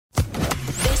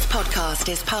podcast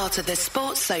is part of the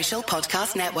Sports Social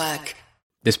Podcast Network.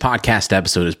 This podcast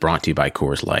episode is brought to you by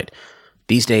Coors Light.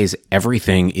 These days,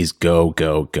 everything is go,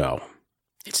 go, go.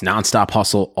 It's nonstop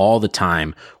hustle all the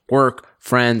time. Work,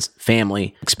 friends,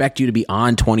 family expect you to be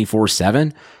on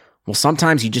 24/7. Well,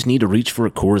 sometimes you just need to reach for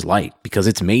a Coors Light because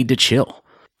it's made to chill.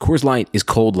 Coors Light is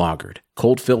cold lagered,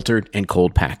 cold filtered, and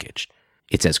cold packaged.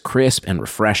 It's as crisp and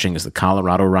refreshing as the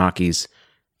Colorado Rockies.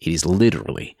 It is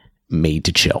literally made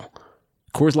to chill.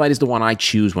 Coors Light is the one I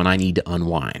choose when I need to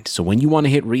unwind. So when you want to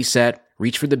hit reset,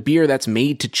 reach for the beer that's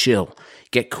made to chill.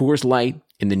 Get Coors Light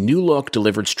in the new look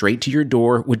delivered straight to your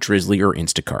door with Drizzly or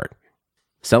Instacart.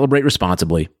 Celebrate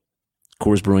responsibly.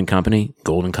 Coors Brewing Company,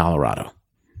 Golden, Colorado.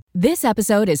 This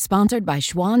episode is sponsored by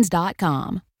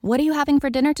Schwans.com. What are you having for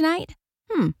dinner tonight?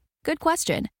 Good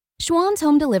question. Schwann's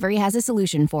Home Delivery has a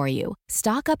solution for you.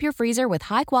 Stock up your freezer with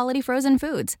high-quality frozen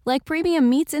foods like premium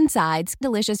meats and sides,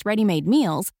 delicious ready-made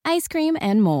meals, ice cream,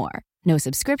 and more. No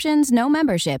subscriptions, no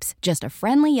memberships, just a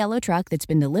friendly yellow truck that's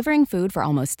been delivering food for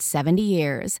almost 70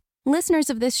 years.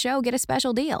 Listeners of this show get a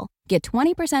special deal. Get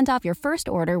 20% off your first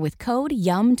order with code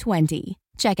YUM20.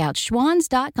 Check out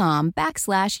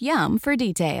schwans.com/YUM for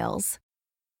details.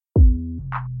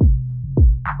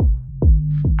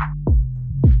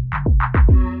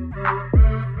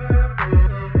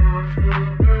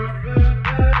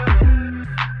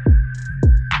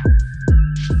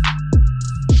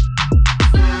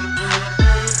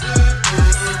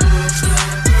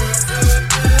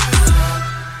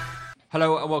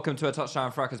 Hello and welcome to a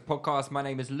Touchdown Fracas podcast. My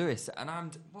name is Lewis and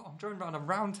I'm joined around a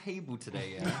round table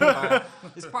today. Yeah?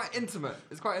 It's quite intimate.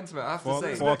 I have to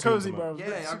say. It's quite cozy, bro.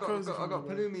 Yeah, I got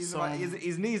Palumi. Like,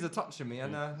 his knees are touching me,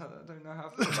 and I don't know how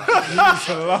to feel about it. You need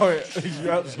to allow it.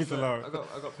 You actually need to allow it. I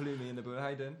got Palumi in the building. How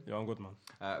you doing? Yeah, I'm good, man.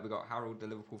 We got Harold, the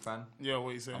Liverpool fan. Yeah,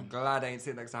 what you saying? I'm glad I ain't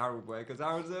sitting next to Harold, boy, because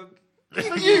Harold's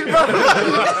you, bro. I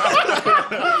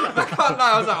can't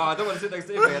lie. I was like, I don't want to sit next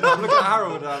to him. And I'm looking at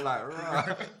Harold, and I'm like,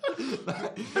 right.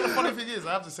 The funny thing is,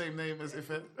 I have the same name as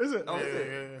Ife. Is it? Oh, yeah, is it?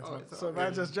 yeah. Oh, so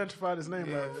man just gentrified his name.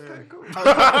 Yeah, like, okay, cool. I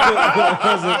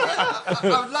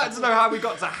would like to know how we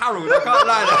got to Harold. I can't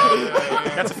lie.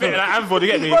 You have to fit in that anvil to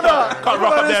get me. Can't rock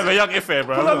up there with a young Ife,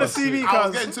 bro. Put on the CV, I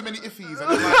was getting too many Ifes.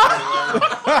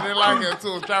 I didn't like it at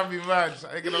all. Trying to be mad.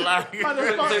 I ain't gonna lie.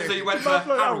 So you went to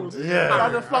Harold? Yeah. I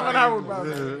just flung on Harold,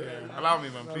 man. Allow me,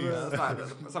 man, please.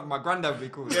 That's something my granddad would be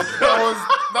called. Yeah, that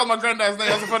was my granddad's name.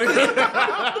 That's funny.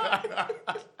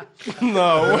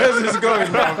 No, where's this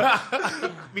going, man?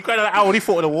 We kind of like, he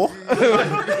fought in the war.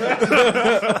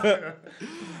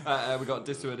 We got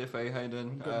Disu and Ife,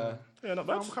 Hayden. Yeah, not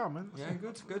bad. I'm calm, man. Yeah,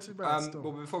 good. Well,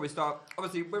 Before we start,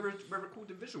 obviously we're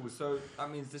recording visuals, so that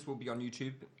means this will be on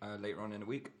YouTube later on in the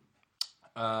week.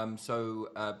 So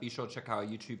be sure to check out our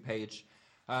YouTube page.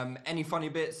 Any funny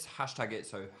bits, hashtag it,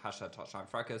 so hashtag Touchdown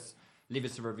Fracas. Leave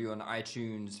us a review on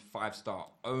iTunes, 5-star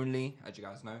only, as you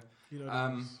guys know.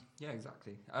 Yeah,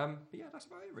 exactly. But yeah, that's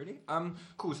about it, really.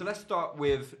 Cool, so let's start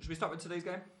with, should we start with today's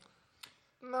game?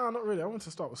 No, not really. I want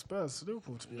to start with Spurs,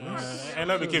 Liverpool, to be honest. And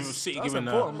let me give City giving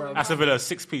bro. Aston Villa a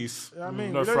 6-piece. Yeah, I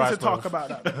mean, no we don't fries, need to bro. talk about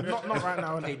that. Not right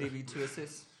now. KDB 2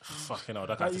 assists. Fucking hell,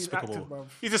 that guy's He's despicable. active, bruv.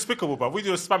 He's despicable, bro. We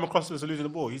do a spam across and losing the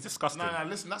ball. He's disgusting. No,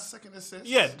 listen, that's second assist.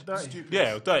 Yeah, Dirty.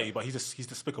 dirty, but he's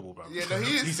despicable, bro. Yeah, no,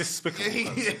 he is. He's despicable. Yeah,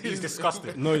 bro. he is. He's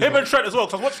disgusting. No, he's Him not. and Trent as well,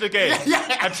 because I was watching the game.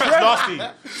 And Trent's nasty.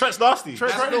 Trent's nasty. It's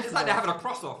like they're having a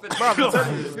cross-off,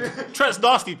 isn't it? Trent's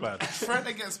nasty, man. Trent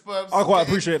against Spurs. I quite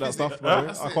appreciate that stuff, bro.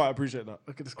 I quite appreciate that.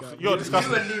 Look at this guy. You're You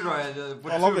disgusting. and Leroy,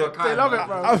 I love it. They love it,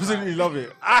 bro. Absolutely love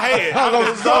it. I hate it. I love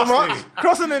it so much.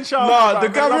 Crossing and Charles. Nah, the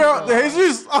Gabriel, the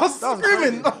Jesus, I was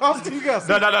screaming. I was too gas.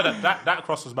 No. That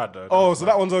cross was bad, though. Oh, so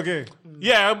that one's okay.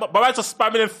 Yeah, but man's just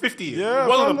spamming in 50. Yeah,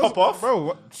 One of them man, pop off. bro.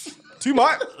 What? Too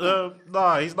much.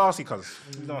 Nah, he's nasty, cuz.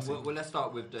 He's nasty. Well, let's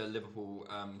start with the Liverpool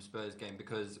Spurs game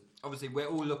because obviously we're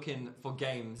all looking for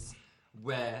games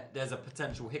where there's a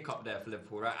potential hiccup there for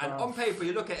Liverpool, right? And on paper,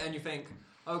 you look at it and you think,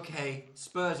 okay,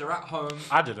 Spurs are at home.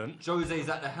 I didn't. Jose's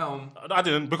at the helm. I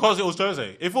didn't because it was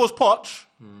Jose. If it was Poch,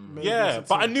 yeah,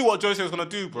 but I knew what Jose was gonna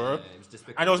do, bro. Yeah, it was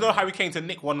despicable. And there was no Harry Kane to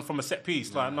nick one from a set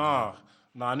piece. Like, nah,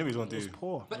 I knew he was gonna do.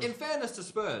 Poor. But in fairness to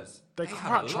Spurs, They had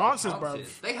had a lot chances, of bro.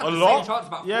 They had A the lot? same chance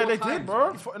about Yeah, four they times, did,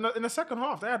 bro. In the second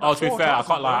half, they had. Oh, to be four fair, I chances,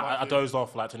 can't bro. lie. I dozed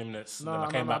off for like 20 minutes. No, then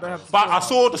I came no, back. they had But four I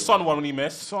saw the Son one when he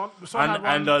missed. Son had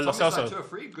and one. Lo Some missed like Celso. 2 or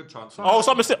 3 good chances. Oh,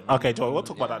 some mistake. Okay, Joe, we'll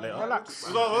talk about that later. Relax.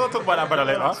 We'll talk about that better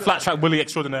later. Flat track bully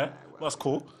extraordinaire. That's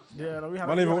cool. Yeah, no, we had.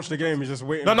 I didn't even watch the game. He's just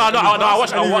waiting. No.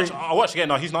 I watch again.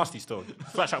 No, he's nasty still.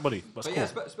 Flat track bully. That's But cool. yeah,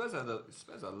 Spurs had a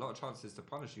lot of chances to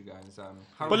punish you guys.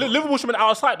 But Liverpool should have been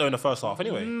outside though in the first half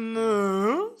anyway.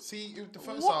 No. See, the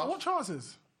first half. What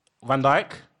chances? Van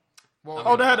Dijk. Well,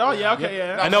 Oh, they had. Oh, yeah. Okay,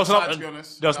 yeah. And there was to be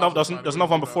honest. there's That was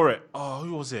another one before it. Oh,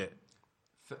 who was it?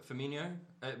 Firmino,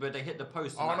 where they hit the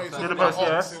post. Oh, in no, that it's third not goal.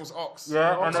 Ox. It was Ox.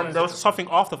 Yeah, and then there was something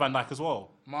after Van Dijk as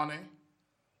well. Mane.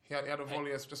 He had a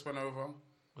volley that just went over.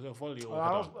 Was it a volley or That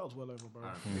header? was well over, bro.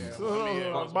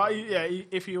 Yeah. But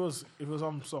if he was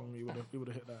on song, he would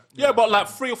have hit that. Yeah, but like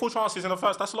 3 or 4 chances in the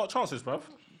first. That's a lot of chances, bro.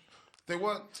 They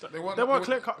weren't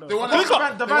clear cut though. They weren't The as-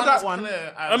 Van they weren't Dijk as one.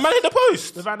 clear as- And man hit the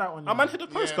post. The Van Dijk one. And man hit the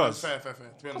post, Yeah, cuz. fair. To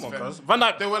be honest, Come on, fair. cuz. Van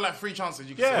Dijk. There were like 3 chances.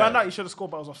 You could Yeah. say. Van Dijk, he should have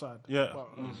scored, but it was offside. Yeah. But,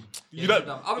 You know,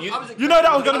 you know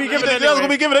that was going to be given anyway. That was going to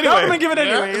be given That was anyway. going to be given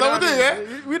anyway. Is that what it is,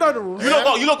 yeah? We know the rules.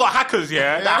 You lot got hackers,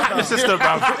 yeah? That hack the system,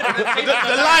 bro.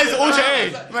 The line is all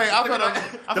shade. Mate, I've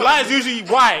heard The line is usually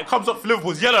white. It comes up for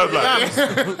Liverpool's yellow, bro. I've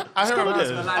heard I've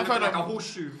heard like a of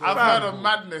horseshoe. I've heard of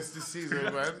madness this season,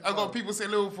 man. I got people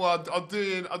saying Liverpool are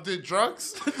doing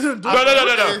drugs.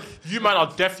 No. You man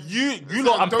are deaf. You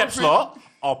lot and Doping. Pep's lot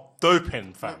are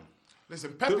doping, fam.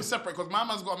 Listen, Pep is separate because my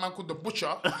man's got a man called the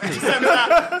Butcher.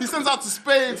 He sends out to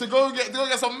Spain to go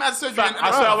get some mad surgery.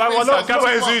 I swear,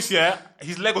 Gabriel Jesus, yeah,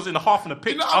 his leg was in the half on the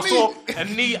pitch. You know what I I saw mean? a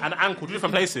knee and ankle, 2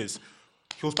 different places.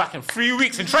 He was back in 3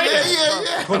 weeks in training.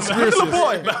 Yeah.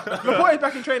 Laporte is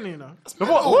back in training, you know.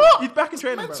 What? He's back in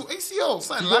training, bro. Mental ACL,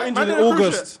 something like Injured in did a cruise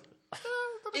August.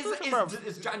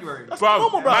 It's January. Bro,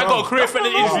 man got a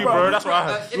career-threatening injury, bro. That's what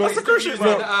I heard. What's the crucial?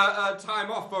 Time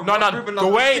off. Bro. No. Ruben The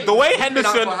Loftus-Cheek way has been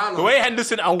out for how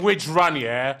Henderson, long? and Widge run,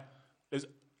 yeah,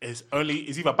 is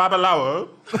either Babalao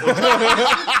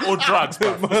or drugs,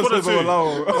 bro. It's one of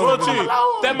the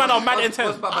two. Them man are mad What's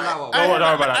intense. Babalao? Don't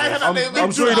worry about that.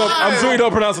 I'm sure you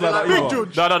don't pronounce it like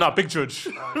that either. No, Big Judge.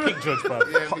 Big Judge, bro.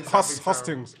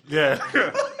 Hustings. Yeah.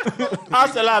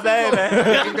 Hustle up, baby.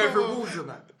 You can go through walls and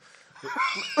that.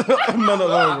 Man,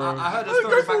 I heard a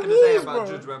story back in the day about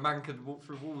Judge where a man could walk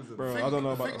through walls. And bro. I don't know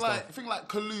about that stuff. Think like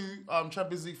Kalu,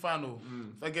 Champions League final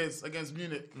against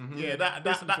Munich. Yeah, that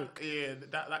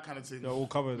kind of thing. They're all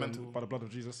covered by the blood of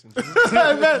Jesus.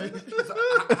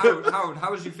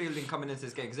 How was you feeling coming into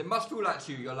this game? Because it must feel like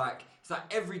you're like, it's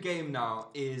like every game now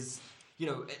is,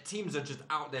 teams are just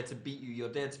out there to beat you. You're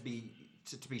there to be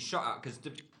shut out because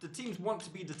the teams want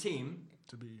to be the team.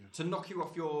 To knock you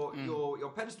off your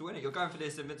pedestal, innit? You're going for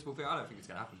this invincible thing. I don't think it's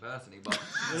going to happen personally, but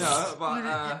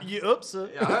You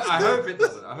upset. yeah, I hope it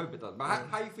doesn't. I hope it does. But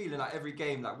how are you feeling like every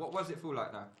game? Like, what does it feel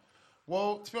like now?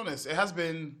 Well, to be honest, it has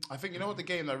been. I think what the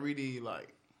game that really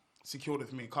like secured it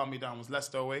for me, calmed me down was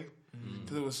Leicester away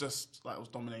because it was just like it was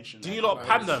domination. Did you lot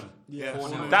pan them? Yeah,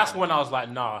 That's when I was like,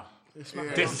 nah. This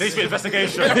needs to be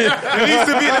investigation. It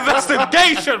needs to be an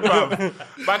investigation, bro.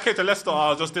 Man came to Leicester,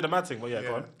 I just did a mad thing. But yeah,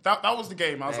 go on. That was the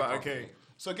game. I was like, okay.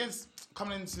 So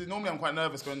normally I'm quite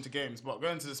nervous going to games, but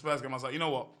going to the Spurs game, I was like, you know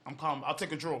what? I'm calm. I'll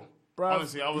take a draw. Bruv,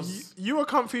 Honestly, I was. You were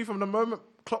comfy from the moment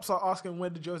Klopp started asking where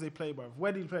did Jose play, bruv?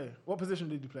 Where did he play? What position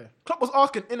did he play? Klopp was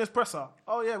asking in his presser.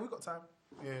 Oh yeah, we got time.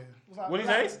 Yeah. What did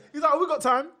he say? He's like, oh, we got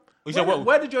time. He said, what?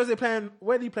 Where did Jose play?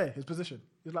 Where did he play? His position.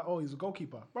 He's like, oh, he's a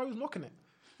goalkeeper. Bro, he was mocking it.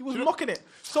 He was mocking it.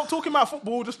 Stop talking about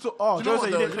football. Just to Do you know Jose, what,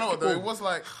 though? you didn't play It football. was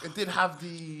like it did have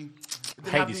the.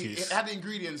 It had the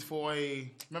ingredients for a.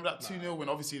 Remember that 2-0 win?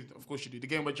 Obviously, of course you do. The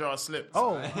game where Gerrard slipped.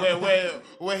 Oh.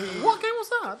 Where he. What game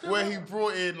was that? Where he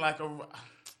brought in like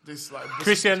this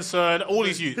Christiansen, all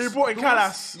these youths. He brought in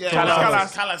Callas. Yeah,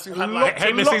 Callas. who had like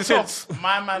Ain't missing since.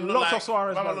 my man looked Lots like of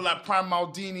Suarez, my man man. looked like Prime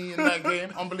Maldini in that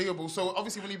game. Unbelievable. So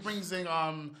obviously when he brings in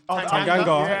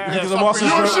Tanganga. He does a stop master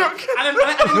bringing- stroke.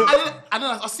 and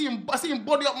then I see him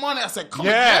body up Mane. I said, come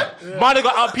Yeah. again? Mane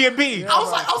got out P&B. I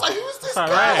was like, who's this All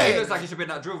guy? right. He looks like he should be in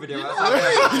that drill video.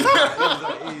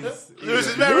 This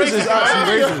is very This is racist.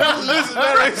 actually racist. This is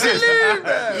very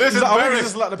racist. This is I very think it's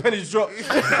just like the pennies drop.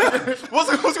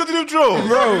 What's it got to do with drill?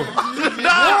 Bro.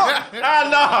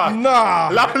 Nah. Nah.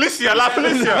 La Policia.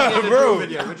 Bro.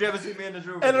 Would you ever see me in the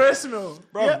drill video? Erasmo.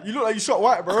 Bro, you look like you shot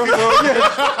white, bro.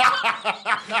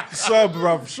 Sir,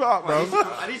 bro. Shut up, bro.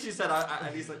 At least you said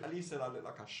at least said I look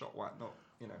like I shot white, not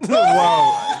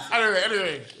Wow.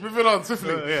 Anyway, moving on swiftly.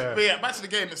 Yeah. But yeah, back to the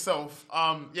game itself.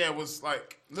 It was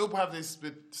like Liverpool have this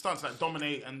starting to like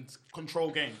dominate and control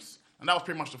games, and that was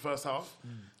pretty much the first half.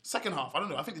 Second half, I don't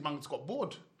know. I think these man just got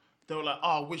bored. They were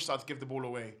like, which started to give the ball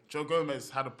away. Joe Gomez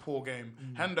had a poor game.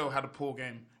 Hendo had a poor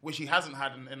game, which he hasn't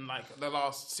had in like the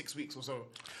last 6 weeks or so.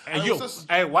 And it was just-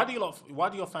 Why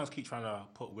do your fans keep trying to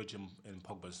put Widge in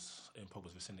Pogba's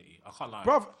vicinity? I can't lie.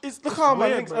 Bro, look how man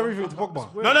weird, links bro. everything to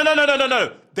Pogba.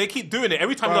 No. They keep doing it.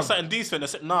 Every time you're something decent, they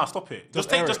say, nah, stop it.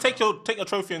 Just Eric. take your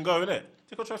trophy and go, innit?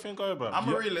 Take your trophy and go, bro. I'm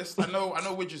a realist. I know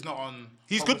Widge is not on.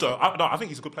 He's good though. I think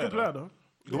he's a good player. Good player, though.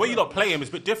 The way you not play him is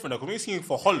a bit different. Because when you see him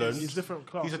for Holland, He's different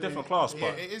class. He's a different class.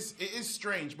 Yeah, But it is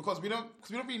strange because we don't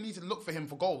really need to look for him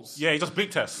for goals. yeah, he just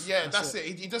bleak tests. Yeah, that's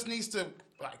it. He just needs to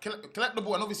like collect the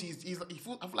ball, and obviously I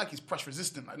feel like he's press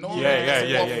resistant. Like no one really gets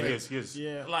Yeah. involved with it. He is.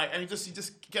 Yeah. Like, and he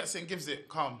just gets it and gives it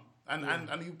calm. And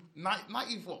he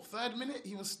 93rd minute,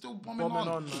 he was still bombing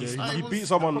on. Yeah, Like, he it was beat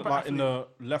someone proper like in athlete.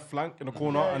 the left flank in the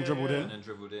corner and dribbled in. And then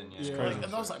dribbled in. Yeah. Like,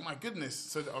 and I was like, my goodness.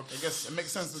 So I guess it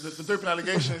makes sense. The doping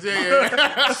allegations. Yeah.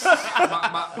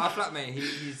 my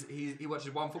flatmate, he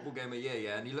watches one football game a year,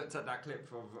 yeah, and he looked at that clip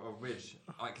of Ridge,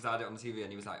 because I had it on the TV, and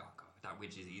he was like, oh god, that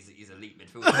Ridge he's elite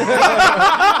midfielder.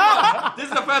 This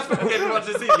is the first football game he watched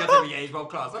this season. You're telling me, yeah, he's world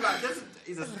class. I'm like,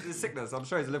 he's a sickness. I'm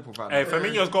sure he's a Liverpool fan. Hey,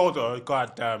 Firmino's goal though,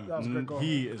 god damn. That was a great goal.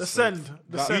 He is The send.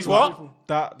 He's what?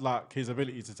 That like his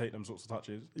ability to take them sorts of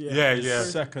touches. Yeah.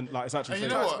 Second, like it's actually. And you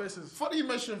second. know what? Funny you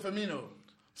mentioned Firmino.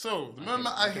 So the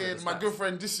moment I heard my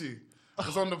girlfriend Disu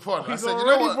was on the pod, I He's said, you know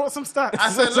already what? brought some stats. I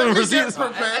said, let me get receipts.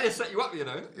 And prepared. it set you up, you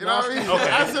know. You know what I mean?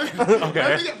 Okay. I said,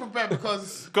 let me get prepared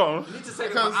because Go on. You need to say it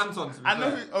because for Anton. To be I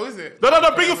know fair. who. Oh, is it?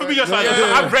 No, bring it for me yourself.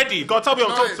 Yeah. I'm ready. Go on, tell me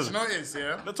what I'm talking to. No, it is.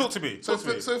 Yeah. No, talk to me. So Talk to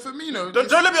me. Firmino.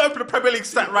 Don't let me open the Premier League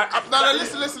stat right up. No,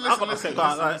 listen. Okay, go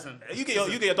on, listen. You get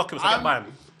your documents. I get mine.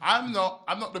 I'm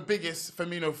not the biggest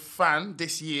Firmino fan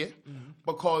this year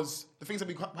because the things that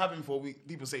we have him for,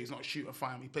 people say he's not a shooter,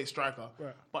 fine, we play striker.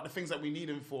 Right. But the things that we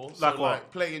need him for, Like what?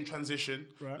 like play in transition,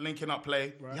 Right. linking up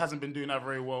play, he hasn't been doing that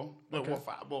very well. Okay.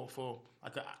 For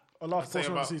like A large I'd say portion of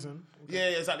the about- season. Yeah,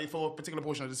 exactly, for a particular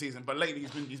portion of the season. But lately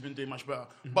he's been doing much better.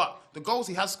 But the goals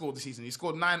he has scored this season, he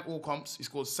scored 9 all comps, he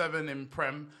scored 7 in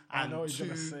Prem, I and know what he's 2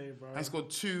 gonna say, bro. and he scored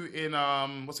 2 in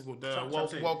what's it called? The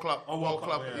Champions League. World Club. Oh, World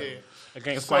Club, yeah.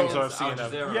 Against So- Guangzhou Al FC.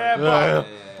 Jazeera. Yeah,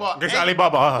 But Against eight-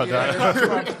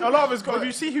 Alibaba. A lot of his goals.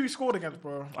 You see who he scored against,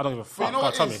 bro. I don't give a But fuck. you know Go on,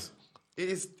 what tell it me. is? It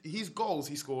is his goals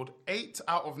he scored. 8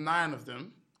 out of 9 of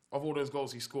them, of all those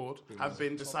goals he scored, have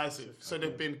been decisive. So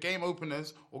they've been game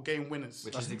openers or game winners.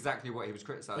 Which is exactly what he was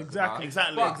criticised Exactly.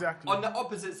 Exactly. But Exactly. on the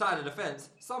opposite side of the fence,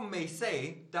 some may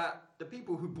say that the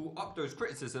people who brought up those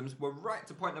criticisms were right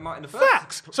to point them out in the first.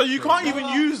 Facts. So you can't even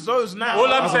use those now. All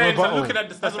I'm As a saying is, I'm rebuttal. looking at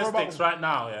the As a rebuttal. statistics right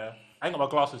now. Yeah, I ain't got my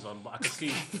glasses on, but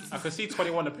I can see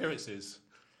 21 appearances.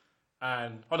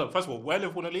 And hold on, first of all, where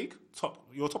Liverpool in the league?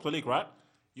 You're top of the league, right?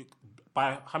 You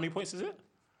by how many points is it?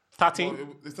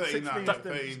 13. It's 13 now. 16,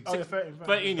 13. Oh, yeah, 13.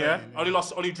 13, yeah.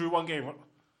 Only drew one game.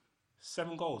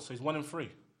 7 goals, so he's 1 in 3.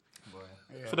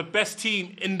 For the best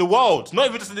team in the world, not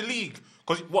even just in the league.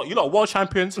 Because what, you know, world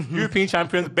champions, European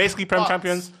champions, basically Prem But-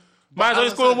 champions. but Man's only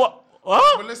as I scoring said- what? But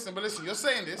Huh? listen, you're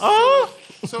saying this. Huh?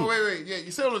 So wait, yeah,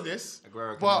 you say all of this,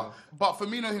 Aguero but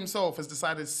Firmino himself has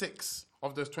decided 6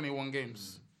 of those 21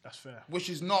 games, That's fair. which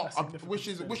is not,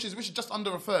 significant which is just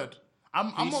under a third.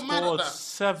 I'm He not mad at scored that.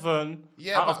 7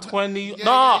 Yeah, out of but- 20. Yeah,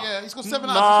 nah. yeah. He scored 7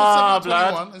 nah, out of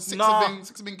 21, blood. and 6 nah.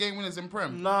 have been game winners in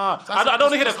Prem. Nah, So I don't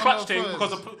want to hear the that's clutch under thing thirds.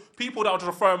 because the people that would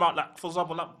just throw him out, like, for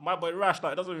example, like my boy Rash,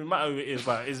 like, it doesn't even matter who it is,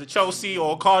 but is it Chelsea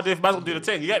or Cardiff, man's gonna do the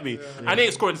thing, you get me? And he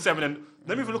ain't scoring 7. And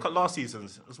let me even look at last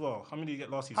season's as well. How many did you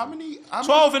get last season? How many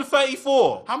 12 and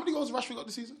 34. How many goals has Rashford got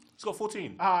this season? He's got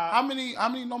 14. How many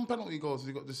non-penalty goals has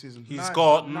he got this season? He's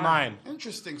got 9.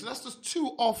 Interesting. So that's just 2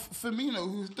 off Firmino,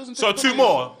 who doesn't. So take 2 penalties.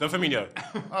 more than Firmino.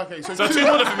 Okay, so So 2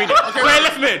 more than Firmino. Okay, Play wait.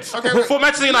 left mid wait. for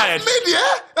Manchester United. Mid, yeah,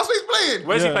 that's what he's playing.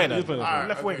 Where's he Yeah, playing he's then? playing Alright,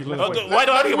 left wing, He's left left wing. wing.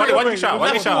 Why do you shout? Why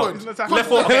do you shout? Left forward. Left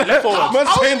forward. Okay, left forward. Man's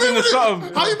How you changing the moving it?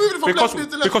 something. How you moving it from Because left mid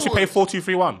to left because you pay forward?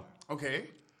 4-2-3-1. Okay.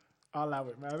 I'll allow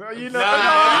it, man. You know.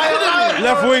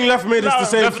 Left wing, left mid is the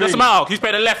same Doesn't thing. matter. He's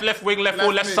playing the left wing, left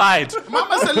forward, left mid. side.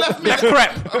 Mama said left mid. Left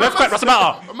crep, doesn't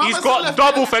matter. Mama He's said got left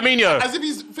double mid. Firmino. As if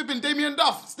he's flipping Damien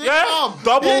Duff. Stay Yeah, calm.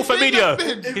 double He ain't playing Firmino. left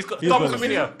mid. He's got He's double got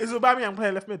Firmino. Is Aubameyang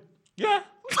playing left mid? Yeah.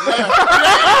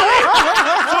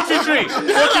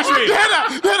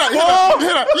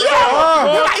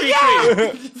 4-3-3.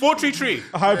 4-3-3.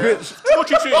 High pitch.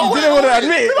 4-3-3. Oh, didn't want to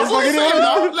admit it. That's It's what like he's he saying didn't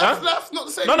now. want Left, not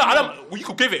the same. No, I don't. Well, you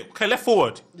could give it. Okay, left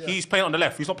forward. He's playing on the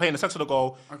left. He's not playing the centre of the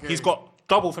goal. Okay. He's got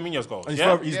double Firmino's goals. And he's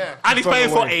Yeah? further- he's- Yeah. And he's further playing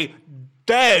for away. a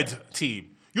dead team.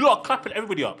 You lot are clapping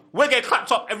everybody up. We're getting clapped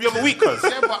up every other week, cuz.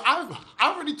 Yeah, but I've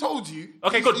already told you.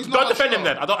 Okay, he's- good. he's Don't not a defend him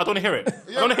star. then. I don't want to hear it. I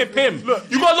Yeah, don't want to hear him. look,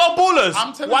 You got a lot of ballers.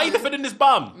 I'm telling Why are you you- defending this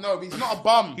bum? No, but he's not a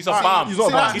bum. He's a bum. He's not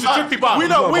a bum. He's a drippy bum. We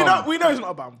know not a bum. he's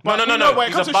not a bum. No, But no. we know when it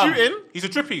He's comes a to bum. shooting, He's a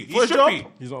drippy. for his He's job, drippy.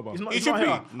 He's not a bum. he's not. He's not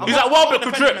drippy. here. He's like Welbeck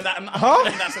with drip.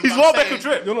 He's Welbeck with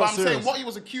drip. You're not But I'm saying serious. what he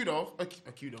was accused of. What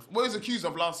he was accused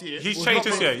of last year. He's was changed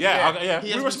not this being- year. Yeah. He We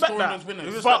has been respect scoring that. those winners.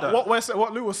 We respect that.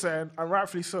 What Lou was saying, and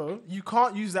rightfully so, you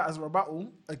can't use that as a rebuttal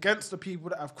against the people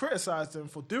that have criticised him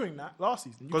for doing that last last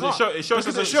season. You Because can't. it shows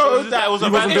Because that it shows that it was a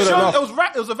He wasn't valid- good enough.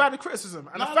 it was a valid criticism,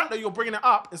 and the fact that you're bringing it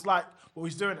up is like, well,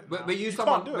 he's doing it. now. Were you You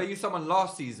someone? can't do Were it. you someone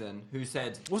last season who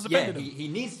said, Was "Yeah, defending him. he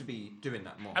needs to be doing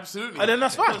that more"? Absolutely. And then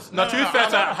that's fine. Now, to be fair,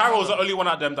 Harold's the only one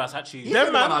out of them that's actually. He's Them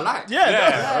the man, one I like. yeah,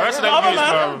 Yeah, the rest of them other use,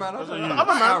 man, bro. Man, I don't know. the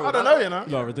other man, I don't know, you know.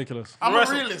 No, ridiculous. I'm a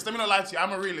Rest- realist. Let me not lie to you.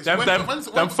 I'm a realist. Them, When- them, when-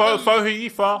 them, when- fo who you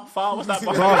far, what's that?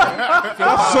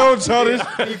 That's so childish.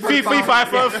 Fee,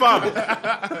 5, fun.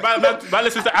 Man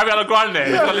listens to Ariana Grande.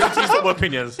 He's not listening to his football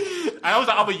opinions. And I was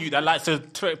that other you that likes to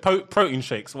protein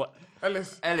shakes. What?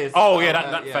 Ellis. Oh, yeah,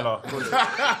 that fella.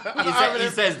 He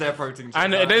says they're protein.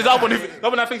 And there's that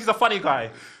one I think he's a funny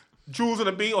guy. Jules on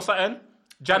the beat or something.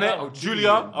 Janet,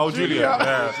 Julia. Oh, Julia.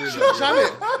 Yeah.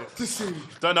 Janet.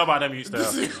 Don't know about them used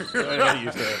there.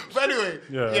 But anyway,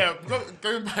 Yeah.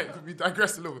 going back, we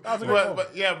digressed a little bit.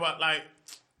 But like,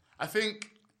 I think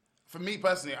for me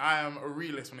personally, I am a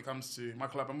realist when it comes to my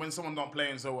club. And when someone not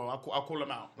playing so well, I'll call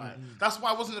them out. Like that's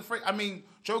why I wasn't afraid. I mean,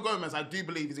 Joe Gomez, I do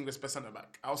believe he's English best centre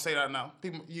back. I'll say that now.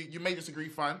 People, you may disagree,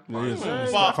 fine.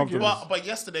 But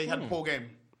yesterday he had a poor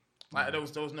game. Like there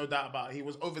was no doubt about it. He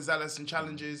was overzealous in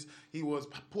challenges. He was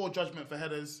poor judgment for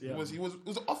headers. It was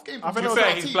an off game. I think To be there was fair,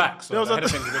 a he's team. black, so There was the a- header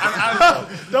thing's a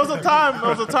bit- There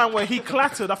was a time where he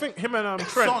clattered. I think him and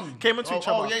Trent Son. came into each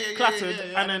other, clattered,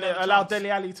 and then it allowed Dele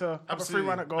Alli to have a free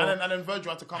run at goal. And then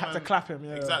Virgil had to come Had to and clap him,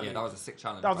 yeah. Exactly. Yeah, that was a sick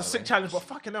challenge. That was by a the sick way. challenge, but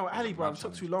fucking hell, Ali, bro, it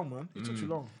took too long, man. It took too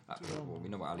long. Well, we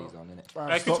know what Ali's on, innit?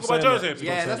 Hey, can we talk about Jose?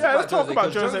 Yeah, let's talk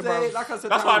about Jose, bro. Like I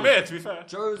said, That's why I'm here, to be fair.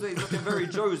 Jose's looking very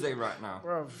Jose right now.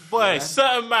 Bro. Boy,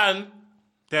 certain man,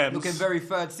 dems. Looking very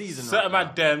third season. Certain right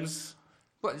man, now. dems.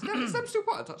 But is them still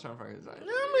quite a touchdown for him?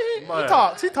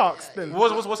 He talks still.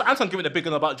 Was Anton giving a big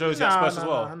one about Josie at Spurs as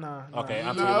well? Nah. Okay,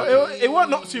 Anton. No, it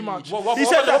wasn't not too much. What He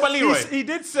said about that Leroy? he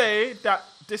did say that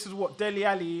this is what Dele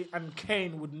Alli and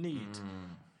Kane would need.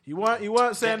 You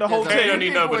weren't saying the whole There's a Kane few don't thing. need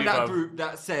people nobody, in that bro. group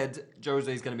that said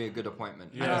Jose's going to be a good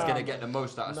appointment and he's going to get the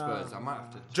most out of Spurs. I might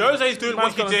have to. Jose's doing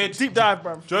what he did. Deep dive,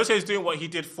 bro. Jose's doing what he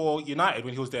did for United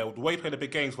when he was there. The way he played the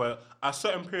big games, where at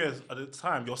certain periods at the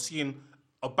time you're seeing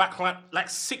a back line like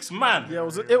 6 man. Yeah, it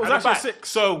was at the actually back. 6.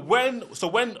 So when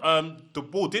the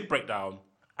ball did break down,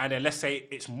 and then let's say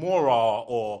it's Mora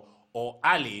or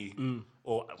Ali,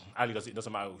 or Ali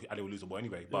doesn't matter. Ali will lose the ball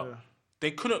anyway, but. They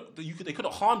couldn't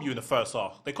harm you in the first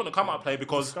half. They couldn't come out and play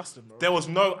because Disgusting, bro. there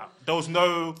was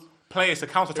no players to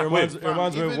counter attack with. It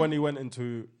reminds me of when he went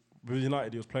into with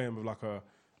United. He was playing with like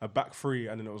a back three,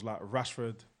 and then it was like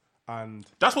Rashford and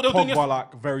That's what they were doing Pogba,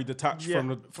 like very detached Yeah, from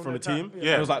the from the team. attack,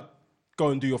 yeah. It was like go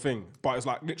and do your thing, but it's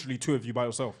like literally 2 of you by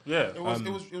yourself. Yeah. It was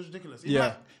ridiculous.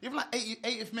 Even like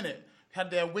 80th minute,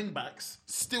 had their wing backs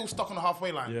still stuck on the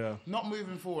halfway line, not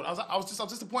moving forward. I was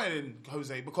disappointed in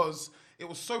Jose because it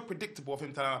was so predictable of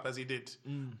him turning up as he did.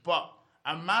 But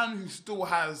a man who still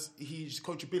has his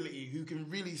coachability, who can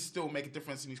really still make a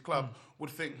difference in his club, would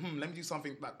think, let me do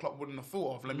something that Klopp wouldn't have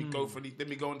thought of. Let me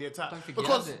go on the attack. Don't think he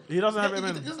Because has it. He doesn't have it in.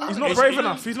 doesn't have He's it. not brave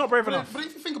enough. He's not brave enough. But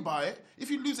if you think about it, if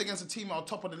you lose against a team at the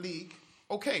top of the league,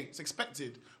 okay, it's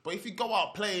expected. But if you go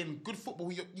out playing good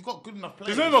football, you got good enough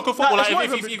players. There's no more good football. Nah, it's Like,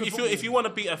 not if even good if you want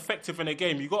to be effective in a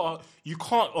game, you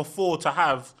can't afford to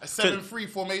have a 7-3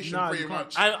 formation, Nah, pretty you can't.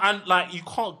 much. and like you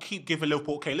can't keep giving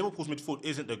Liverpool. Okay, Liverpool's midfield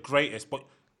isn't the greatest, but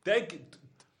they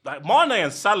like Mane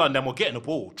and Salah and them were getting the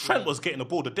ball. Trent was getting the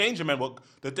ball. The danger men were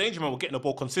getting the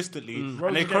ball consistently, and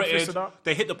Rose they was getting created. fisted up.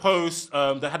 They hit the post.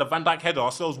 They had a Van Dijk header.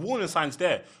 So there was warning signs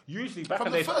there. Usually back From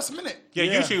in the the first minute. Yeah,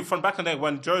 usually from back in the day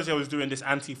when Jose was doing this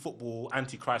anti-football,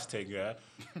 anti-Christ thing,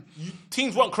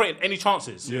 teams weren't creating any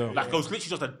chances. Yeah. Like it was literally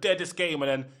just a deadest game, and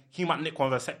then he might nick one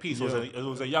of a set piece. It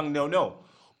was a young 0-0.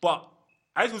 But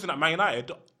as he was in at Man United,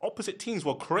 the opposite teams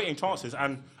were creating chances,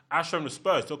 and as shown with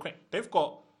Spurs, they've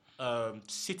got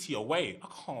City away. I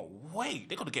can't wait.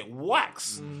 They're gonna get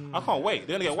waxed. I can't wait.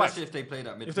 They're gonna get waxed. Especially if they play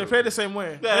that midfield. If they play the same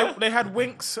way, they had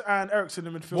Winks and Ericsson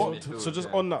in midfield. So just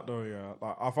on that though,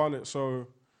 like I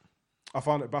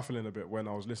found it baffling a bit when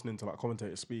I was listening to like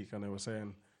commentators speak, and they were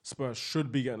saying Spurs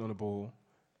should be getting on the ball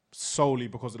solely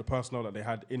because of the personnel that they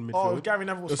had in midfield. Oh, Gary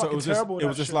Neville was So fucking terrible with It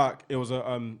was that just shit. like it was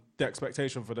the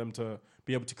expectation for them to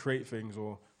be able to create things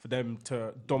or for them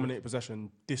to dominate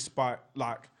possession despite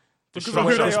like Because of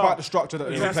who they are. the structure that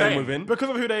they were Exactly. playing within. Because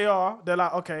of who they are, they're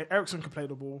like, okay, Ericsson can play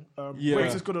the ball. Yeah.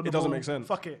 Winks is good on the It ball. doesn't make sense.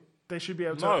 Fuck it. They should be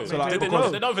able to. No, So, like, they're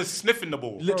because- not even sniffing the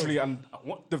ball. Literally, and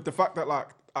the fact that like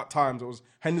at times it was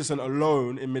Henderson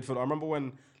alone in midfield. I remember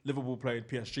when Liverpool played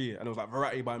PSG and it was like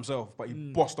Verratti by himself, but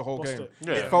he bossed the whole Bossed game. it.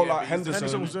 Yeah. It felt Yeah, like but he's-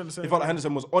 Henderson was doing the same It felt like thing.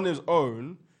 Henderson was on his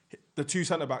own. The 2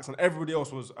 centre backs and everybody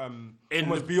else was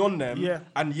almost beyond them, Yeah.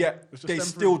 and yet just they them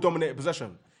still three. dominated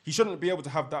possession. He shouldn't be able to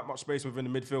have that much space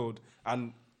within the midfield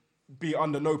and be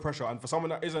under no pressure. And for someone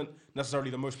that isn't necessarily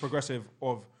the most progressive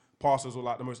of passers or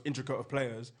like the most intricate of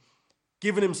players,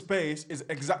 giving him space is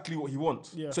exactly what he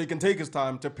wants. Yeah. So he can take his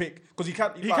time to pick because he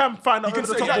can't. He can find the over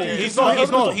the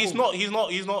top ball. He's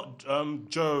not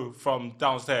Joe from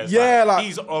downstairs. Yeah, like-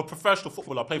 he's a professional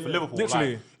footballer playing for Liverpool.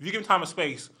 Literally. Like, if you give him time and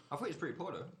space, I thought he was pretty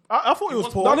poor though. I thought it was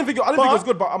poor. I didn't think it was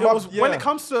good, but when it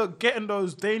comes to getting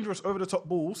those dangerous over the top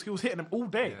balls, he was hitting them all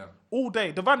day. Yeah. All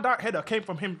day. The Van Dijk header came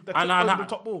from him. The over the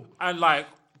top ball. And like,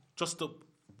 just the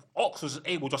Ox was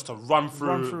able just to run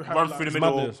through the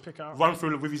middle, madness. run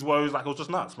through with his woes. Like, it was just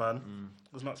nuts, man.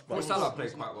 It was nuts. Well, Salah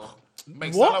played quite well.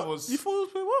 Mate, What? Salah was. You thought he was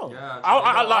playing well? Yeah,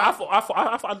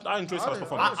 I enjoyed Salah's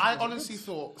performance. I honestly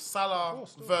thought Salah,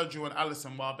 Virgil, and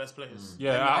Alisson were our best players.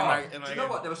 Yeah, Do you know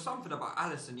what? There was something about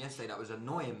Alisson yesterday that was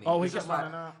annoying me. Oh, It he was kept just like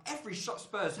running out. every shot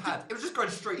Spurs had, it was just going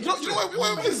straight. You know what it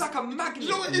It was is? like a magnet. You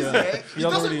know what it is? Yeah? He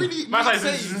doesn't really Man's make like-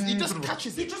 saves. He just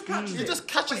catches it. He just catches it. He just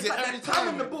catches It's it like every they're tapping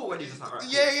time. the ball and he's just like, right.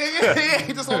 Yeah.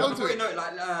 He just hold on to Before you it. know it,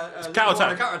 like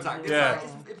counter-attack. Counter-attack. Yeah.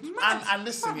 It's mad. And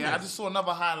listen, yeah, I just saw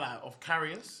another highlight of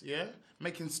Karius, yeah,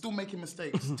 still making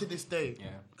mistakes to this day. Yeah.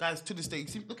 Guys, to this day,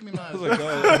 look at me, man.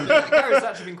 Gary's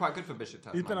actually been quite good for Bishop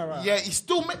Town. He's been alright. Yeah, he's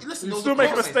still making. Listen, He's there still was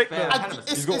making a cross. mistake Fair. though. And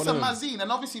it's got a one of them. mazine,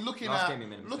 and obviously looking Last at game he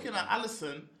made a mistake.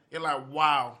 Alisson, you're like,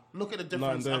 wow, look at the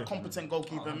difference Night a and day. competent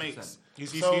goalkeeper 100%. makes.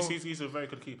 He's a very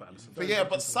good keeper, Alisson. But yeah,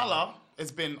 but Salah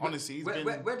has been honestly, he's been.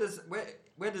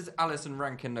 Where does Alisson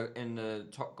rank in the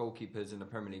top goalkeepers in the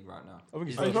Premier League right now? I think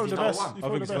he's He's probably the number best. one. He's I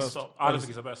probably think the he's best. first. I don't think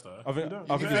he's the best, though. I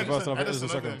think he's the first and I think he's the Ederson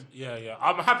over second. him. Yeah.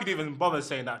 I'm happy to even bother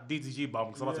saying that DDG bum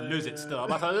because I'm about to lose it still.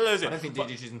 I'm about to lose I don't it. think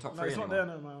DGG's in top No, three it's not anymore.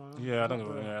 there no, man. Yeah, I don't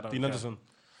know. Yeah, I don't Dean care. Anderson.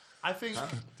 I think.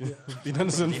 Dean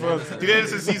Anderson first. Dean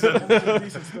Anderson season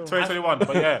Decent still. 2021.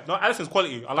 But yeah, no, Alisson's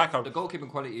quality. I like her. The goalkeeping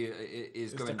quality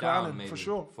is going declining, down, maybe, for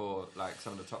sure. for like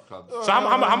some of the top clubs. So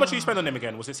how much did you spend on him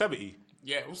again? Was it 70?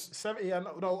 Yeah, it was 70 and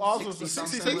no, ours was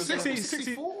 60,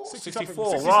 64.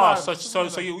 64. Wow. So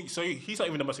he's not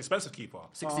even the most expensive keeper.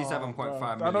 67.5 million.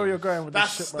 I know where you're going with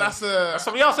this shit, bro. That's That's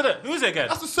somebody else, isn't it? Who is it again?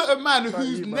 a certain man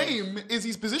whose you, bro. name is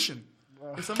his position.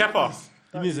 It's a Kepa.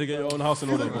 You need to get your own house in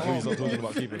order before you start talking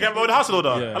about keeping. Get my own house in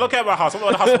order. Yeah. I don't care about house. I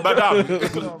want my house to burn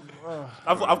down.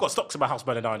 I've got stocks in my house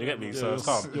burning down. You get me? So it's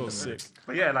calm. You're sick.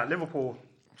 But yeah, like Liverpool,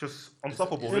 just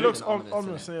unstoppable. It looks ominous,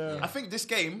 ominous, yeah. I think this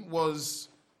game was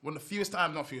one of the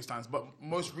not fewest times, but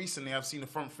most recently I've seen the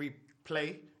front three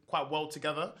play quite well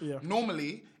together. Yeah.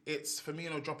 Normally, it's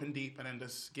Firmino dropping deep and then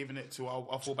just giving it to our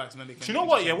fullbacks and then they can. Do you know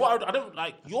what? Yeah, what I don't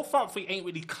like. Your front three ain't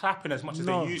really clapping as much as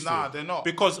No. they used Nah, to. they're not.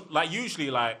 Because like usually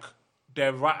like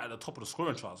they're right at the top of the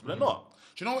scoring charts, but they're not.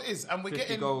 Do you know what it is? And we're 50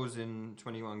 getting goals in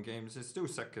 21 games. It's still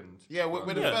second. Yeah, we're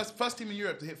the Yeah. first team in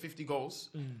Europe to hit 50 goals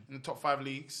in the top 5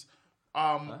 leagues.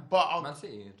 Man But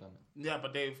City have done it. yeah,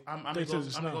 but they've how They many did goals?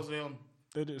 just How many now. goals are they on?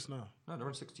 They did it now. No, they're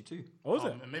on 62. Oh, is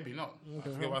it? Maybe not. I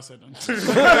forget what I said. Then.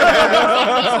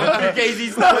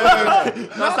 Gazy stuff.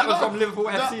 That was from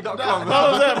LiverpoolFC.com.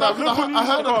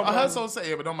 I heard someone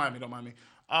say it, but don't mind me.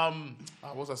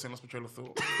 What was I saying? Let's betray the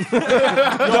thought.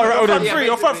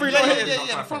 Your front three.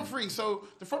 Yeah, the front three. So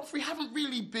the front three haven't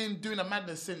really been doing a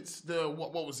madness since the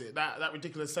what was it? That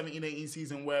ridiculous 17-18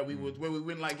 season where we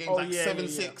win like games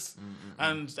 7-6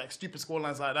 and like stupid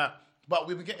scorelines like that. But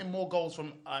we were getting more goals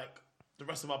from like the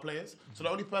rest of our players. So the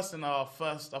only person our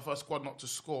first squad not to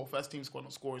score, first team squad not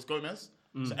to score is Gomez.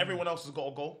 So everyone else has got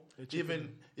a goal.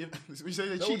 Even if we say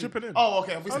they're all chipping in. Oh,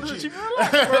 okay. We said cheating.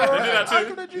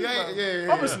 They do that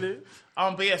Yeah. Obviously.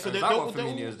 But yeah, so Is that what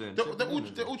Firmino's doing?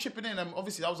 they're all chipping in, and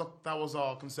obviously that was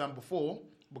our concern before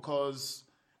because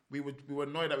we were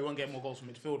annoyed that we weren't getting more goals from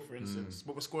midfield, for instance,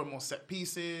 but we're scoring more set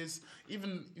pieces.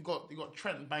 Even you got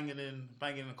Trent banging in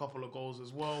a couple of goals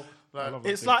as well. Like,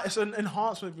 It's an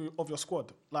enhancement of your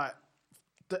squad. Like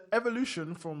the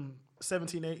evolution from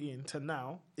 17-18 to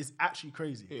now is actually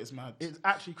crazy. it is mad. It's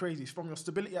actually crazy. It's from your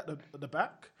stability at the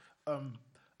back,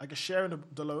 I guess sharing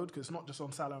the load because it's not just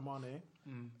on Salah and Mane,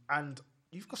 and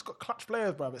you've just got clutch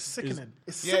players, bro. It's sickening.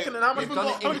 It's sickening how much we've done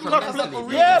it clutch players.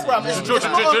 incrementally. Yeah, bro.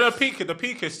 Do you know the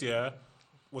peakest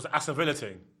was Aston Villa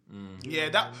thing. Yeah,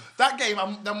 that game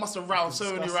that must have roused so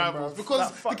many Disgusting, rivals bruv. because That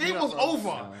the fucked game me was up,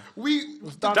 bruv. over.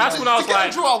 That's when I was to get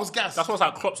like, a draw, I was gassed. that's when I was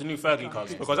like, Klopp's the new Fergie,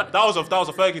 cuz because that was a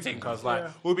Fergie thing, cuz like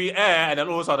we'll be air and then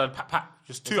all of a sudden,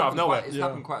 just two out of nowhere. It's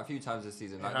happened quite a few times this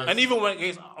season. Like And even when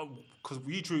it's because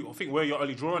we drew, I think we're your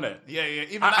early drawing it. Yeah.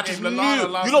 Even I that just game, knew Lallana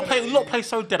last you lot minute, play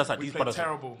so dead. I was like, these played brothers,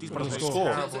 terrible. these brothers will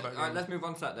Terrible. score. Terrible. all right, let's move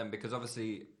on to that then because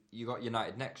obviously you got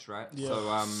United next, right? Yeah.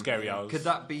 So Scary hours. Could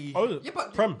that be? Oh, yeah,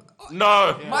 but Prem.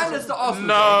 No, minus the Arsenal.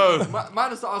 No. game.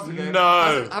 Minus the Arsenal game.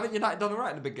 No. Haven't United done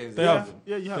alright in the big games? They Yeah, have.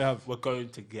 yeah, you have. They have. we're going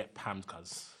to get pammed,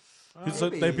 cuz. So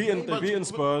they beaten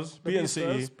Spurs, beaten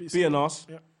City, beaten us,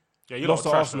 Yeah, you lost to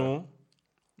trash, Arsenal.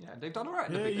 Yeah, they've done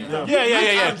alright.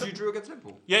 Yeah. And you drew against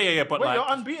Liverpool. Yeah. But Wait, like, you're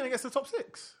unbeaten against the top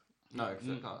 6. No.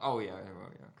 Oh yeah. Okay.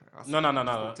 no.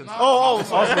 Arsenal.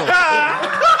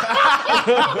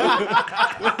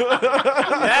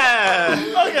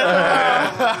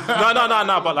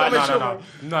 No. But like,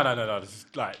 no. This is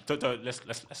like, don't.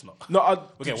 Let's not. No, We'll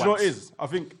do get you know what it waxed. is? I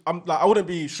think I wouldn't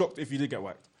be shocked if you did get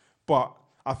whacked, but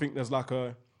I think there's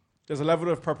a level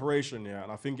of preparation, yeah,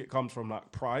 and I think it comes from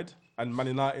like pride and Man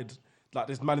United, like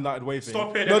this Man United way thing.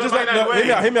 Stop it, No, there's just no Man United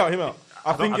way. hear me out.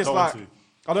 I think I it's don't like want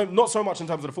I don't not so much in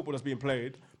terms of the football that's being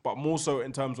played, but more so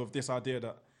in terms of this idea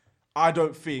that I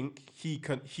don't think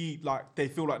they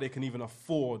feel like they can even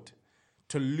afford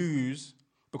to lose,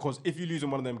 because if you lose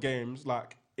in one of them games,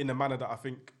 like in the manner that I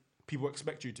think people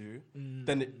expect you to,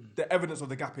 then the evidence of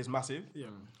the gap is massive. Yeah.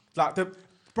 Like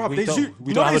they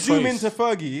zoom into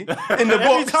Fergie in the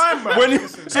box time, bro.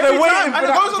 so they're waiting and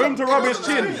it goes for him on to the rub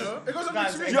screen. his chin. It goes on the Do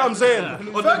screen. you know what I'm saying?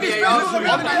 Fergie's Do you know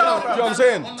what I'm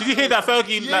saying? Did you hear that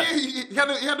Fergie? Yeah, Like,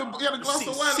 he had a glass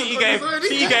of wine. City on game, his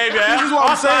City game, yeah. This is what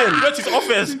I'm saying. He went to his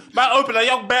office, man, opened a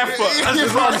young barefoot. This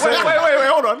is what I'm saying. Wait,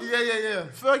 hold on. Yeah.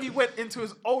 Fergie went into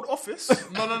his old office.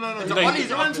 No.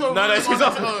 No, it's his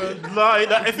office. No,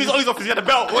 if he's on his office, he had a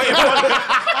belt. Wait,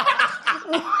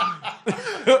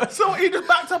 So he just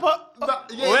backed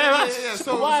up. Yeah.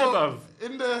 So bruv?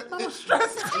 in the... I was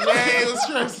stressed. Yeah, he was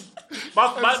stressed.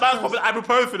 Man's popping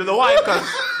ibuprofen in the white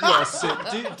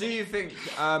because Do you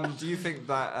think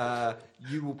that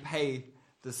you will pay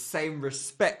the same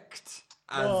respect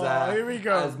as here we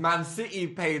go. as Man City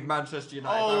paid Manchester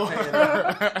United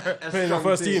by paying a strong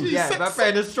first team. Yeah, by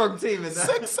paying a strong team in there.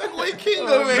 Segway King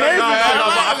over here. No,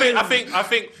 but I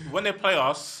think when they play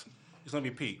us, it's gonna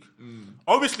be peak.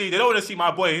 Obviously, they don't want to see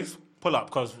my boys pull up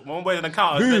because my boys in the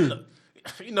counter.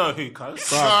 You know who, cuz.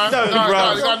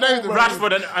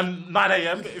 Rashford and 9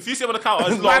 a.m. If you see him on the counter,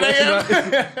 it's 9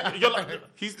 a.m. You're like,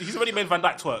 he's already made Van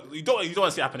Dijk twerk. You don't want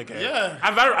to see it happen again. Yeah.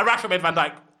 And Rashford made Van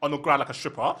Dijk on the ground like a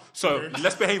stripper. So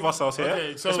let's behave ourselves here.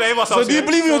 Okay, so- Let's behave So ourselves do you here.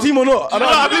 believe in your team or not? No,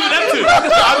 I believe in them too.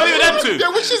 I believe in them too. Yeah,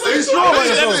 which is it? sure about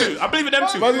yourself? I believe in them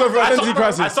too. Man's going for identity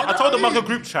crisis. I told the Mugger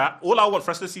group chat, all I want for the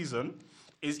rest of the season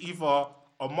is either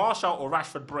a Marshall or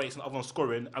Rashford breaks and other one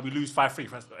scoring, and we lose 5-3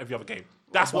 for every other game.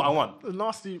 That's what I want.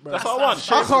 Nasty, bro. That's what I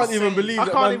want. I can't even believe I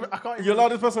that, can't man. even- I can't even- You're allowed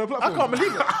this person on the I platform. can't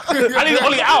believe it. I need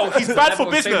Ollie out. He's bad for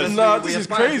business. Nah, this is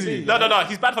crazy. No.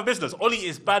 He's bad for business. Ollie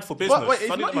is bad for business. But wait,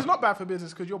 So I need he's him- not bad for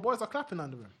business because your boys are clapping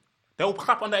under him. They'll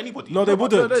clap under anybody. No, they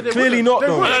wouldn't. they Clearly wouldn't. not, They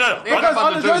though. wouldn't. No. Because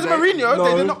under Jose Mourinho,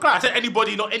 they did not I clap. said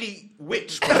anybody, not any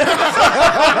witch. Bro.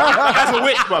 That's a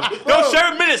witch, bro. They'll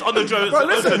share minutes on the Jose. Bro,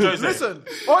 Jose. listen.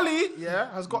 Ollie,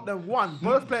 has got them one,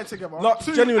 both playing together. No,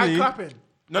 two, genuinely. and clapping.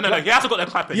 No. He hasn't got them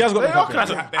clapping. He has got They the are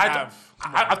clapping. clapping.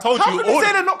 I've told How you can you all.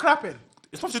 say they're not clapping?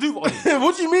 It's not to do with Ollie.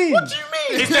 What do you mean?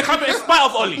 It's their clapping in spite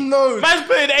of Ollie. No. Man's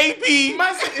playing AP.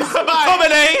 Man City is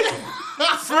McTominay.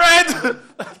 Fred.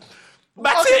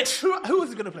 Matic. Who is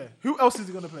he going to play? Who else is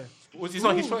he going to play? It's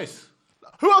not his choice.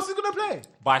 Who else is he going to play?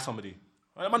 Buy somebody.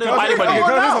 Man Can didn't buy I say- anybody. can I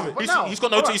say now? something? What now? He's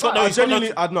got no. He's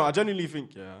got no. I genuinely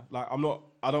think, like I'm not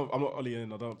Ollie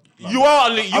in. I don't. Like, You are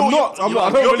Ollie. I'm not. I don't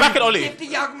You're believe- back at Ollie. If the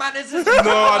young man is a No,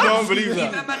 I don't believe give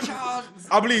that. him a chance.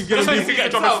 I believe That's why you getting can get a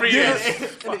job in 3 years.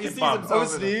 He sees bum.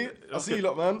 himself in it. Obviously, I see you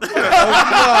lot, man.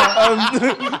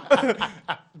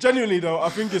 Genuinely though, I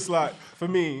think it's like, for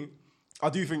me, I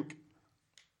do think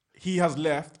he has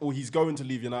left, or he's going to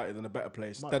leave United in a better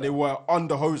place than they were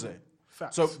under Jose.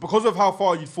 Facts. So because of how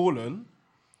far you'd fallen,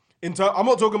 I'm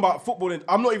not talking about footballing.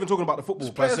 I'm not even talking about the football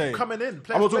per players se. coming in, I'm not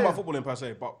players talking about playing. footballing per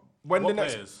se. But when What the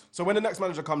next, players? so when the next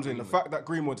manager comes in, the fact that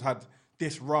Greenwood's had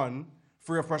this run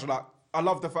free of pressure, like I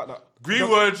love the fact that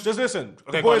Greenwood- Just listen.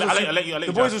 Okay, the boys go on, are I'll let you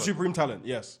the boys are judge, supreme talent,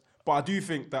 yes. But I do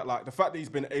think that like the fact that he's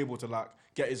been able to like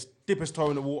dip his toe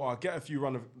in the water, get a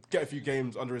few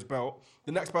games under his belt.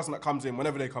 The next person that comes in,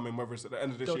 whenever they come in, whether it's at the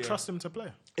end of this They'll year, trust him to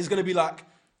play. it's going to be like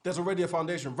there's already a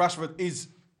foundation. Rashford is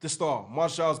the star.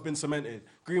 Martial's been cemented.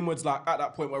 Greenwood's like at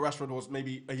that point where Rashford was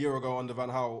maybe a year ago under Van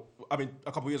Gaal. I mean,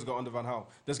 a couple of years ago under Van Gaal.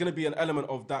 There's going to be an element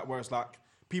of that where it's like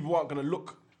people aren't going to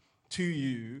look to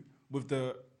you with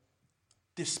the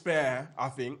despair, I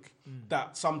think,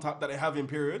 that sometimes that they have in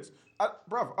periods.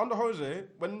 Bruv, under Jose,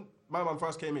 when my man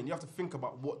first came in, you have to think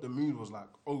about what the mood was like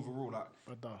overall. Like,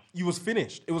 you was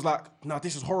finished. It was like, nah,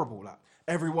 this is horrible. Like,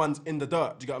 everyone's in the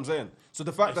dirt. Do you get what I'm saying? So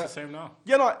the fact It's that the same now.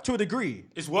 yeah, no, to a degree.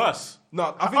 It's worse.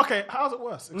 No, I think. Okay, how's it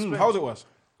worse? Explain. How's it worse?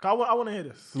 I want to hear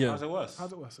this. Yeah. How's it worse?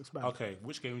 How's it worse? Explain. Okay,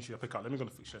 which game should I pick up? Let me go to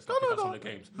the fixtures. No, Pick no, up some no. of the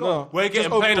games. No, We're just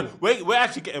getting played. overall. We're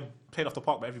actually getting played off the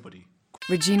park by everybody.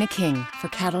 Regina King for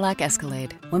Cadillac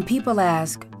Escalade. When people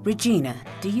ask, Regina,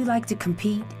 do you like to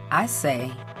compete? I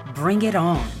say, bring it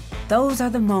on. Those are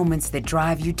the moments that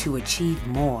drive you to achieve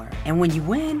more. And when you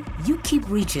win, you keep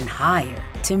reaching higher.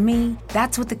 To me,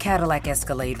 that's what the Cadillac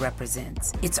Escalade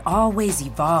represents. It's always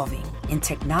evolving in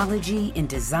technology, in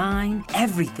design,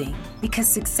 everything. Because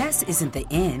success isn't the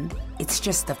end, it's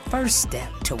just the first step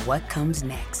to what comes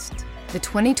next. The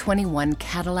 2021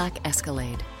 Cadillac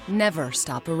Escalade. Never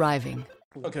stop arriving.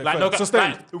 Okay, Like, fair. no,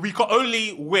 Sustain. like, we could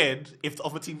only win if the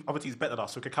other team's better than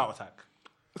us, so we can counter-attack.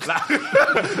 Like,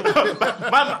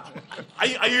 man,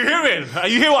 are you hearing? Are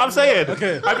you hearing what I'm saying?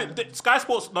 Okay. I mean, Sky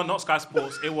Sports, no, not Sky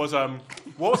Sports. It was,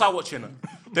 what was I watching?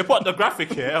 They put the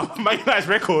graphic here of Man United's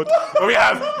record where we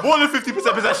have more than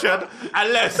 50% possession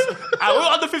and less. And we're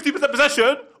under 50%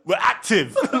 possession, we're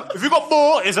active. If we got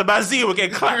more, it's a Mazzi, we're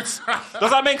getting clapped.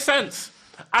 Does that make sense?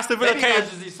 Aston Villa came.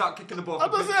 Start kicking the ball.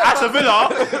 Aston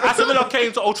Villa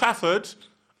came to Old Trafford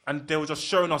and they were just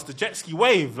showing us the jet ski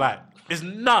wave. Like, it's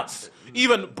nuts.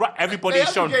 Even everybody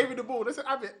is showing. They gave me the ball. They said,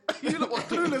 have it. You look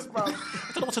clueless, bro. I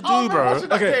don't know what to do,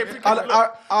 bro. Okay,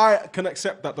 I can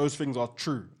accept that those things are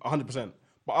true, 100%.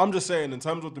 But I'm just saying, in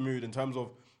terms of the mood, in terms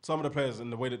of some of the players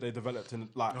and the way that they developed, and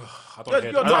like, I don't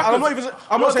hear that.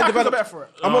 I'm not saying develop. better for it.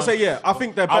 I'm not saying I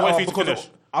think they're I'll wait better for you to because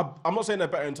I'm not saying they're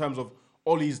better in terms of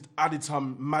Ollie's added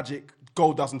some magic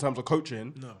gold dust in terms of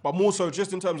coaching, but more so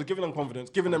just in terms of giving them confidence,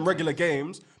 giving them regular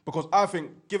games, because I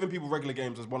think giving people regular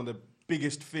games is one of the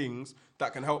biggest things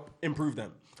that can help improve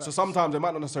them. So sometimes it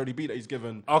might not necessarily be that he's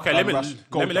given. Okay, let me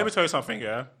gold tell dust. you something.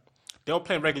 Yeah, they were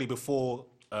playing regularly before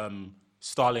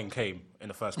Starling came in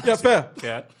the first place. Yeah, fair.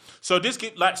 Yeah. So this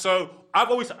I've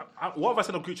always what have I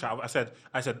said on group chat? I said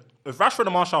if Rashford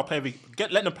and Martial play,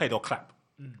 let them play, they'll clap.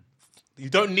 You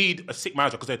don't need a sick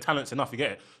manager because their talent's enough. You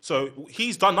get it. So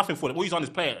he's done nothing for them. All he's done is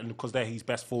play it, and because they're his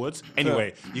best forwards.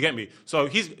 Anyway, you get me. So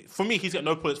he's getting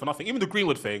no bullets for nothing. Even the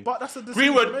Greenwood thing. But that's a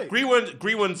decision to make.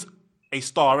 Greenwood's a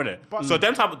star, innit? So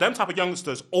them type of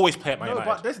youngsters always play at Man United.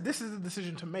 But this is a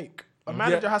decision to make. A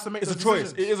manager has to make. It's those a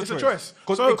choice. decisions. It is a It's choice.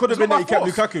 Because So it could have it's been not that he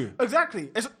by kept force. Lukaku.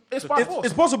 Exactly. It's by force.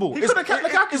 It's possible. He could have kept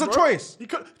Lukaku. It's a bro. choice.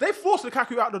 They forced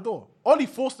Lukaku out the door. Ollie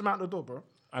forced him out the door, bro.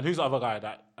 And who's the other guy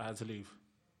that had to leave?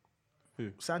 Who?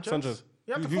 Sanchez.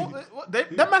 You had to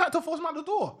that man had to force him out the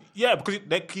door. Yeah, because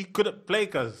he couldn't play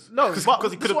because No,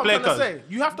 because he couldn't play because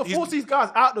you have to force these guys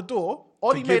out the door.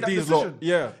 Ollie made that these decision.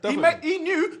 definitely. He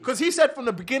knew because he said from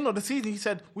the beginning of the season, he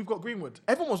said we've got Greenwood.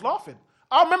 Everyone was laughing.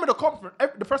 I remember the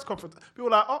press conference. People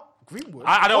were like, "Oh, Greenwood."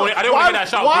 I don't want to hear that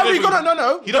shout. Why are we gonna?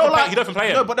 No. He doesn't play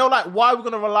him. No, but they were like, "Why are we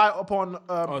gonna rely upon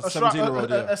a 17-year-old,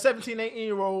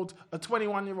 18-year-old, a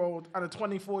 21-year-old, and a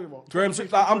 24-year-old?" Graham,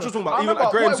 I'm just talking about even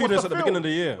Graham Souness at the beginning of the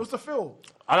year. It was the feel.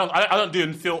 I don't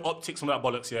do Phil optics on that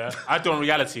bollocks, yeah. I do on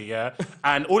reality, yeah.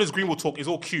 And all this Greenwood talk is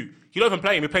all cute. He don't even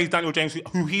play him. He plays Daniel James,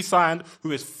 who he signed,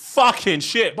 who is fucking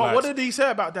shit. But what did he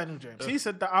say about Daniel James? He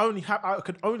said that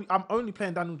I'm only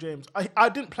playing Daniel James. I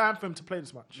didn't plan for him to play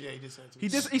this much. Yeah, he did say it. He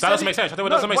did. That doesn't make sense. I think it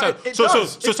doesn't make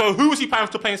sense. So who was he planning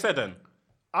to play instead then?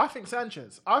 I think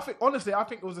Sanchez. Honestly, I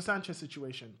think it was a Sanchez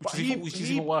situation. Which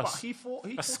is even worse.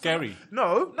 That's scary.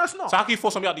 No, that's not. So how can you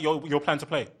force somebody out your plan to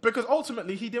play? Because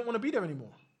ultimately, he didn't want to be there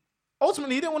anymore. Sanchez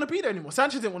didn't want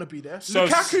to be there. So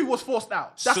Lukaku was forced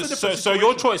out. That's the difference. So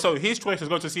your choice. So his choice to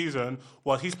go to season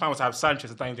was his plan was to have Sanchez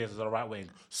and Daniel James as the right wing.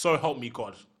 So help me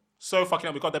God. So fucking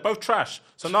help me God. They're both trash.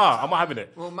 So I'm not having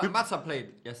it. Well, Mata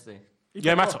played yesterday.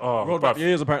 Yeah, Mata. Oh, rolled back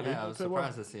years apparently. Yeah, I was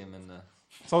surprised to see him in there.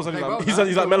 Someone said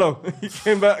he's like Melo. He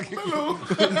came back. You're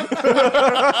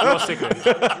sickening.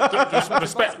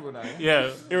 Respect.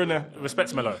 Yeah, here and there.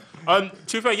 Respect Melo. To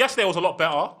be fair, yesterday was a lot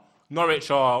better.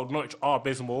 Norwich are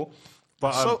abysmal.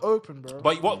 But, so open, bro.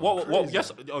 But what?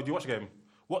 Yes. Oh, do you watch the game?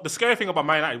 What the scary thing about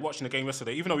Man United watching the game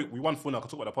yesterday, even though we won 4-0, I can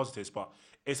talk about the positives, but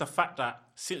it's a fact that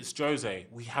since Jose,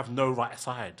 we have no right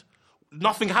side.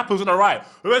 Nothing happens on the right.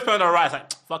 We always play on the right. It's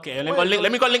like, fuck it.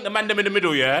 Let me go link the man them in the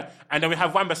middle, yeah? And then we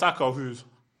have Wan-Bissaka, who's...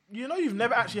 You know you've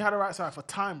never actually had a right side for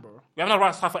time, bro. We haven't had a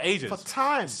right side for ages. For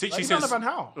time. Since Van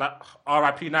Gaal. Like,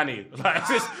 R.I.P. Nanny. Like,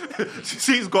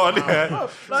 she's gone, yeah.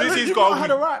 No, Since he's gone,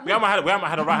 we haven't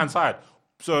had a right-hand side.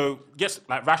 So, yes,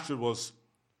 like, Rashford was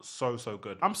so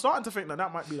good. I'm starting to think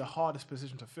that might be the hardest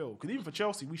position to fill. Because even for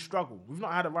Chelsea, we struggle. We've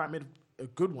not had a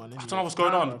good one. Anyway. I don't know what's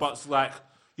going on, but it's like...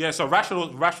 Yeah, so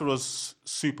Rashford was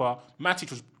super.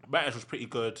 Matic was pretty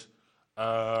good.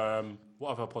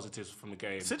 What other positives from the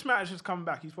game? Since Matic has come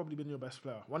back, he's probably been your best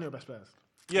player. One of your best players.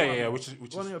 Yeah, which is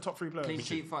one of your top 3 players. Clean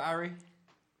sheet for Ari.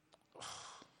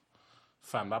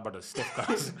 Fam, that brother's stiff,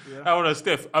 guys. That brother's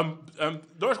stiff. Norwich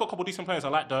got a couple of decent players. I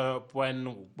like the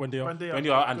Buendia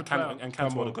and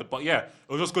Cantwell are good. But yeah,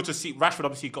 it was just good to see Rashford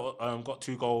obviously got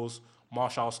 2 goals.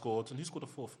 Martial scored. And who scored the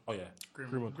fourth? Oh, yeah.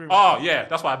 Greenwood. Oh, yeah,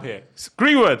 that's why I'm here.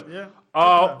 Greenwood. Yeah.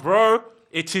 Oh, bro,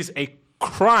 it is a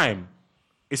crime.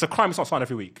 It's a crime it's not signed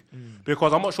every week.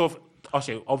 Because I'm not sure if...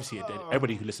 Obviously,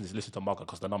 everybody who listens to Marga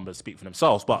because the numbers speak for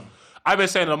themselves. But I've been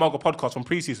saying in the Marga podcast from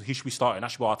pre-season, he should be starting.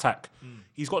 That should be our attack.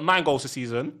 He's got 9 goals this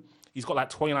season. He's got like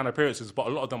 29 appearances, but a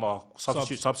lot of them are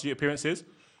substitute appearances.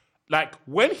 Like,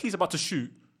 when he's about to shoot,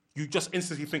 you just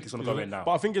instantly think he's going to go in now.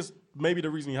 But I think it's maybe the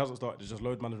reason he hasn't started is just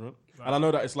load management. Right. And I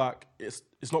know that it's like, it's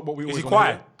not what we always Is he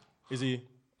quiet? Hear. Is he?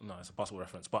 No, it's a basketball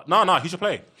reference. But no, he should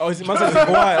play. Oh, is it? Man says he's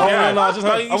quiet. Oh, Yeah. no, I just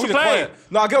heard. He should play.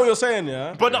 No, I get what you're saying,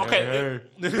 yeah. But okay.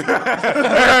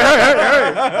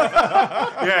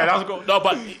 Yeah, that was good. No,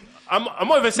 but I'm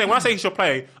not even saying, when I say he should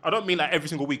play, I don't mean like every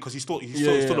single week because he's still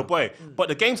a boy. But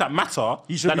the games that matter,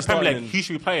 He should like be the Premier League, starting. he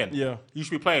should be playing. Yeah. He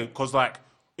should be playing because, like,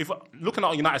 if looking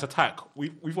at United's attack,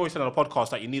 we've always said on the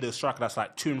podcast that you need a striker that's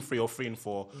like 2 and 3 or 3 and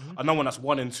 4, another one that's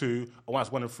 1 and 2, or one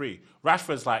that's 1 and 3.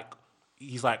 Rashford's like,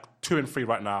 he's like 2 and 3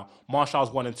 right now.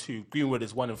 Martial's 1 and 2. Greenwood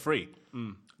is 1 and 3.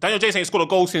 Daniel James ain't scored a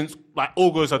goal since like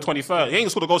August or 23rd. He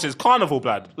ain't scored a goal since Carnival,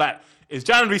 blood. Like, it's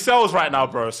January sales right now,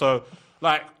 bro. So,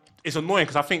 like, it's annoying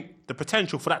because I think the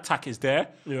potential for that attack is there.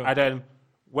 Yeah. And then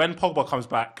when Pogba comes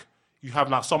back, you have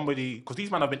now somebody, because these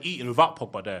men have been eating without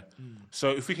Pogba there. So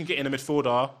if we can get in a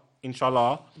midfielder,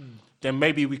 inshallah, then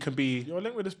maybe we can be... You're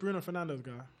linked with this Bruno Fernandes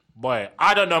guy. Boy,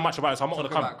 I don't know much about it, so I'm not going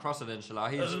to come... About Crossing, inshallah.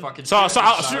 He's fucking... So I'm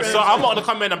not going to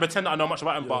come in and pretend that I know much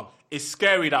about him, but it's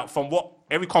scary that from what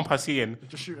every comp I see in,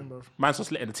 Just shooting, bro. man's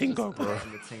just letting the team go, bro.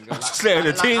 Like, Just letting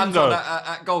the team go.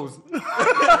 At goals.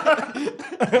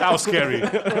 That was scary.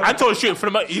 Anton shooting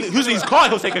from the... Usually his car,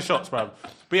 he'll take his shots, bro.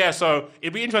 But yeah, so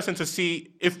it'd be interesting to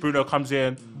see if Bruno comes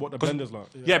in. What the bender's like.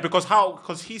 Yeah,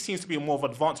 because he seems to be more of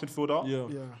an advanced midfielder.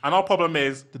 Yeah. And our problem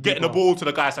is getting the ball to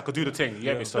the guys that could do the thing. You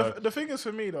get me? So The thing is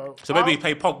for me though. So maybe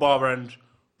play Pogba and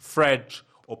Fred,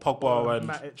 or Pogba and...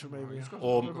 Matic, maybe.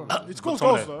 Or He scores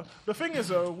goals though. The thing is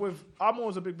though, I'm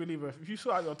always a big believer. If you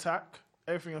sort out your attack,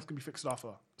 everything else can be fixed after.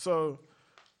 So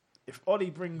if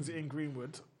Ollie brings in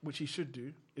Greenwood, which he should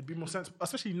do, it'd be more sensible,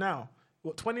 especially now.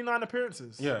 What, 29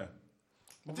 appearances? Yeah.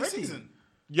 This season.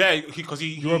 Yeah, because he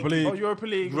Europa League. Oh, Europa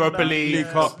League. League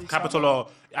Cup. Cup, Capital,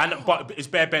 but it's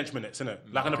bare bench minutes, isn't it?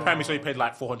 Like in the Premier, so he played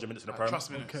like 400 minutes in the Premier. Trust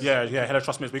minutes. Okay. Yeah, hella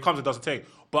trust minutes. But he comes and does the thing.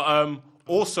 But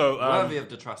also, worthy of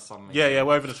the trust. Something. Yeah,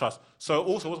 worthy of the trust. So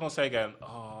also, what was I going to say again?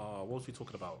 What was we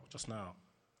talking about just now?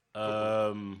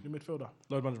 Your midfielder.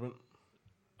 Load management.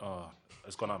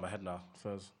 It's gone out of my head now.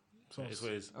 Fairs. It is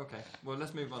what it is. Okay, well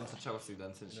let's move on to Chelsea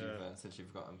then, since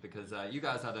you've gotten, because you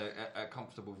guys had a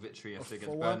comfortable victory yesterday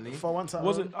against Burnley. For once,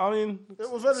 Was it? I mean,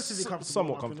 it was relatively comfortable.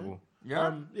 Somewhat in my opinion.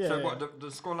 comfortable. Yeah. So what? The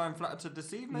scoreline flattered to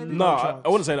deceive, maybe? No, I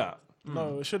wouldn't say that.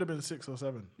 No, it should have been 6 or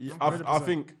 7. Yeah, I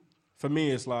think for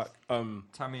me it's like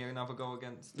Tammy another goal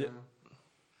against.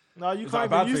 No, you Is can't that a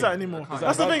bad even use thing? that anymore. Is that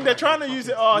That's a the bad thing. They're trying to use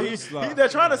it. They're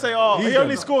trying to say, he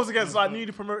only scores against like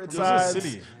newly promoted It's just sides.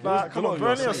 silly. Like, come on,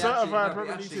 Burnley are certified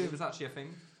Premier League It team. was actually a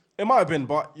thing. it might have been,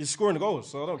 but you're scoring the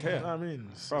goals, so I don't care. You know what I mean?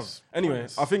 Bruv. Anyway,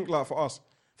 I think like for us,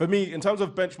 for me, in terms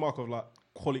of benchmark of like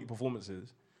quality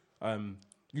performances,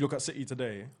 you look at City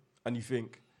today and you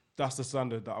think that's the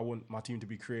standard that I want my team to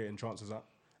be creating chances at,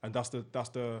 and that's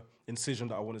the incision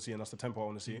that I want to see, and that's the tempo I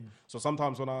want to see. So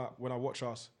sometimes when I watch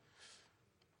us,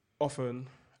 often,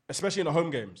 especially in the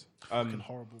home games, Fucking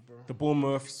horrible, bro. the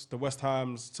Bournemouths, the West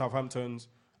Hams, Southamptons,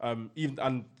 even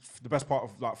and the best part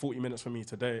of like 40 minutes for me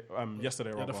today,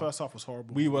 yesterday. Yeah, the first half was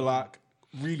horrible. We were like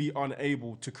really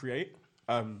unable to create,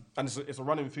 and it's a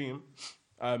running theme.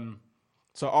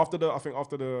 So after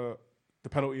the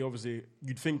penalty, obviously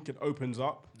you'd think it opens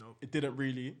up. Nope. It didn't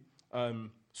really.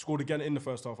 Scored again in the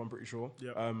first half, I'm pretty sure.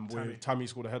 Yep. Tammy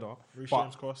scored a header. Reece But-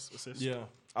 James cross assist. Yeah,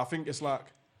 I think it's like,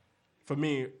 for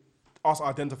me, us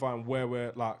identifying where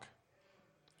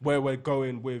we're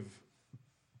going with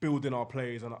building our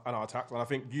plays and our attacks. And I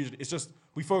think usually it's just,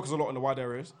 we focus a lot on the wide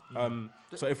areas.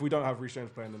 So if we don't have Reece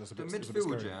James playing, then it's a The bit it's a bit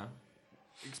midfield, scary. yeah.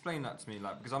 Explain that to me,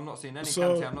 like, because I'm not seeing any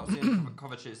So- Kante, I'm not seeing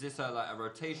Kovacic. Is this like a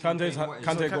rotation? Kante's thing? What is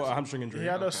Kante it? got a hamstring injury. He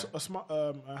had Okay.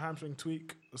 a hamstring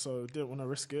tweak, so didn't want to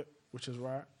risk it, which is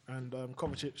right. And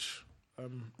Kovacic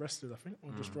rested, I think,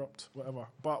 or just dropped, whatever.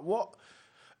 But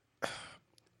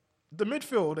the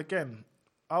midfield, again,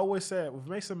 I always say it, with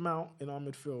Mason Mount in our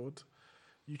midfield,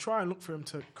 you try and look for him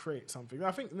to create something.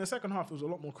 I think in the second half, it was a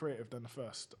lot more creative than the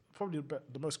first. Probably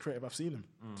the most creative I've seen him,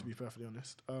 to be perfectly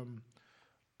honest.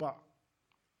 But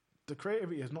the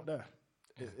creativity is not there.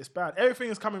 It's bad. Everything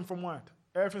is coming from wide.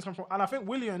 Everything's coming from... And I think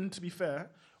Willian, to be fair,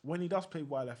 when he does play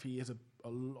wide left, he is a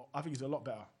lot... I think he's a lot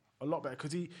better. A lot better,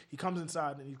 because he comes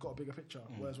inside and he's got a bigger picture.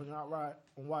 Whereas when you're out right,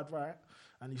 on wide right,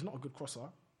 and he's not a good crosser,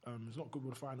 He's not good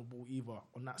with the final ball either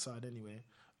on that side anyway.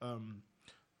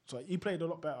 So he played a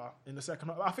lot better in the second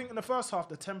half. I think in the first half,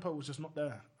 the tempo was just not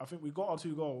there. I think we got our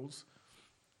 2 goals.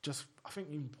 I think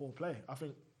even poor play. I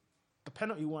think the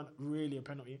penalty wasn't really a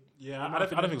penalty. Yeah, I don't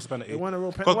think it was a penalty. It wasn't a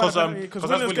real penalty. Because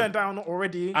Williams getting down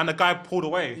already. And the guy pulled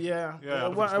away. Yeah.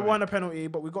 It wasn't a penalty,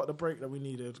 but we got the break that we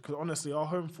needed. Because honestly, our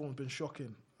home form's been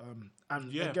shocking.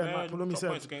 And again, like Palumi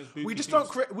said, we just don't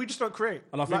create.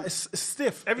 And I think it's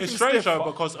stiff. Everything's it's strange stiff. though,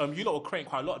 because you lot were creating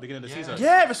quite a lot at the beginning of the season.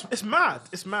 Yeah, it's mad.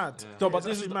 It's mad. Yeah. No, but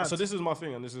this is mad. So this is my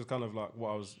thing, and this is kind of like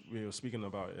what we were speaking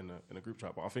about in a group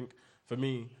chat. But I think for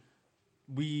me,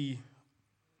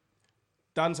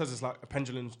 Dan says it's like a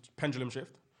pendulum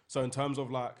shift. So in terms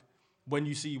of like when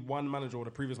you see one manager or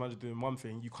the previous manager doing one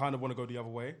thing, you kind of want to go the other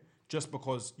way, just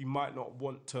because you might not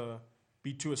want to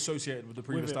be too associated with the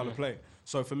previous style of play.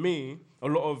 So for me, a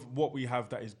lot of what we have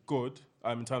that is good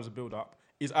in terms of build-up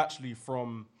is actually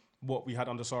from what we had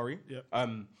under Sarri. Yep.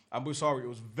 And with Sarri, it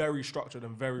was very structured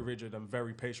and very rigid and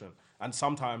very patient, and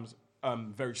sometimes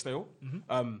very stale.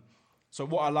 Mm-hmm. So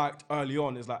what I liked early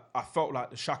on is that I felt like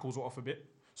the shackles were off a bit.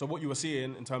 So what you were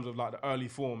seeing in terms of like the early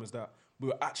form is that we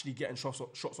were actually getting shots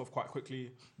off quite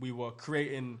quickly. We were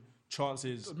creating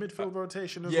chances. Midfield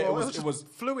rotation as well. It was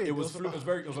fluid. It was a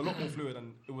lot more fluid,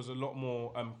 and it was a lot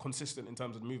more consistent in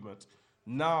terms of the movement.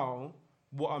 Now,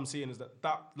 what I'm seeing is that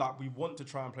like we want to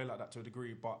try and play like that to a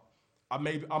degree, but I'm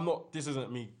not. This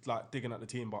isn't me like digging at the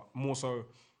team, but more so,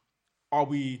 are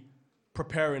we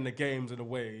preparing the games in the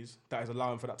ways that is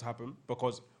allowing for that to happen?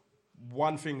 Because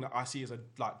one thing that I see is a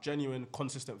like genuine,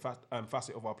 consistent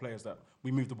facet of our players that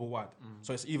we move the ball wide.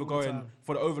 So it's either going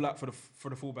for the overlap for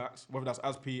the fullbacks, whether that's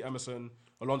Aspi, Emerson,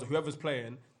 Alonso, whoever's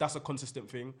playing. That's a consistent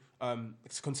thing.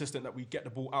 It's consistent that we get the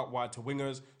ball out wide to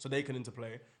wingers so they can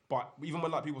interplay. But even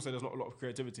when like people say there's not a lot of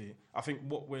creativity, I think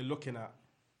what we're looking at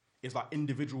is like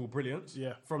individual brilliance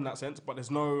from that sense. But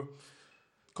there's no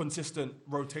consistent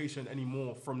rotation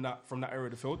anymore from that area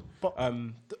of the field. But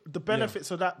the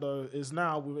benefits of that though is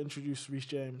now we've introduced Reece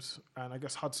James and I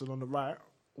guess Hudson on the right,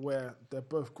 where they're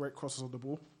both great crosses on the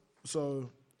ball. So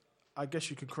I guess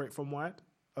you can create from wide.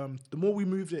 The more we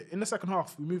moved it in the second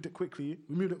half, we moved it quickly.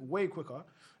 We moved it way quicker,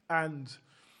 and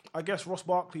I guess Ross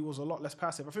Barkley was a lot less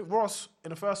passive. I think Ross in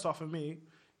the first half for me,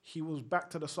 he was back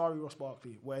to the Sarri Ross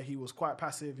Barkley, where he was quite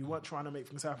passive. He weren't trying to make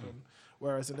things happen.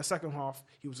 Whereas in the second half,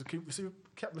 he was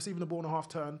kept receiving the ball in a half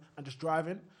turn and just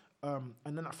driving, and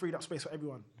then that freed up space for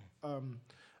everyone.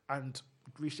 And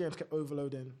Reece James kept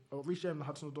overloading. Reece James and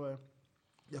Hudson-Odoi,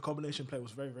 their combination play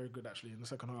was very, very good actually in the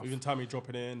second half. Even Tammy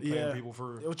dropping in, playing people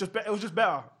through. It was just better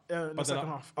in the second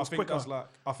half. I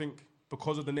think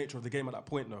because of the nature of the game at that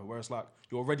point, though, where it's like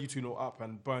you're already 2-0 up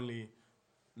and Burnley,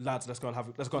 lads, let's go and have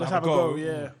a go.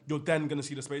 You're then going to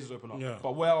see the spaces open up. Yeah.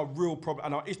 But where our real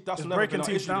problem, and that's never been our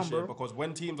issue this year, because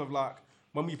when teams have like,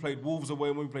 when we played Wolves away,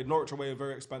 when we played Norwich away,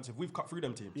 very expensive, we've cut through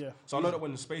them teams. Yeah. So I know that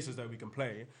when the space is there, we can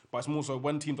play, but it's more so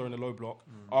when teams are in the low block,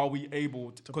 are we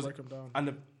able to break them down? And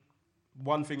the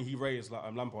one thing he raised, like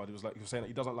Lampard, he was saying that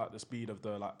he doesn't like the speed of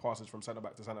the like passes from centre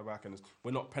back to centre back, and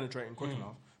we're not penetrating quick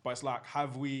enough. But it's like,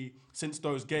 have we since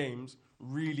those games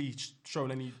really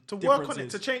shown any to differences? work on it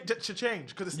to change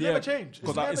because it's never changed.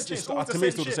 It's never changed. To me,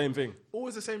 it's still the same thing.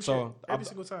 Always the same shit every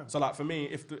single time. So like for me,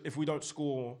 if we don't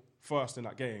score first in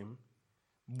that game,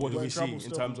 what do we see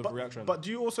in terms of reaction? But do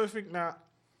you also think that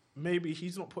maybe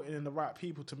he's not putting in the right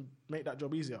people to make that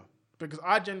job easier? Because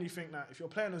I genuinely think that if you're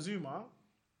playing a Zuma,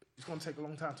 it's going to take a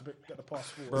long time to get the pass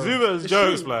forward. Zuma's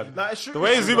jokes, man. Like, it's true. The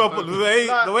way Zuma,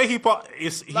 the way he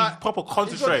proper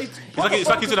concentrate. It's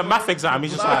like he's in a math exam.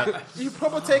 He's just like he's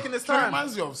proper taking his time. It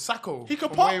reminds you of Sacco. He can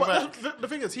pop, but the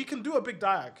thing is, he can do a big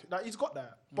diag. Like he's got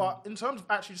that. But in terms of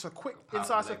actually just a quick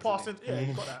incisive pass, he's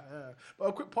got that. Yeah. But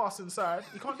a quick pass inside,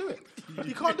 he can't do it.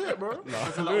 He can't do it, bro.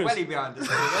 There's a lot of welly behind this.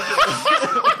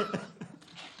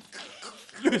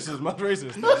 Lewis is mad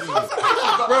racist. Bro,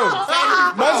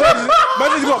 man says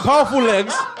he's got powerful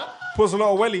legs, puts a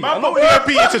lot of welly. Man, put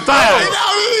PMP into Diaz.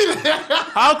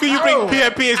 How can you bring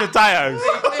PMP into Diaz?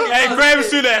 Hey, Graham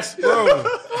Souness. Bro.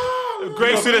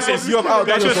 Graham Souness is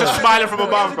smiling from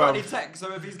above, bro. He's got tech,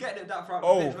 so if he's getting it that front,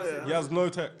 he has no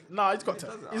tech. Nah, he's got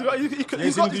tech. He's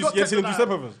got seen him do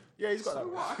stepovers? Yeah, he's got that.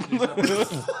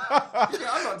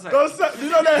 Those you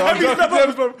know they're heavy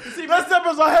steppers, bro. Those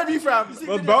steppers are heavy, fam.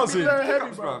 That's bouncing. They're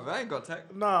heavy, bro. I ain't got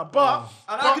tech. Nah, but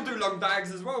and I can do long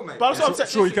diags as well, mate. But that's what I'm saying.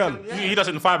 Sure, he can. He does it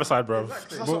in the five side, bro.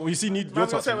 But we see need your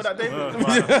touches. With that David. You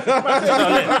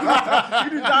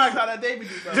do diags like that David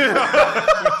do, bro.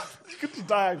 You could do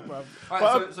diags, bro.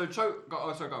 Alright, so Cho, go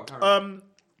on, carry on.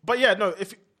 But yeah, no.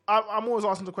 If I'm always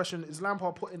asking the question: is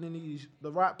Lampard putting in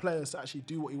the right players to actually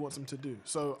do what he wants them to do?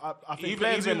 So I think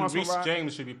even Reece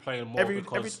James should be playing more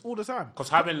all the time. Because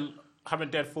having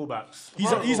dead fullbacks.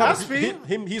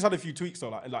 He's had a few tweaks though,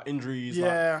 like injuries,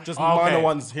 like just minor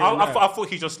ones here. I thought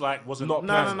he just like wasn't.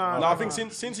 No. I think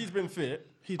since he's been fit,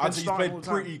 he's played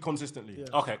pretty consistently.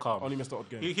 Yeah. Okay, calm. Only missed the odd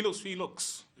game. He looks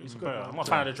better. I'm not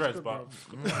a fan of the dreads, but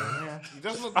He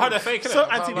does look I heard they're faking So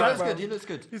it. anti-black. He looks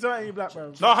good. He's not anti-black,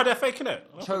 bro. No, I heard they're faking it.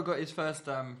 Cho got his first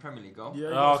Premier League goal.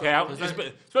 Yeah. Okay, it's a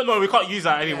bit annoying. We can't use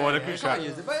that anymore in the group can't chat.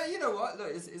 use it. But you know what?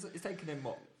 Look, it's taken him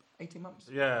 18 months.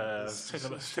 Yeah,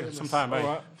 take some time, mate.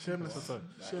 Alright.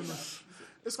 Shameless.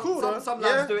 It's cool, though. Some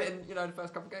lads do it in the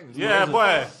first couple of games. Yeah,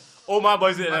 boy. All my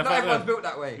boys did it. Not everyone's built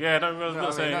that way. Yeah, no everyone's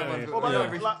built the everyone's same. built What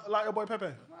that way. about like your boy Pepe?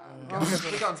 We'll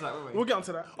get onto that, won't we? We'll get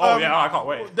onto that. Oh yeah, I can't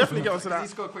wait. Definitely get onto He that.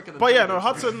 scored quicker than But yeah, no,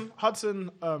 Tottenham.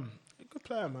 Hudson, good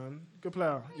player, man. Good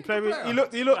player. player.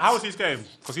 He looked. How was his game?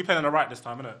 Because he played on the right this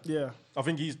time, innit? Yeah. I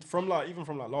think he's from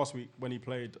last week when he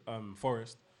played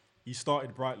Forest. He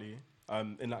started brightly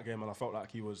in that game, and I felt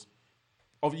like he was.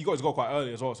 He got his goal quite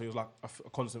early as well, so he was like a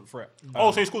constant threat.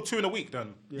 So he scored 2 in a week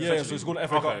then? Yeah, so he scored an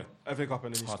FA Cup,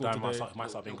 and then he scored damn, today. might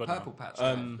start being good Purple now. patch.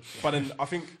 But then I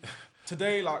think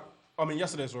today,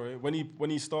 yesterday, sorry, when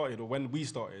he started or when we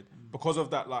started, because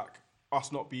of that, like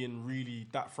us not being really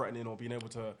that threatening or being able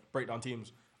to break down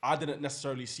teams, I didn't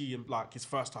necessarily see him like his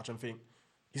first touch and think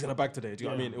he's gonna bag today. Do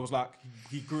you know what I mean? It was like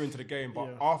he grew into the game, but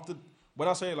after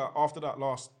that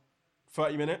last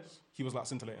 30 minutes, he was like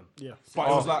scintillating. Yeah. But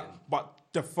it was like,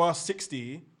 the first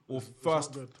 60 or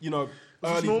first, early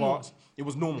normal. parts, it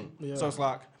was normal. Yeah. So it's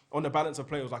like on the balance of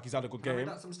play, it was like he's had a good Can we game.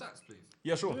 read out some stats, please?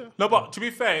 Yeah, sure. No, but to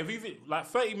be fair, if you've like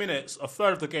 30 minutes, a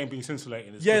third of the game being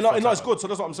scintillating is Yeah, good no, for it's good. So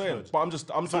that's what I'm saying. But I'm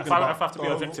talking I about. have to be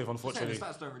the objective, The unfortunately.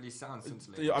 stats don't really sound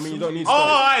scintillating. I mean, you don't need. Oh,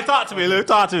 all right, talk to me, Luke.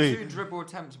 Talk to 2 me. dribble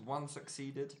attempts, 1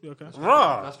 succeeded. Okay.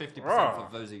 Rah. That's 50% Rah.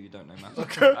 for those of you who don't know maths.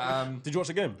 Did you watch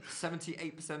the game?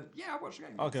 78%. Yeah, I watched the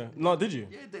game. Okay. No, did you?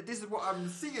 Yeah, this is what I'm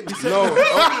seeing. Excuse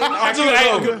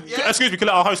me, can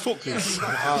let our host talk, please?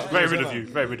 Very rude of you.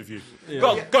 Very rude of you.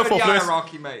 Go for the Lewis.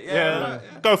 hierarchy, mate. Yeah.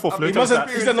 Go for Lewis.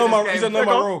 He said no my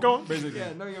role. Go on. Basically.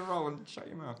 Yeah, know your role and shut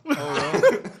your mouth.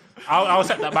 I'll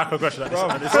accept that microaggression.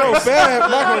 So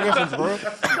bad microaggressions, bro.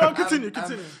 Go on, continue.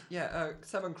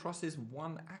 7 crosses,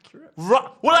 1 accurate.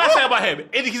 What did I say about him?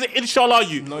 He's an inshallah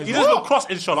you. No, he's he not. doesn't cross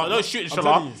inshallah. He doesn't shoot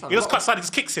inshallah. telling He just cuts side, he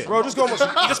just kicks it. Bro, just go and watch.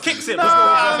 He just kicks it.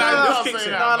 Just kicks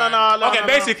it. No. Okay,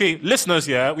 basically, listeners,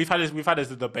 we've had this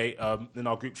debate in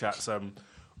our group chats.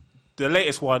 The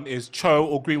latest one is Cho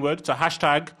or Greenwood. So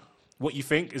hashtag what you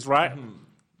think is right.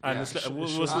 And we'll see what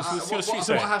What Street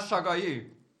say. hashtag are you?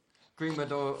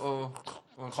 Greenwood or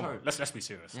Come on, Cho? let's be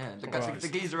serious. Yeah, the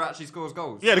geezer actually scores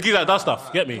goals. Yeah, the geezer that does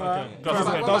stuff. Get me? What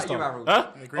about you, Harold?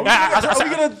 Huh? Are we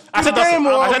gonna do the game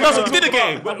or? We did the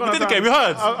game. We did the game. We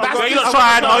heard. So you not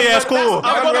trying. Oh yeah, it's cool.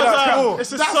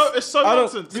 It's so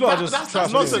nonsense. You know, just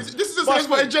trash nonsense. This is just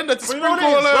my agenda to sprinkle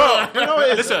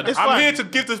Listen, I'm here to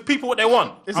give the people what they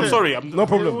want. I'm sorry. No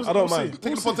problem. I don't mind.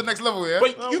 Take it on to the next level, yeah?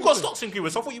 But you got stocks in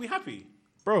Greenwood, so I thought you'd be happy.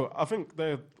 Bro, I think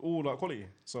they're all like quality,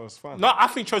 so it's fine. No, I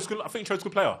think Cho's good. I think Cho's a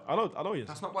good player. I know he is.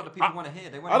 That's not what the people want to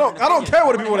hear. They want I don't care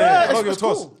what the people want to hear. I don't give a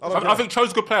toss. I think Cho's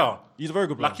a good player. He's a very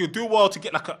good player. Like, he'll do well to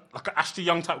get like a Ashley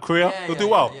Young type career. He'll do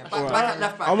well. Back at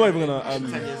left back. I'm not even gonna. 10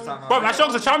 years time. Bro, Ash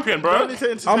Young's a champion, bro.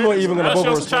 I'm not even gonna Ash bother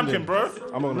Young's a champion, responding.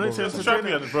 bro. I'm not gonna bother. He's a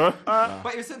champion, bro.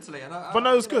 But he was scintillating. But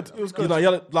no, it was good. It was good. You know,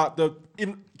 yeah, like do you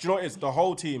know what it is? The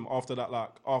whole team after that,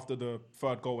 like after the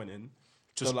third goal went in,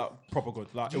 just like proper good.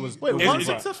 Like it was. Wait, it was one right.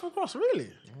 successful cross,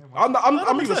 really? I'm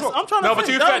even shocked. I'm trying to. No, but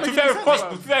to think. be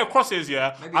fair, crosses,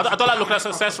 I don't like looking at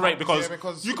success rate because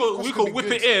we could whip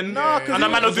it in and the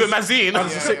man will do a mazine.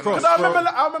 It's a sick cross. Because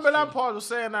I remember Lampard was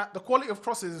saying that the quality of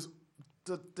crosses,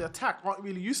 the attack aren't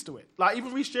really used to it. Like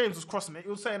even Reece James was crossing it. He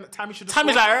was saying that Tammy should have.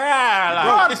 Tammy's like,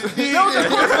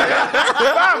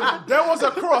 there was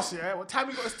a cross, yeah, where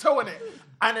Tammy got his toe in it,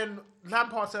 and then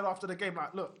Lampard said after the game,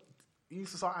 like, look, you need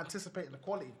to start anticipating the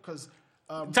quality because.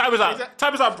 Tammy's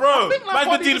like, bro.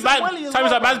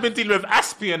 Man's been dealing with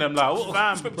Aspie and them. Like, what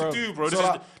are you supposed to do, bro?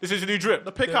 This is a new drip.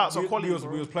 The pickouts are quality.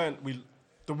 We was playing.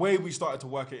 The way we started to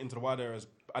work it into the wide areas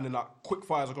and then like quick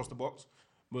fires across the box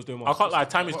was doing. I can't lie.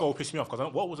 Tammy's goal pissed me off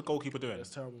because what was the goalkeeper doing? It's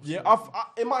terrible. Yeah,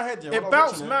 in my head, it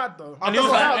bounced mad though. And he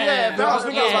was like, I was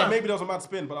thinking like maybe there was a mad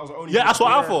spin, but that was the only. Yeah, that's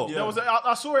what I thought. There was.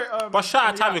 I saw it. But shout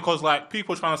out Tammy because like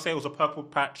people trying to say it was a purple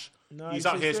patch. No, he's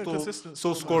out here consistent.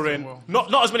 still scoring.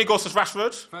 Not as many goals as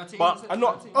Rashford, 13, but I'm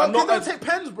not. Don't take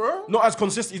pens, bro. Not as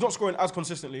consistent. He's not scoring as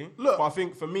consistently. Look, but I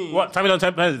think for me, what Tammy don't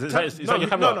take pens? Is that your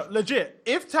camera? No, legit.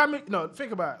 If Tammy,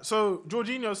 think about it. So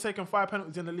Jorginho's taken 5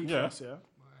 penalties in the league for us,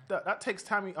 yeah. that takes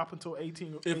Tammy up until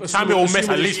 18. Tammy will miss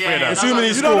at least 3 of them. Assuming he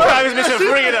You scores. know Tammy's missing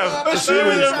 3 of them.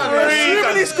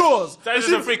 Assuming he scores. That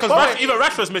is a free because even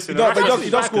Rashford's missing. He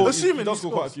does score. Assuming He does he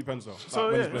score quite a few pens though. So,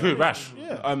 Like, when yeah. he's playing. Who, Rash?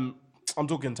 Yeah. I'm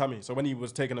talking Tammy. So when he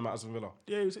was taking them out of Aston Villa.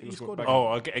 Yeah, he scored. back.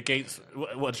 Oh, against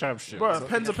what championship? Bro,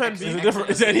 pen's a pen. Is there any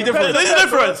difference? There's a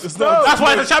difference. not- That's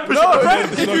why it's a championship.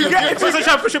 If It's a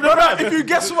championship. if you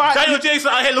guess right, Daniel James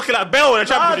out here looking like Bell in a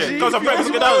championship. Because I'm breakfast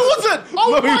looking down.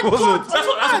 Oh No, he wasn't. That's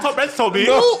what Top Reds told me.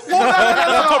 All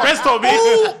Top Reds told me.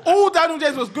 Daniel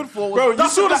James was good for was Bro, you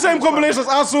saw the same combinations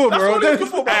I saw, That's bro. all he was good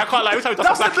for, bro. Hey, I can't lie. Every time he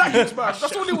That's does the black, black smash.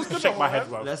 That's all he was good shake for. my head,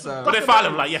 bro. Let's, But they found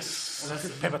him like, yes.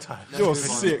 Paper time. You're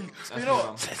sick. You know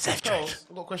what? Charles,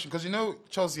 I've got a question because you know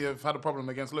Chelsea have had a problem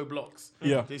against low blocks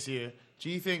Yeah. this year. Do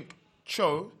you think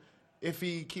Cho, if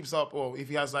he keeps up or if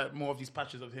he has like more of these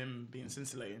patches of him being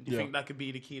scintillating, do you Yeah. think that could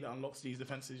be the key that unlocks these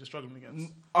defenses you're struggling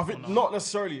against? I think not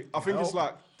necessarily. I think it's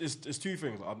like it's two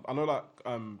things. I know, like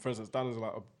for instance, Dan is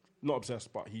like not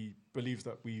obsessed, but he believes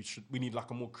that we need like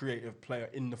a more creative player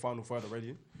in the final third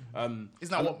already.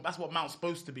 Isn't that's what Mount's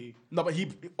supposed to be? No, but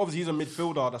obviously he's a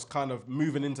midfielder that's kind of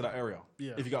moving into that area.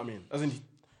 Yeah. If you get what I mean, as in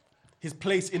his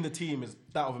place in the team is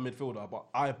that of a midfielder, but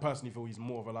I personally feel he's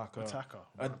more of a Attacker.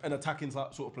 an attacking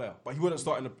sort of player. But he wouldn't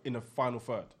start in the final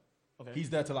third. Okay.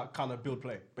 He's there to like kind of build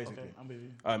play, basically. Okay, I'm with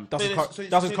you.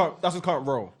 That's his current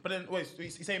role. But then wait, so you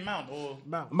say Mount or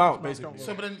Mount, basically.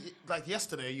 So, but then like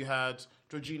yesterday you had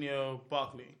Jorginho,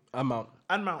 Barkley, And Mount.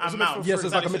 And Mount. and Mount. Yes,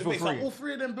 it's like a So midfield it's like three. all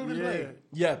 3 of them building play.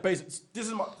 Yeah, basically, this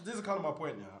is kind of my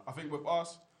point. Yeah, I think with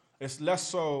us, it's less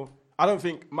so. I don't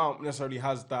think Mount necessarily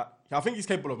has that. I think he's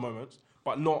capable of moments,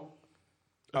 but not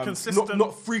consistent.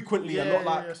 not frequently, and Yeah, not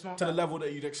like yeah, it's not to the that. level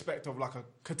that you'd expect of like a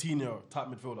Coutinho type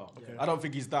midfielder. I don't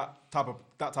think he's that type of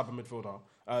midfielder.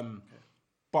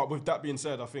 But with that being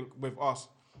said, I think with us,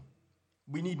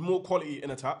 we need more quality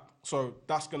in attack. So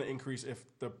that's going to increase if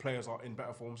the players are in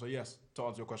better form. So yes, to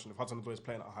answer your question, if Hudson-Odoi is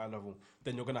playing at a higher level,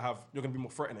 then you're going to be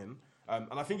more threatening. And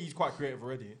I think he's quite creative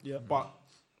already. Yeah. But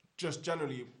just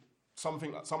generally,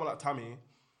 someone like Tammy,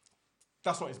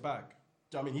 that's not his bag.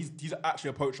 Do you know what I mean? He's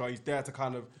actually a poacher. He's there to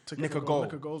kind of nick a goal.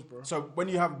 Nick goals, bro. So when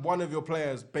you have one of your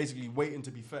players basically waiting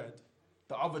to be fed,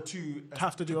 the other two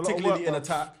Have to do a lot of particularly work, in bruv.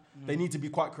 attack, they need to be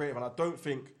quite creative. And I don't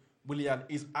think Willian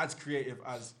is as creative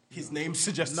as his name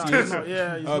suggests. Nah, he he's is. not.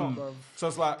 Yeah, he's not, bro. So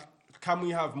it's like, can we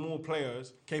have more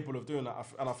players capable of doing that?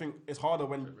 And I think it's harder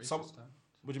when some.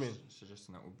 What do you mean?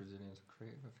 Suggesting that all Brazilians are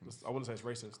creative. I think. I wouldn't say it's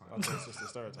racist. I'd say it's just a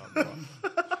stereotype.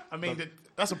 but- I mean,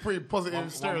 that's a pretty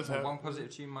positive stereotype. One positive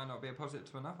team might not be a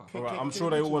positive to another. All right, I'm sure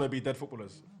they all want to be dead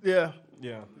footballers. Yeah.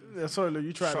 Yeah. Yeah, sorry, Lou,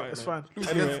 you tried Shut it. it, It's mate. fine.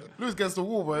 Anyway, Lose against the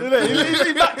wall, boy.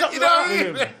 He backed up, You know what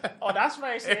I mean? Oh, that's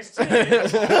racist.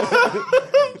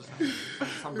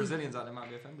 Some Brazilians out there might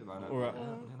be offended by that. all right. You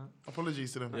know?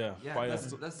 Apologies to them. Yeah. Yeah, But yeah,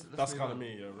 let's that's move kind of on.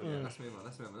 me. Yeah. Really. Let's move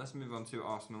on. Let's move on to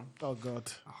Arsenal. Oh,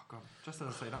 God. Oh god! Just as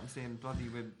I say that, I'm seeing bloody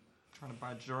we're trying to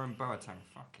buy Jerome Boateng.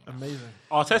 Fucking hell. Amazing.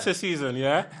 Arteta season,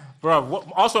 yeah? Bro, what,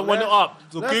 Arsenal went up.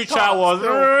 The let's group talk chat was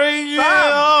still. ringing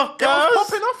Fam, off, It was guys.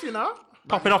 popping off, you know.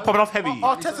 Popping off heavy.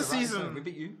 Arteta Right, season. we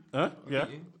beat you. Huh? We Yeah.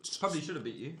 beat you. Probably should have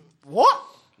beat you. What?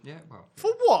 Yeah. Well.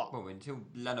 For what? Well, until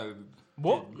Leno.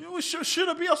 What? Should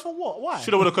have beat us for what? Why?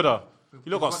 Shoulda, woulda, coulda.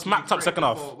 You lot got What did you smacked up create second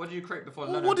half. before- What did you create before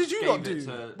Well, Leno? what did you lot gave it do,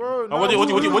 to- bro?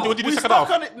 what did you do we second stuck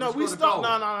half? on it. No, We we scored a stuck. goal. No.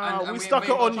 And We we stuck it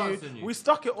made more on chances, you. didn't you? We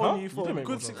stuck it Huh? on you You for did a make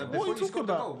good more 60. chances. What are you Before talking scored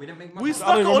the about? goal, we didn't make much We of that. I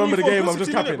stuck don't it even on remember you the for a game. good I'm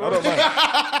just 60 capping. minutes, I don't care.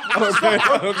 I don't care.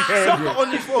 I don't care. Stuck it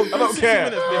on you for a I good don't 60 care.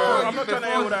 minutes, bro. I'm not trying to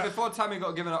hear all that. Before Tammy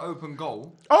got given an open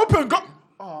goal. Open go.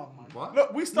 Oh my. What?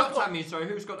 Look, we stuck Not on. Tammy, sorry.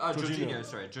 Who's got Jorginho?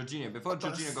 Sorry, Jorginho. Before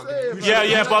Jorginho got Say, given.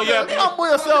 Yeah, but yeah. Humble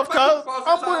yourself, cuz.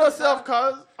 Humble yourself,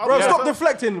 cuz. Bro, stop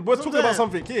deflecting. We're talking about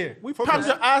something here. We pammed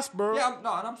your ass, bro. Yeah, and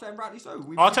I'm saying rightly so.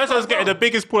 Arteta's getting the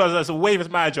biggest pull as a wave as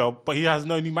manager, but he has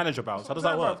no new manager bounce. How does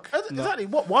that work? Exactly.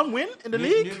 What? One win in the New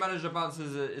league? manager bounce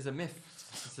is a myth.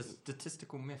 It's a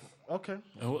statistical myth. Okay.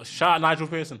 Shout out Nigel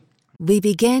Pearson. We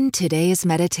begin today's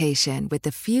meditation with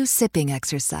a few sipping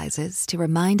exercises to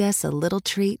remind us a little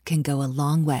treat can go a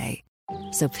long way.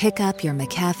 So pick up your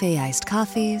McCafe iced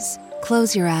coffees,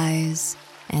 close your eyes,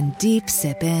 and deep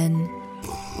sip in.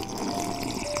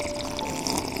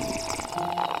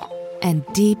 And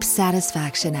deep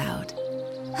satisfaction out.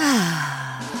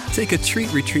 Take a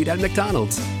treat retreat at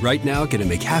McDonald's. Right now, get a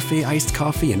McCafe iced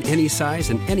coffee in any size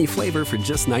and any flavor for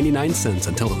just 99 cents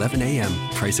until 11 a.m.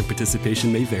 Price of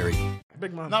participation may vary.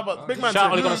 Big man. No, but Big man.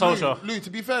 Shout out said- Ole Gunnar Solskjaer. Lou, to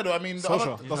be fair though, I mean, the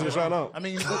Solskjaer other- doesn't get shout out. I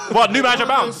mean, What, new manager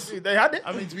bounce? They had it.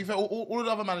 I mean, to be fair, all of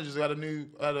the other managers who had a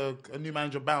new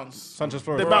manager bounce. Sanchez They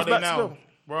Flores. Where are bounced they back now? still.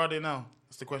 Where are they now?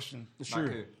 That's the question. It's Like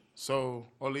true. who? So,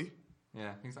 Oli,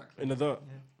 Yeah, exactly. In the dirt.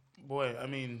 Boy, I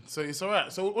mean, so it's all right.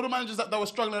 So all the managers that were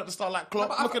struggling at the start, like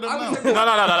Klopp, look at them now. No.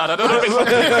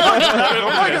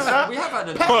 We have had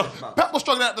a Pep was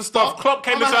struggling at the start. Klopp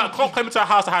came into a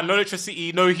house that had no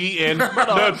electricity, no heating,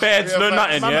 no beds, no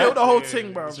nothing. Man, Yeah, built the whole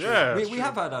thing, bro. yeah. We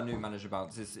have had our new manager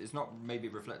bounce. It's not maybe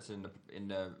reflected in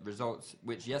the results,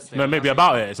 which yesterday. No, maybe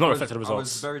about it. It's not reflected in the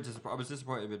results. I was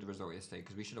disappointed with the result yesterday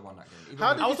because we should have won that game. Even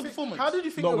How though did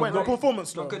you think it went? The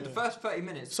performance, not though. good. The first 30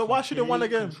 minutes. So why should it won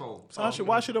again? Control.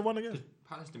 Why should it won again?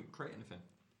 Palace didn't create anything.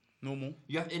 Normal.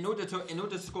 You have in order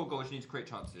to score goals, you need to create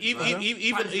chances.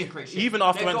 Even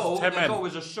after their when goal, 10 their men. goal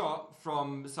was a shot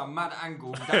from some mad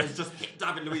angle that has just hit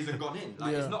David Luiz and gone in.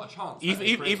 Like it's not a chance.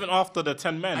 Even after the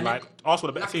 10 men, like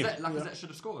Arsenal, the better team. Lacazette should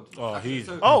have scored. Oh, he's.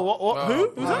 What?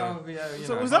 Who's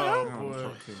that? Was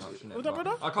that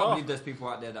brother? I can't believe there's people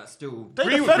out there that still.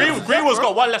 Greenwood's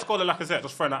got one less goal than Lacazette.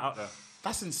 Just throwing that out there.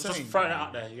 That's insane. Just throwing it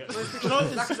out there.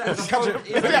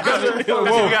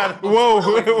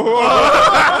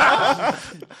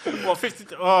 What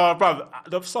 50? Oh, bro,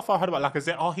 the stuff I heard about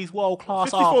Lacazette. Oh, he's world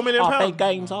class. 54 million pounds. Big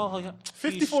games. Oh, yeah.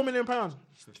 54 million pounds.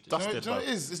 Dusted, what it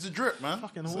is? It's the drip, man.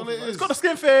 Fucking That's awful, all it man. is. It's got the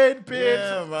skin fade, beard.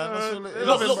 Yeah, man. That's all it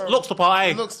is. Looks the part,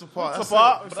 eh? Looks the part. Looks That's the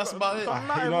part. it. But that's about it. I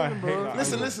hate that.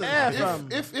 Listen.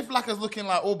 If Lacazette's looking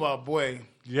like Oba, boy.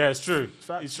 Yeah, it's true.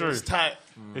 It's true. It's tight.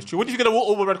 It's true. What did you get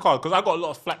a red card? Because I got a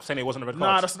lot of flack saying it wasn't a red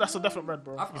card. Nah, that's a definite red,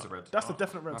 bro. I think it's a red. That's a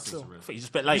definite red still. I think he's just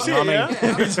a bit late. You You see know it, what I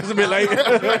mean? He's just a bit late.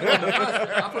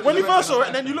 When you first saw it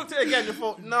and then you looked at it again, you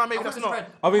thought, nah, maybe that's not.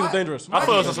 I think it's dangerous. I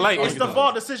thought it was just late. It's the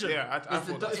VAR decision. Yeah,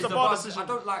 It's the VAR decision. I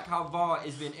don't like how VAR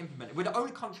is being implemented. We're the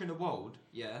only country in the world,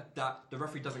 that the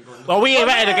referee doesn't go. Well, we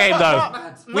invented the game,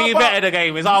 though. We invented the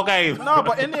game. It's our game. No,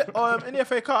 but in the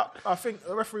FA Cup, I think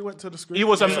the referee went to the screen. He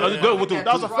was that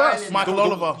was the first. Michael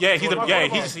Oliver. Yeah, he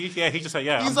just said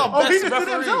yeah. He's our Oh, he best did it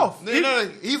referee. himself. No,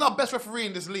 he's our best referee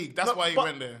in this league. That's why he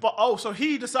went there. But so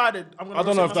he decided. I'm gonna I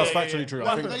don't know if that's rescind factually true.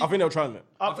 Yeah. I think they were trying it.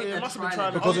 It must have been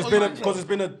trying Because it's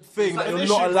been a thing that you're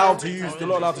not allowed to use. You're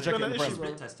not allowed to check it in the press.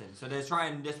 Split testing. So they're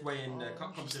trying this way in the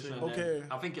cup competition. Okay.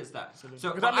 I think it's that. So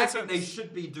That but I makes think sense. they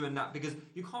should be doing that because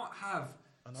you can't have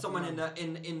someone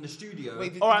in the studio.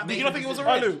 Wait, All right, did you not think it was a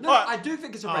Alright, red? Lou. No, Alright. I do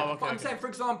think it's a red. okay, but I'm okay. saying, for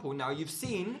example, now you've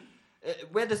seen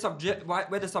where the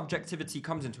subjectivity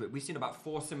comes into it. We've seen about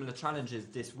 4 similar challenges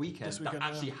this weekend that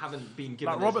actually haven't been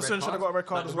given. Like as Robertson red should have cards. got a red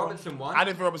card Like as the well. Robertson one. I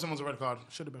didn't think Robertson was a red card.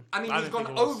 Should have been. I mean, I he's didn't gone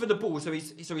think it was. over the ball, so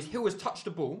his heel has touched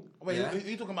the ball. Wait, yeah? who are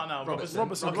you talking about now? Robertson.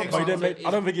 Okay, But he didn't make, I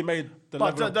don't think he made the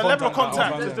But level the level of that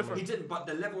contact was is like different. He didn't, but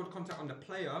the level of contact on the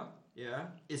player,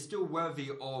 is still worthy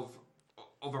of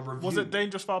a review. Was it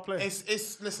dangerous foul play?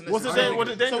 Listen. Was it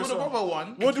dangerous? So with the Robbo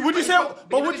one, Would you say?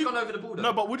 But would you? gone over the ball, though.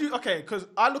 No, but would you? Okay, because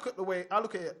I look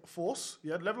at it force.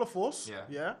 Yeah, level of force.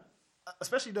 Yeah.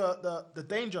 Especially the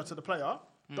danger to the player.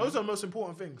 Those are the most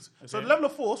important things. So the level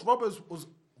of force, Robbers was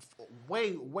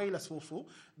way less forceful.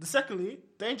 Secondly,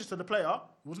 danger to the player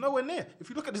was nowhere near. If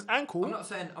you look at his ankle, I'm not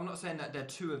saying that they're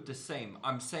two of the same.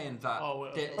 I'm saying that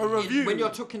a review.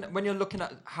 when you're looking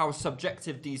at how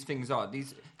subjective these things are,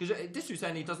 because this is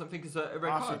saying he doesn't think it's a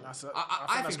red card.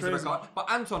 I think it's a red card,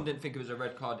 but Anton didn't think it was a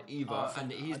red card either,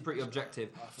 and he's pretty objective.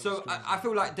 So I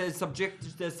feel like there's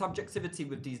subjectivity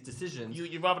with these decisions.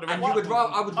 You'd rather the and referee.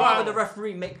 I would rather the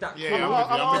referee make that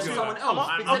call versus someone else.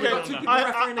 Because then you've got two people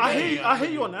refereeing the game. I hear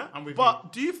you on that.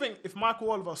 But do you think if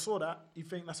Michael Oliver saw that, you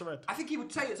think that's a red? I think he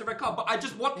would say it's a red card, but I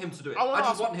just want him to do it. I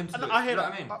just want him to do it. I hear You know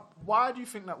that. what I mean? Why do you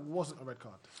think that wasn't a red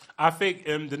card? I think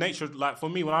the nature, like for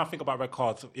me, when I think about red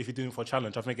cards, if you're doing it for a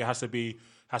challenge, I think it has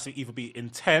to either be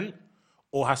intent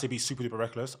or has to be super duper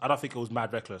reckless. I don't think it was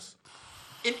mad reckless.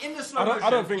 In the slow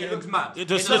motion, it looks mad.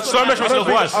 The slow motion makes it look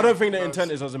worse. I don't think the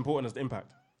intent is as important as the impact.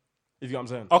 If you know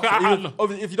what I'm saying. Okay,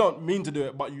 obviously, if you don't mean to do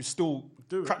it, but you still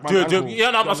do crack it. my ankle,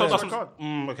 Yeah, no, that's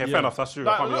yeah. fair enough. That's true.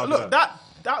 Like, look,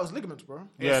 that was ligaments, bro.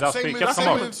 Yeah, that's same big. with, Get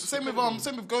some up.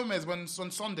 same with Gomez when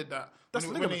Son did that. That's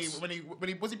when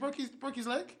he broke his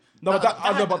leg. No, that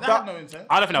had no intent.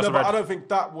 I don't think that was a red. I don't think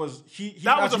that was he.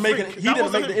 That was a making. freak. He That didn't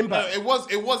wasn't make the him. impact. No,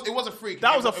 it was a freak.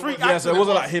 That was a freak Yeah, so it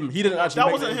wasn't like him. He didn't actually. That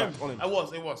make wasn't the him. impact on him. It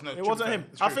was. No, It wasn't him.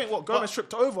 I think Gomez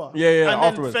tripped over. Yeah, and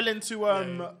afterwards. then fell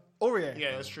into Aurier.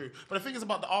 Yeah, that's true. But the thing is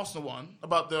about the Arsenal one,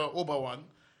 about the Orba one,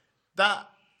 that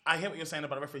I hear what you're saying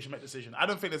about the referee should make a decision. I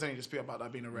don't think there's any dispute about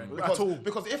that being a red. At all.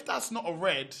 Because if that's not a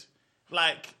red,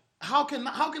 like, how can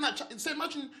that? So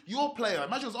imagine your player.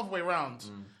 Imagine it's the other way around. That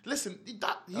Listen,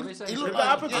 makes sense. he looked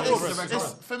That like happens.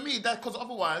 it's for me that because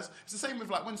otherwise it's the same with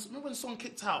like when Son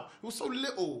kicked out. It was so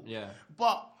little. Yeah.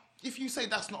 But if you say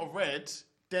that's not a red,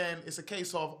 then it's a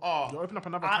case of you open up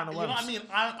another can of You know worms. what I mean?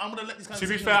 I'm gonna let these kind To of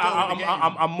be decisions fair, go in the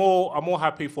game. I'm more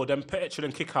happy for them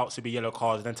petulant kickouts to be yellow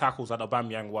cards and then tackles like the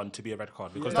Aubameyang one to be a red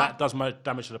card because that does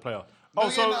damage to the player. Oh,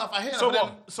 I hear that, so but then-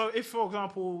 what? So if, for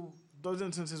example, those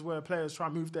instances where players try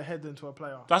and move their head into a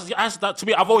player, That's that to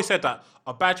me. I've always said that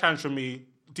a bad challenge from me,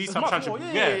 decent much challenge more, from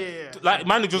me. yeah. Like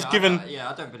man, just giving,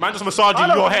 I don't believe man, just that. massaging I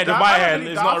don't your believe head that. and my I don't head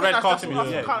believe is that. not I a think red card to that's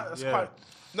me. that's quite.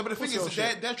 No, but the thing What's is, your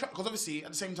they're because obviously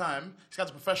at the same time, these guys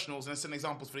are professionals and they're setting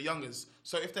examples for the youngers.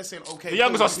 So if they're saying, okay, The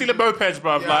youngers are stealing mopeds,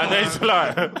 bruv. Yeah, Like, they're just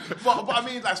like. but I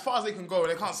mean, like, as far as they can go,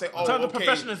 they can't say, oh, In terms of okay,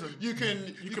 professionalism, you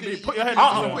can put your head.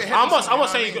 I'm not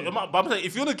saying. But I'm saying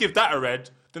if you want to give that a red,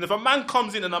 then if a man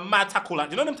comes in and a mad tackle, like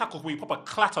you know them tackles where you pop a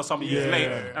clatter somebody years late,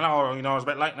 and I was a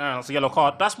bit like, nah, it's a yellow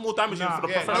card. That's more damaging for the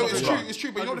professional. No, it's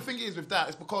true. But you know the thing is with that,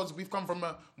 it's because we've come from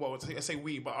I say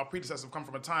we, but our predecessors have come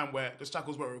from a time where the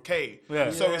tackles were okay.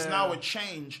 Yeah. So it's now a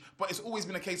change, but it's always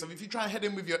been a case of if you try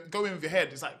and go in with your head,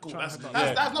 it's like cool.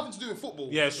 That has nothing to do with football.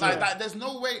 Yeah, sure. Like there's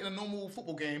no way in a normal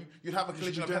football game you'd have a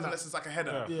collision of heads unless it's like a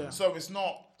header. Yeah. So it's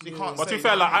not. You can't. But to be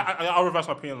fair, like I'll reverse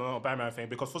my opinion on the Batman thing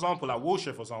because, for example, like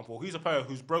Wilshere, for example, he's a player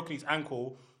who's broken his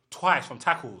ankle twice from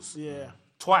tackles. Yeah.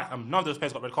 Twice, and none of those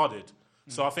players got red carded.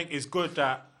 So I think it's good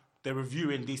that they're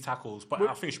reviewing these tackles, but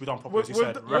I think it should be done properly, as you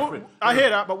said. I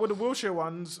hear that, but with the wheelchair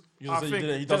ones, You I say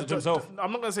think he does it to himself.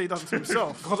 I'm not going to say he does it to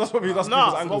himself. Because that's what he does.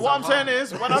 No, but what I'm saying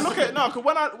is, when I look at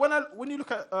when you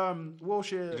look at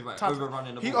Wilshere,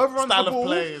 overrunning the he ball. overruns Style the of ball.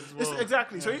 play as well.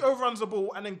 Exactly. So he overruns the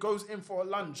ball and then goes in for a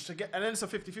lunge to get, and then it's a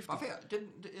 50-50. I think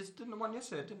didn't the one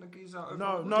yesterday? Didn't the geezer?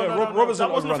 No, Robertson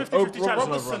that wasn't a 50-50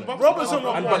 challenge. Robertson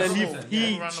won but one. then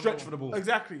he stretched for the ball.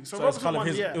 Exactly. So So it's Robertson kind of won,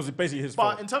 his. yeah. It was basically his But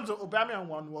fault. in terms of Aubameyang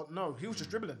one, well, no, he was just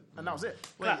dribbling, and that was it.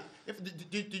 Wait,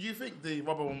 did you think the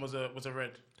Robert one was a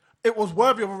red? It was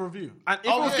worthy of a review. And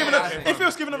if it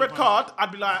was given a red card,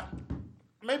 I'd be like,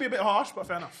 maybe a bit harsh, but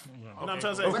fair enough. You know what I'm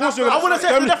trying to say? Of course, I wouldn't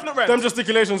say it's a definite red. Them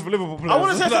gesticulations for Liverpool players. I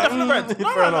wouldn't say it's a Like, definite red.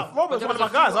 fair enough. Robert's one of my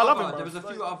guys. I love him, bro. There was a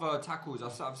few other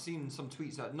tackles. I've seen some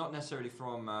tweets that not necessarily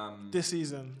from This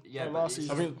season. Yeah, or but last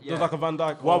season. I mean, there's like a Van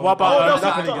Dijk. What or- about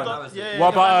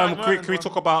Napoli can we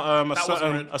talk about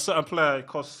a certain player? It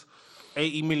costs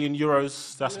 80 million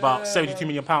euros. That's about 72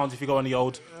 million pounds if you go on the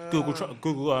old Google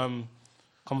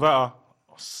converter.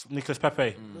 Nicolas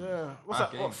Pepe. Yeah. What's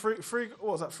that? What,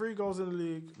 what was that? 3 goals in the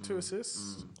league, 2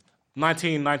 assists.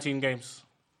 19 games.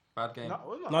 Bad game.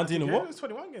 19 and what? It's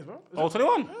 21 games, bro. Oh,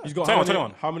 21. He's got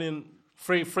 21. How many in?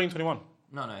 3 and 21.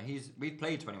 No, we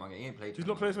played 21 games. He ain't played. He's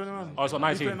not played 21. Oh, it's got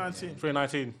 19. He's played 19. 3 and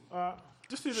 19.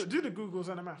 Just do the Googles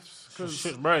and the maths.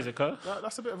 Shit, where is it, cuz?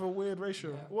 That's a bit of a weird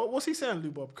ratio. What's he saying, Lou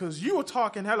Bob? Because you were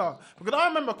talking hella. Because I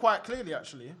remember quite clearly,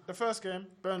 actually, the first game,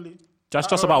 Burnley. That's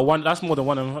just about one. That's more than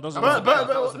one. No.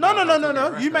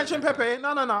 You mentioned Pepe.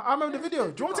 No. I remember the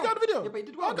video. Do you want me to get the video? Yeah, but he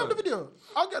did well, I'll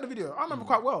get the video. I remember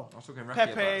quite well. I was talking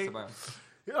Pepe. about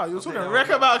Yeah, you were talking wreck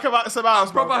about Ceballos.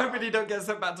 I'm probably hoping he don't get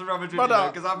sent back to Real Madrid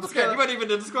because I'm scared. yeah. You weren't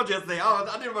even in the squad yesterday.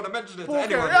 I didn't want to mention it to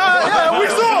anyone. Yeah, we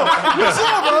saw,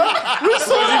 bro. We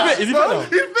saw. Is he fit now? He's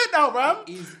fit now, bro.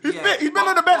 He's fit. He's been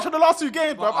on the bench for the last 2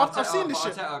 games, bro. I've seen this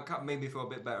shit. Arteta made me feel a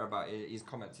bit better about his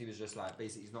comments. He was just like,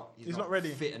 basically, he's not ready.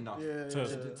 fit enough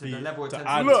To the level of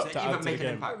add intensity to to even the make an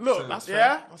game. impact. Look, So- that's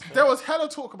fair. There was hella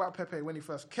talk about Pepe when he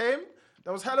first came.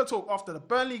 There was hella talk after the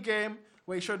Burnley game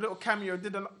where he showed a little cameo,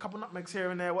 did a couple nutmegs here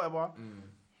and there, whatever.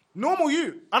 Normal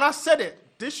you. And I said it.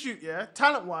 This shoot, yeah,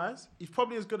 talent-wise, he's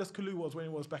probably as good as Kalou was when he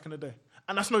was back in the day.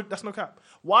 And that's no cap.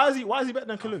 Why is he better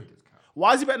than Kalou?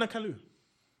 Why is he better than Kalou?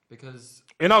 Because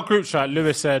in our group chat,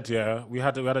 Lewis said, we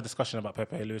had a discussion about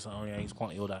Pepe. Lewis said, he's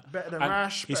quite ill that. Better than And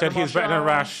Rash. He said he's better than Martial.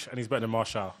 Rash and he's better than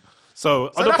Martial. So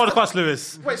on the that's podcast,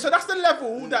 Lewis. Wait, so that's the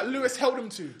level that Lewis held him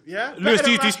to, yeah? Lewis,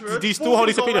 Better do than you Rashford, still hold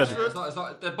his 40 goal opinion? Rashford. it's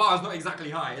not, the bar's not exactly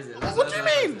high, is it? What do you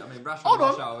mean? I mean, Rashford, Hold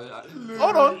on. Martial,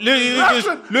 Hold on. Lewis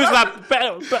like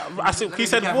better. I said, he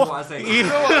said careful what? what I say. Because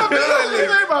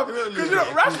you know,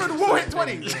 Rashford will hit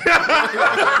 20.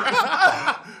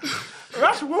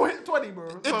 Rashford will hit 20, bro.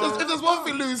 If there's one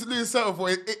thing Lewis settled for,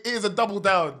 it is a double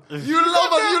down. You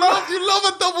love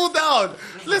a double down.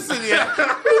 Listen, yeah.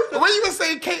 When you were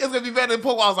saying Kate is gonna be better than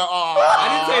Pogba, I was like,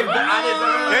 I didn't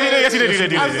say Yes, he did.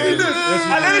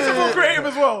 And then it's more creative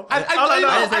as well.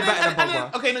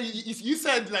 Okay, no, you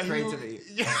said like Creativity.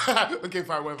 Yeah. Okay,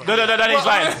 fine, whatever. No, he's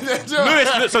lying.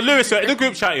 Lewis, in the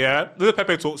group chat, the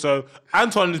Pepe talk. So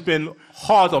Anton has been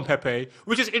hard on Pepe,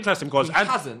 which is interesting because He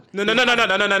hasn't. No. Wait.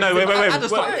 At the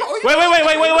start. Wait. I'm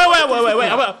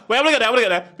gonna get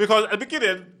there because at the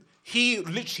beginning he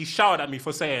literally shouted at me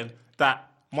for saying that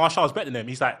Martial's better than him.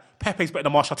 He's like, Pepe's better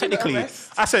than Martial technically.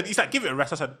 I said, he's like, give it a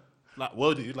rest. I said, like,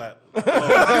 well, dude, like, wait.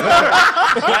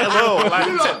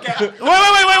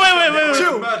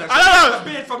 Chill. I don't know.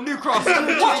 Beard from New Cross.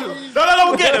 No,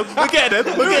 we'll get We're getting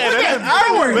them. We'll get at you.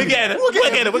 Don't worry. We'll get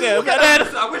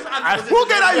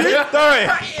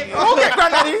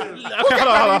Granddaddy. Okay, hold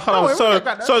on.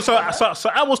 So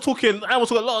I was talking a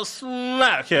lot of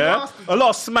smack, yeah? A lot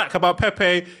of smack about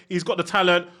Pepe. He's got the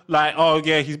talent, like, oh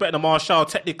yeah, he's better than Martial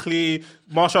technically.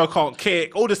 Martial can't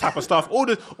kick, all this type of stuff. All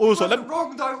this. Also,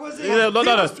 wrong though, was it? Yeah, He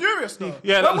was furious though.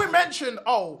 Yeah, when we mentioned,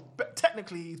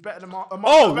 technically he's better than Martial.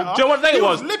 do you know what day it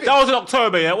was? Livid. That was in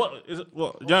October, yeah? What is it?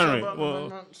 What? January?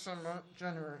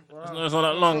 January. It's not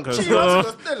that long.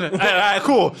 Alright,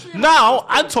 cool. Now,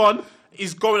 Anton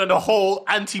is going on the whole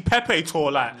anti-Pepe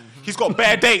tour, like. He's got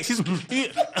bare dates. He's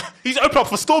open up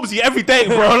for Stormzy every day,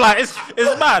 bro. Like it's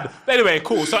mad. But anyway,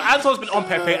 cool. So Anton's been on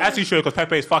Pepe as he should, because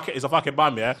Pepe is a fucking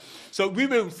bum, yeah. So we've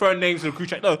been throwing names in the group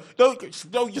chat. No, don't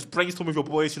just brainstorm with your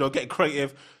boys. Get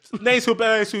creative. Names who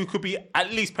could be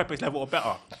at least Pepe's level or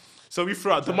better. So we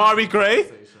threw out Damari Gray.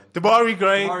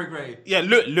 Yeah,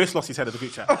 Lewis lost his head at the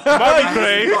group chat. Damari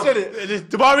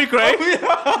Gray.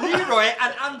 Leroy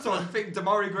and Anton think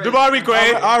Damari Gray. Damari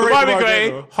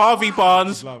Gray.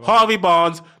 Harvey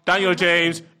Barnes. Daniel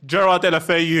James. Gerard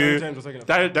Deulofeu.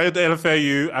 Daniel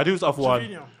Deulofeu. And who's the other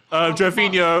one?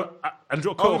 Jorginho.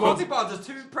 Harvey Barnes has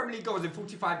 2 Premier League goals in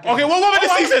 45 games. Okay, what about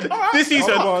this season? This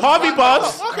season, Harvey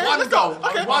Barnes. Okay, One goal.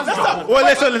 Well,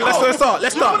 let's start.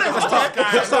 Let's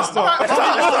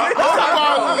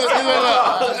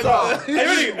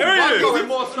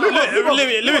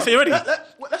Lewis, are you ready?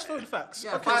 Let's go with the facts.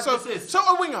 Yeah, Okay, so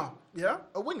a winger. Yeah,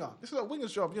 a winger. This is a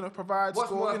winger's job. Provide,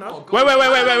 score.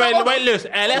 Wait, Lewis.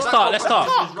 Let's start.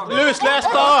 Lewis, let's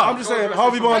start. I'm just saying,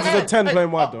 Harvey Barnes is a 10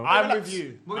 playing wide though. I'm with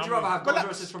you. What would you rather have? Goals or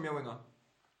assists from your winger?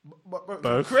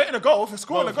 Both. Creating a goal, for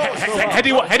scoring a goal.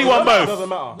 Heady won both. Doesn't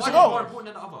matter. One is more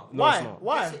important than the other.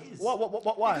 Why? Yes, it is.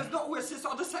 Why? Because not all assists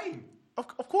are the same.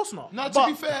 Of course not. No, to But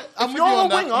be fair, if you're a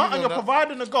winger and you're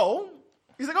providing a goal,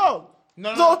 he's a goal.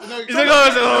 No. He's a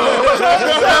goal.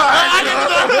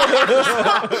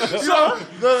 So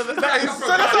let's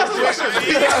ask the question.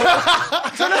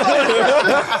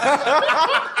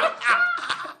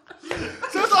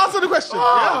 So let's answer the question.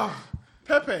 Yeah.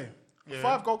 Pepe,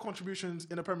 5 goal contributions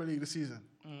in the Premier League this season.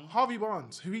 Harvey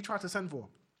Barnes, who he tried to send for,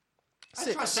 6.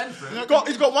 I tried to send for him.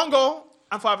 He's got 1 goal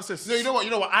and 5 assists. No, you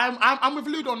know what? I'm with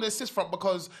Ludo on the assist front,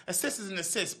 because assist is an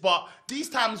assist. But these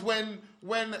times when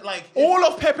like all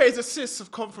of Pepe's assists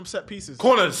have come from set pieces.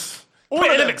 Corners. All Put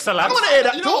of it in them. the mixer, lads. I want to hear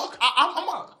that you know, talk.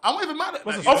 I'm not even mad at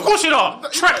that. Of course you're not.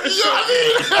 That's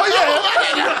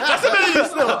a million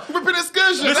still. We've been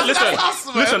excursion.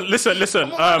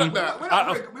 Listen. I've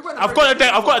got a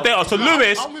data. So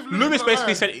Lewis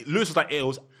basically said Lewis was like, it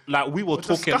was like we were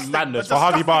talking madness for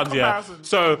Harvey Barnes. Yeah.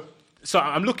 So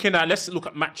I'm looking at. Let's look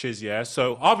at matches. Yeah.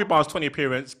 So Harvey Barnes 20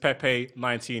 appearance, Pepe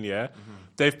 19. Yeah.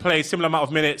 They've played similar amount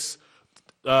of minutes.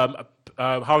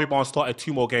 Harvey Barnes started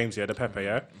 2 more games than Pepe.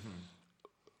 Yeah.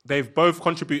 They've both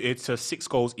contributed to 6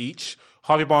 goals each.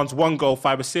 Harvey Barnes 1 goal,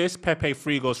 5 assists. Pepe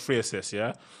 3 goals, 3 assists.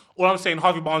 Yeah. All I'm saying,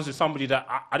 Harvey Barnes is somebody that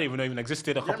I didn't even know even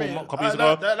existed a couple years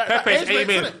ago. Pepe's 8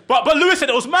 million. But Lewis said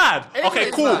it was mad.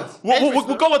 Okay, cool.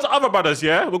 We'll go on to other brothers,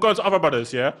 yeah?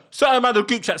 Certain man in the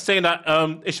group chat saying that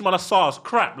Ishmael Assar's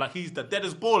crap, like he's the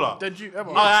deadest baller. Did you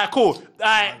ever? Cool,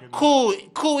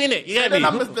 innit? You get me?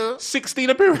 16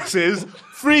 appearances,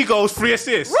 3 goals, 3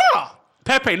 assists. Rah!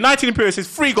 Pepe, 19 appearances,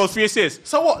 3 goals, 3 assists.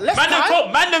 So what?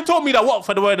 Man them told me that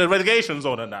Watford were the relegation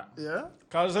zone and that. Yeah.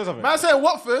 Can I just say something? Man said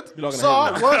Watford.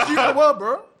 So worst you in the world,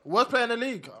 bro. Worst player in the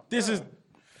league. This is,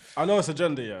 I know it's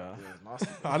agenda, yeah.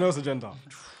 I know it's agenda.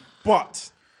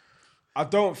 But I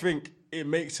don't think it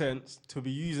makes sense to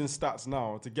be using stats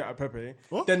now to get at Pepe.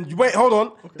 What? Then wait, hold on.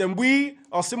 Okay. Then we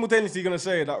are simultaneously going to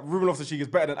say that Ruben Loftus-Cheek is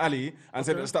better than Ali and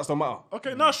say that the stats don't matter. Okay,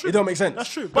 no, that's true. It don't make sense. That's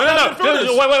true. But no,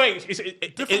 wait.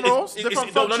 Different roles,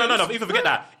 different functions. No. Even forget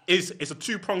that. It's a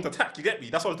 2-pronged attack. You get me?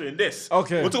 That's why I'm doing this.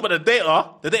 Okay. We'll talk about the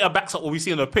data. The data backs up what we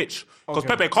see on the pitch. Because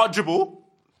Pepe can't dribble.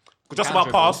 Just about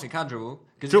pass. He can dribble.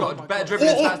 Because he's got better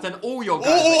dribbling stats than all your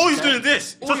guys. All he's doing is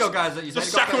this. All your guys that you said.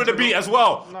 Just shackle with the beat as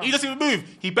well. He doesn't even move.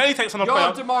 He barely takes on a player. You're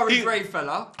a Damari Gray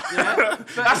fella. Yeah?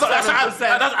 That's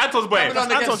Anton's way.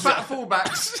 Coming on against fat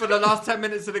fullbacks for the last 10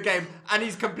 minutes of the game, and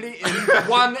he's completing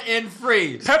 1 in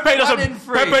 3. Pepe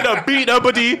don't beat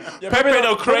nobody. Pepe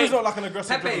don't create. Pepe's not like an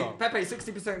aggressive dribbler. Pepe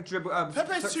 60% dribble.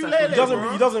 Pepe's too late. He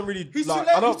doesn't really. He's like, too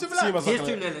late. I don't see him as He's like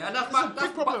too late, and that's my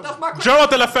question. Gerard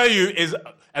Deulofeu is,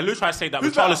 and Luke tried to say that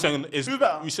Richarlison is. Who's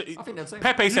better? I think they're the same.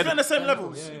 Pepe He's said on the same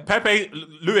levels.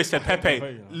 Lewis said Pepe.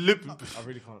 I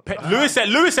really can't.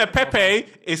 Lewis said Pepe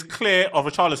is clear of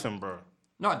Richarlison, bro.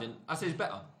 No, I didn't. I said he's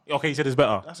better. Okay, he said it's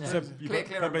better. That's You crazy. said you Clear, bet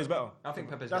clear Pepe's up. better. I think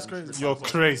Pepe's That's better. crazy. You're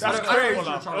crazy. That's crazy. You're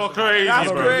crazy, That's bro. crazy. I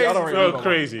don't rate You're him.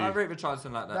 crazy. I rate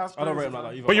Richarlison like that. That's I don't rate crazy. him like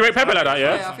that either. But you rate Pepe like that,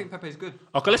 Yeah, yeah? I think Pepe's good.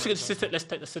 Okay, let's take the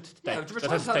statistics. Yeah,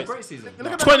 Richarlison's had a great season.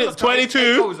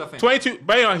 22, goals, I think. 22.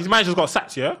 But his manager's got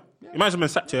sacked, yeah? His manager's been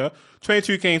sacked, yeah?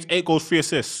 22 games, 8 goals, 3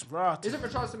 assists. Right. Isn't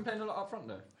Richarlison playing a lot up front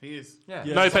though? He is. Yeah.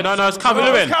 No, it's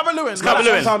Calvert-Lewin. It's Calvert-Lewin. It's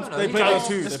Calvert-Lewin. Sometimes they play like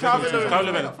two. It's Calvert-Lewin.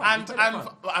 Calvert-Lewin. And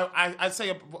I'd say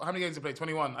how many games he played?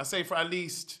 21. I'd say for at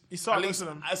least. He started at least, most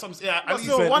of them. at some, yeah, at But least.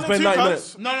 still, one He's and two played 90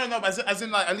 cuts. minutes. No, but as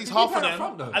in like at least Did he half of play up them.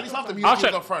 front, though? At least half of them. I'll He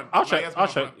check. was up front. I'll Like, he check. has been I'll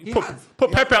up check. front. He Put has.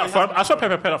 Pepe up front. I saw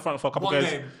Pepe up front for a couple of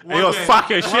games. And he was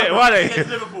fucking shit, wasn't he?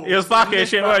 He was fucking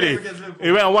shit, wasn't he?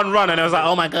 He went on one run and I was like,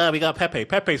 oh my god, we got Pepe.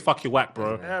 Pepe's fucking whack,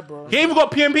 bro. Yeah, bro. He ain't even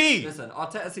got PMP. Listen,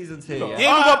 Arteta season's here. He Yeah. ain't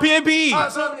even got PMP. Alright,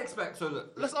 so I would expect. So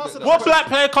look, Let's answer look, What black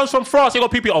player comes from France? He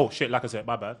got PP. Oh shit, like I said,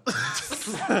 my bad.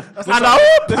 And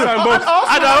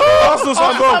Arsenal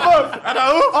signed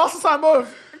both. Arsenal signed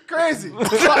both. Crazy. Right,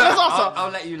 let's answer. I'll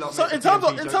let you lot. So make in the terms of-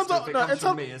 PMP in jokes, terms but of- if it no, comes in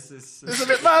from terms- me, it's It's a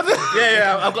bit mad.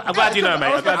 yeah, I'm glad you know, mate.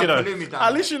 I'm glad you know. Blew me down.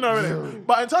 At least you know it.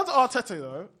 But in terms of Arteta,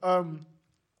 though,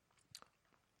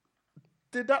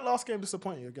 did that last game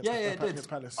disappoint you against, Yeah, it did. against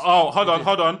Palace? Oh,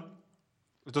 hold on.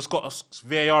 We just got a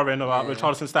VAR in about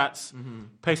Richarlison stats.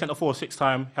 Play centre forward 6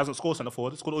 times. Hasn't scored centre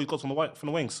forward. Scored all he got from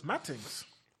the wings. Mattings.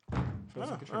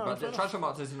 But the transfer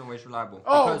market isn't always reliable.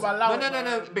 Oh, Because- but allow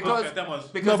no, because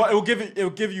No, but it will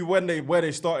give you where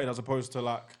they started as opposed to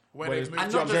like Where where they they- moved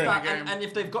and to not just the that, game. and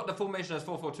if they've got the formation as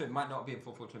 4-4-2, it might not be in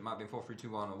 4-4-2, it might be in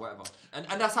 4-3-2-1 or whatever. And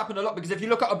that's happened a lot because if you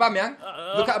look at Aubameyang,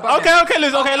 Okay,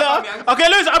 Lewis. Okay,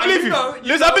 Lewis, I believe you.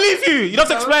 Lewis, I believe you. You don't have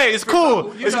to explain. It's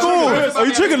cool. It's cool. Are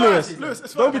you triggered, Lewis?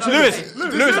 Don't be Lewis,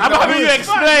 I'm having you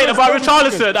explain about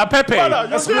Richarlison and Pepe. I'm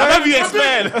having you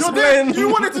explain. You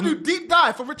wanted to do deep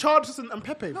dive for Richarlison and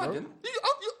Pepe, bro. I didn't.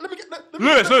 Let me get that.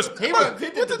 Lewis,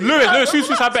 He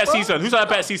who's had a better season? Who's had a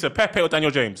better season? Pepe or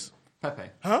Daniel James? Pepe.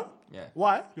 Huh? Yeah.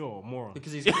 Why? You're a moron.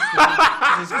 Because he's What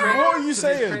are you He's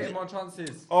saying? creating more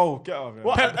chances. Oh, get out of here.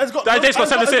 What? Pep- Has got- Daniel James got has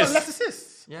 7 has assists. Less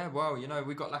assists. Yeah, well, you know,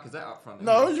 we got Lacazette up front.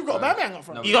 No, you've got Aubameyang up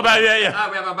front. No, You got better, yeah.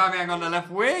 we have Aubameyang on the left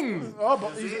wing. Oh,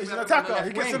 but he's We an have him on the attacker. left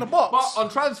He gets wing. in the box. But on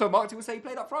transfer market, he will say he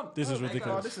played up front. This is There you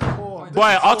go. ridiculous. This is poor.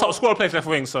 Boy, our top scorer plays left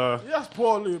wing, so Yeah, that's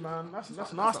poor, Lou, man.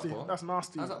 That's nasty. poor. That's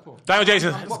nasty. How's that poor? Daniel James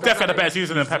has definitely had a better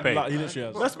season than Pepe. Like, he literally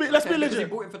has. Let's be Okay, because legit. He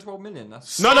bought him for 12 million.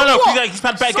 That's No, what? he's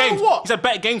had better So games. what? He's had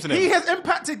better games than He him. has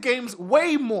impacted games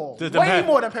way more. Than Way Pep.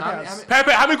 more than Pepe How many- has.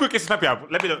 Pepe, how many quick hits does Pepe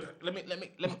have? Let me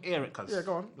hear it, cuz. Yeah,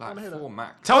 go on. I like wanna hear that. 4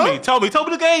 max. Tell me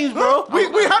the games, bro. We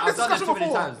had I've this done discussion too many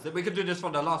before. times. We could do this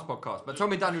for the last podcast. But tell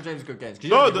me Daniel James good games. 'Cause you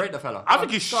No, don't even the- rate the fella. I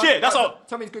think he's Go on, shit. That's go on. all.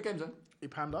 Tell me his good games then. He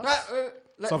panned us.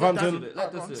 Let Southampton. Daniel do it.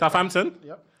 Let us do it. Southampton,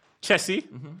 Yep. Chelsea,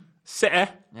 City,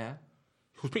 Yeah.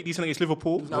 who's pretty decent against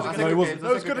Liverpool. No, I No, said he good wasn't. games. No,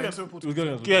 I it's said good games. against Liverpool. It was good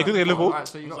against Yeah, good against Liverpool. Alright,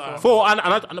 so you got 4. 4, and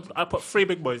I put 3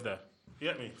 big boys there. You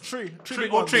get me? Three Three,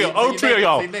 big all ones. 3 all 3 of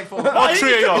y'all. So you name 4. All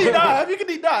 3 of You can deep y'all. dive. You can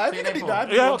deep dive. You See, can deep name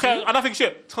dive. Yeah, okay. And I think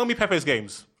shit. Tell me Pepe's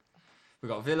games. We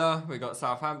got Villa, we got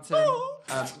Southampton.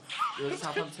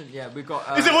 Southampton, yeah, we got.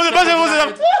 Was it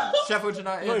Sheffield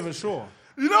United. I'm not even sure.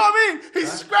 You know what I mean?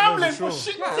 He's scrambling for sure.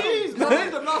 shit Yeah, teams, I man.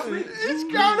 named them last week. He's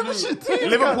scrambling for shit teams.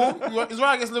 Liverpool. He's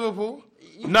right against Liverpool.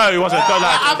 No, he wasn't. Don't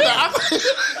lie. I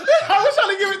was trying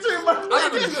to give it to him, I thought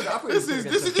it was good. I thought it was good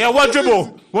This is Yeah, one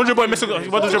dribble. One dribble, missing. One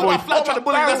dribble. flat trying to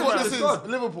bully. That's what Barrel, this man. is.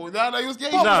 Liverpool. No, he was. Yeah,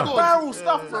 he No. scored. barrel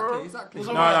stuff, bro. Exactly.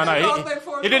 No.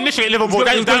 He didn't initiate Liverpool. He was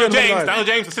Daniel good against Man James. United. Daniel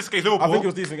James assist against I think he Liverpool.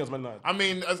 was decent against Man United. I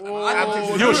mean,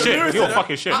 You were shit. You were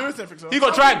fucking shit. He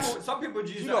got dragged. Some people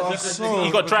use lot that are as a so- good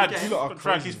He got dragged. game. He got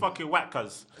dragged. He's fucking whack,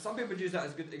 cuz. Some people use that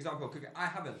as a good example of cooking. I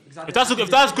haven't. If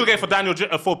that's a good game for Daniel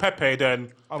for Pepe,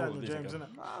 then I Daniel would James, innit?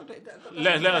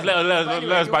 let us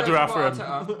Badura after him.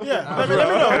 Yeah, let me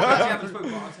know.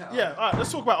 Yeah. Yeah, all right,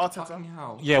 let's talk about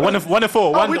Arteta. Yeah,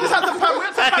 1-4. Oh, we just had to pan. We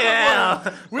had to pan your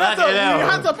boy. We had Fucking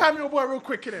hell. to pan your boy real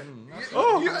quick,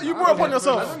 innit? You brought up on As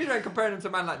yourself. long as you don't compare him to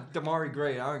a man like Damari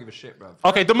Gray, I don't give a shit, bro.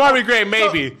 Okay, Damari Gray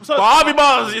maybe, So- but Harvey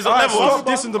Barnes is on Alright, levels. stop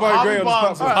dissing Damari Gray on this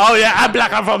Barnes. platform. Oh yeah, I'm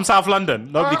black. I'm from South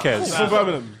London. Nobody cares. He's from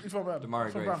Birmingham. He's from Birmingham. Damari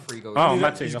He's from Gray, Birmingham. 3 goals. Oh,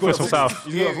 Matty, I'm from South.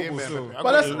 He's good at football still.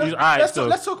 But Alright, still.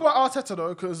 let's talk about Arteta though,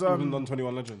 because Even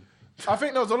 21 legend. I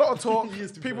think there was a lot of talk.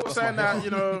 People were saying that,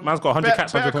 you know, Man's got 100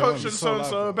 caps, better 100 coach points. than He's so so and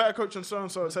so, live. better coach than so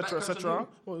and so, etc., Better coach than etc. who?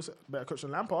 Well, it's better coach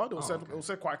than Lampard. It was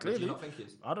said quite Do you clearly. not think he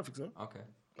is? I don't think so. Okay.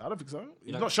 I don't think so.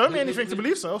 He's don't- not shown me he- anything he- to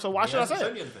believe so. So why he should I hasn't say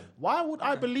shown it? you anything. Why would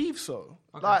I believe so?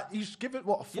 Like he's given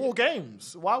what 4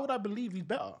 games. Why would I believe he's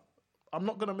better? I'm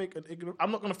not gonna make an ignorant.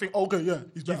 I'm not gonna think, okay, yeah,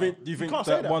 he's Do better. you think can't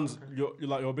say that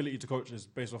your ability to coach is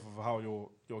based off of how your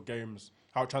games,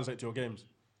 how it translates to your games?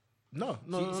 No.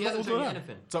 He hasn't shown you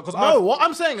anything. So, What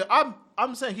I'm saying,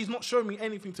 I'm saying he's not showing me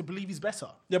anything to believe he's better.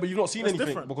 Yeah, but you've not seen That's anything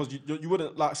different. because you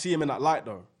wouldn't like see him in that light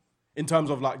though. In terms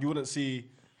of like, you wouldn't see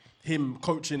him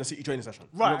coaching a City training session.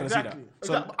 You're Right, not gonna exactly.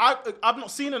 see that. So, I've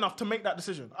not seen enough to make that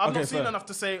decision. I've Okay, not seen fair. enough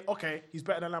to say, okay, he's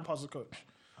better than Lampard as a coach.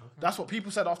 That's what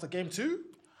people said after game 2.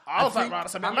 I was like, right,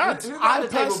 that's a bit mad. Who I at the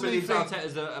table personally believes think- Arteta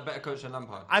is a better coach than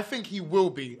Lampard? I think he will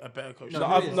be a better coach.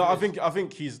 I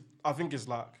think it's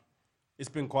like, it's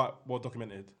been quite well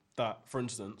documented that, for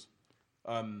instance,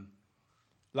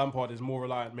 Lampard is more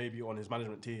reliant maybe on his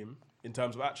management team in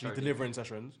terms of actually delivering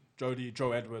sessions. Jody,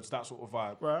 Joe Edwards, that sort of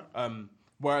vibe. Right.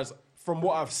 Whereas from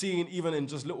what I've seen, even in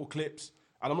just little clips,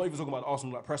 and I'm not even talking about the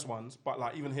Arsenal like press ones, but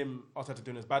like even him, Arteta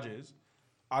doing his badges,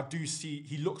 I do see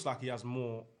he looks like he has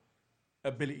more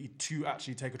ability to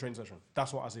actually take a training session.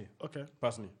 That's what I see. Okay.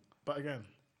 Personally. But again,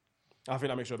 I think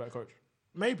that makes you a better coach.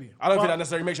 maybe. I don't But think that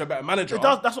necessarily makes you a better manager. It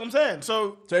does. That's what I'm saying.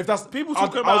 So if that's people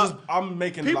talking about, I'm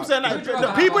making people like, saying that. Who'd you rather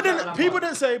have, People Arteta or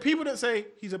didn't say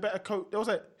he's a better coach. They all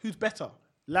say who's better,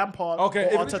 Lampard Okay, or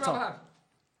if- Who'd you rather Arteta. have?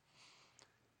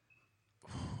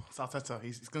 It's Arteta.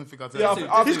 He's going to figure out.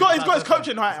 Yeah, He's got his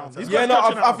coaching hat on. He's got Yeah, his no,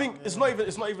 coaching hat I on. think it's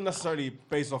not even necessarily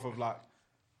based off of like.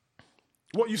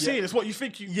 What you've seen is what you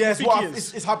think you Yes, think what he I-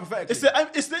 is. it's hypothetical.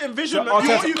 It's the envisionment.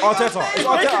 Arteta. You- Arteta. It's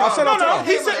Arteta. making- I said no, Arteta.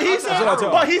 he said, I said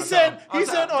Arteta. but he said Who'd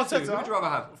you Arteta. rather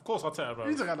have? Of course, Arteta, bro.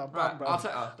 He's a kind of Right, bro.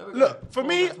 Arteta. There we go. Look, for Four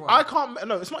me, against one. I can't.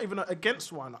 No, it's not even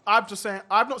against one. I'm just saying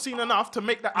I've not seen enough to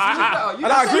make that decision. You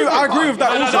And I said agree. I agree with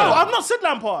that. Lampard. Also, No, I've not said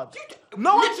Lampard.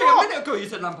 No, I've Literally a not. minute ago you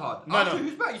said Lampard. No.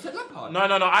 Who's better? You said Lampard. No.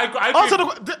 I Answer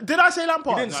agree. did I say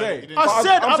Lampard? He didn't say. didn't. I But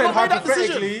said I'm I've saying not made that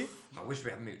decision. hypothetically. I wish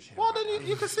we had Mooch here. Well, then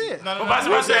you can see it. No, But that's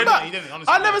Who what I'm said saying. that? He didn't,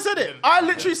 honestly, I he never didn't. said He it. didn't. I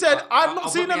literally said I've I'll not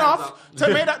put seen my enough hands up.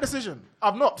 to make that decision.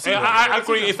 I've not seen it. I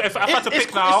agree. If I had to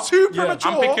pick now, it's too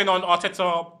premature. I'm picking on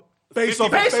Arteta. Based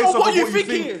off Based on what you think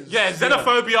he is. Yeah,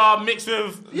 xenophobia mixed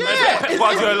with Yeah, Pep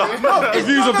Guardiola. The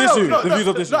views of this issue. The views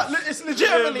of this issue. It's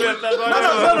legitimately. Yeah,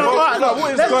 No. Right, look,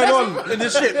 What is let's- going let's- on in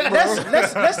this shit, bro?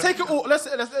 Let's take it all. Let's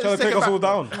Trying take to take it us back. all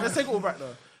down. Let's take it all back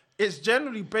though. It's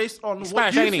generally based on what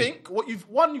Spanish, you ain't he? think, what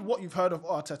you've heard of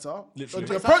Arteta. Literally.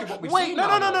 The It's actually what we've wait, seen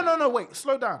no, now, wait,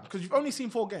 slow down, because you've only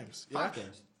seen 4 games. Yeah? 5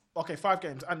 games. Okay, 5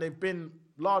 games, and they've been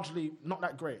largely not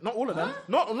that great. Not all of them.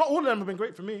 Not all of them have been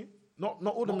great for me. Not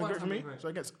all of them have been great for me. So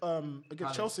against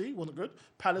Chelsea wasn't good.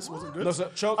 Palace wasn't good. No, so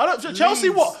Chelsea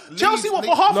what? Leeds- Chelsea what for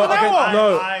Leeds- half No, an okay, hour?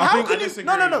 no, How I can you? disagree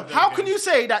No. with How that can game. you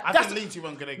say that? I That's think Leeds you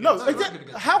weren't good against. no. They weren't good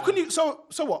against How them. can you?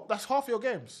 So what? That's half your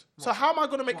games. So how am I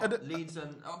going to make a? Leeds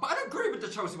and but I don't agree with the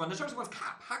Chelsea one. The Chelsea one's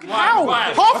cap. How can How? Why?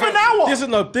 Half an hour.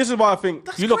 This is why I think.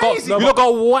 That's You look got crazy. you look got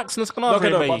wax in the second half, Okay,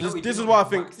 no, but baby. this is why I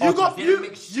think. You got They didn't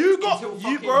mix shit until you,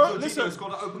 fucking bro. Jorginho Listen,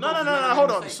 scored an open no, goal.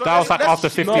 hold on. So That was like let's- after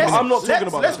 50 No, but minutes. I'm not talking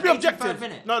about Let's that. be 85th objective.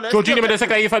 minute. No, let's Jorginho be made the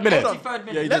second 85 minutes. Hold on. 83rd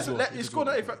minute. Yeah, he Let's did. let you score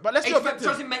the 85th, but let's be 85th objective.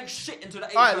 Chelsea make shit into the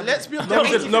 85th. All right, let's be No,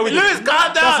 objective. we didn't. Lewis, calm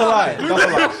That's a down. lie. That's a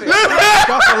lie.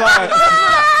 That's a lie.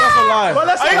 That's a lie. But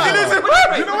let's Are you listen.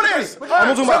 serious? You know what it is? I'm not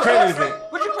talking about creating anything.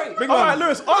 What'd you create? Big All man. right,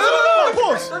 Lewis. Pause.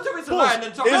 Pause. Don't tell me it's a lie and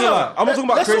then talk It is a about lie. it. I'm not talking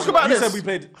about Let's talk creation. about You this. said we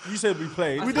played. You said we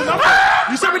played. We did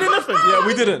nothing. You said we did nothing. Yeah,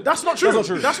 we didn't. That's not true. That's not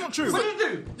true. That's not true. What did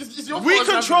you do? It's your We fault,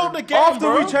 controlled the game, After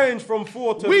bro. we changed from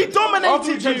 4 to We after we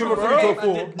dominated changed you, from a 3 bro.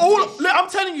 to a 4. Look, I'm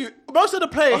telling you, most of the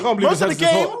play, I can't believe most of the this is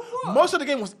game, hot. most of the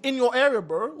game was in your area,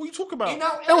 bro. What are you talking about? In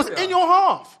our It was area? in your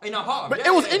half. In our half. But Yeah,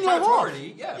 it was yeah, in your half.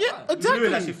 territorially, yeah, Yeah, fine. Lewis actually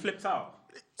exactly. flipped out.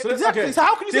 Exactly. okay. So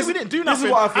how can you This- say we didn't do this nothing?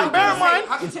 is what I think. And bear in How mind,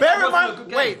 can you say bear that in wasn't a mind, good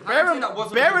game? wait, How can you say that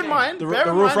wasn't a bear good in game? mind, The bear in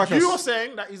real mind, fracas. you are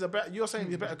saying that he's a better, you're saying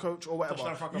he's a better coach or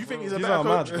whatever. You think he's a These better are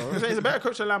mad, coach. bro. You're saying he's a better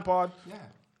coach than Lampard. Yeah.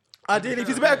 Ideally, if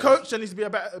he's a better coach, then he's to be a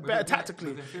better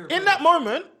tactically. In that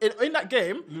moment, in that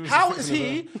game, how is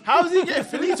he getting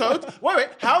finitoed? Wait,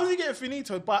 how is he getting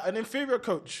finitoed by an inferior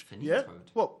coach? Yeah,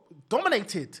 what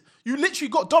dominated? You literally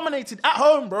got dominated at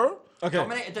home, bro. Okay.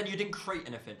 Dominated, then you didn't create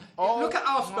anything. Oh Look at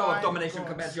our spell my of domination God.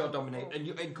 compared to your domination,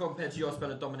 and compared to your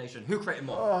spell of domination. Who created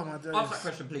more? Oh, my days. Answer that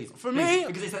question, please. For Please, me-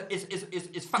 because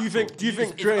it's factual. Do you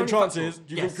think It's creating only chances? factual.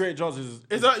 Do you Yes. think creating chances?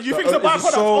 Is that you think it's a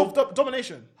byproduct of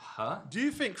domination? Huh? Do you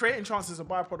think creating chances is a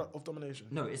byproduct of domination?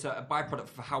 No, it's a byproduct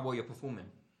for how well you're performing.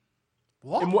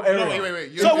 What? In what area? No,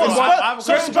 wait. So what?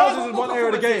 Creating chances in one area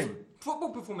of the game. Football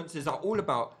performances are all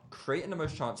about creating the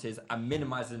most chances and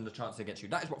minimizing the chances against you.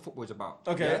 That is what football is about.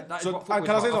 Okay, Yeah? That is so, what football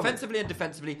can I is say about. something? Offensively and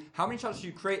defensively, how many chances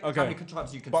you create, Okay. how many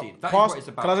chances you But concede. That is pass- what it's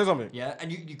about. can I say something? Yeah,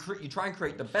 and you try and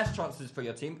create the best chances for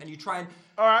your team, and you try and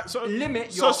All right, so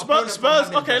limit so your Spurs. opponent from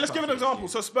having Okay, best let's give an chances. example.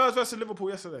 So Spurs versus Liverpool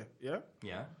yesterday. Yeah.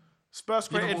 Yeah. Spurs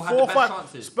created Liverpool had the 4 best 5.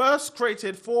 chances. Spurs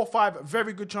created 4 5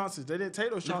 very good chances. They didn't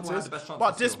take those Liverpool chances, had the best chances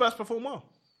but did still. Spurs perform well?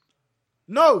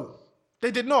 No,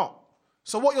 they did not.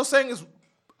 So what you're saying is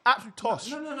Absolute toss.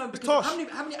 No. It's Because toss. how many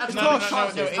It's adverse toss.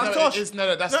 chances? It's no, toss. it's-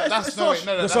 no, that's it's toss.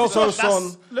 no, Lo that's Celso, that's-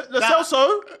 Son. Lo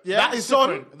Celso, yeah, that is Son.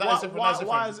 different. That is different. Why- That's different.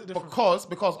 why is it different?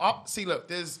 Because see, look,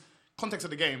 there's context of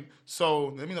the game. So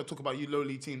let me not talk about you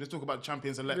lowly team. Let's talk about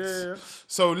champions elect. Yeah.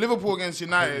 So Liverpool against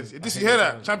United. Did you hear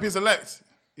that? Champions elect.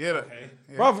 You hear that?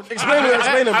 Yeah. Bruv, explain it,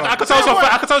 man. I can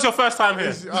tell it's your first time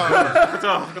here.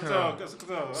 I can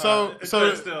tell. So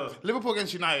Liverpool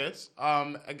against United,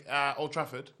 at Old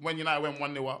Trafford, when United went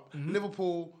 1-0 up,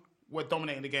 Liverpool were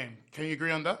dominating the game. Can you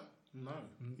agree on that?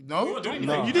 No.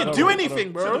 You didn't do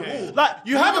anything, bro. Like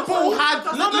you had the ball. Liverpool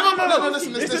had no.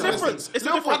 Listen. It's a difference. It's a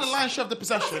Liverpool had difference. the lion's share of the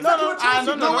possession.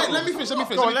 No. Wait. Let me finish.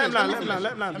 Go on, let him land.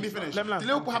 Let me finish. Let him land. Did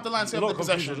Liverpool have the lion's share You're of the not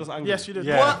confused, possession? you're just angry. Yes, you did.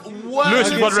 Yeah.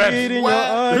 Lewis is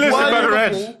blood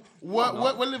red.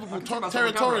 Were Liverpool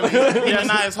territorially in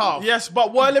United's half? Yes,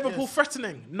 but were Liverpool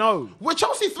threatening? No. Were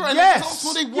Chelsea threatening? Yes.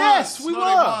 No, they weren't. Yes, we No, were.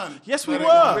 they weren't. Yes, we No, they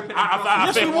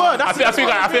were. weren't. I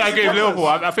think I gave Liverpool.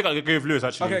 I think I gave Lewis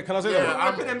actually. Okay, can I say Yeah,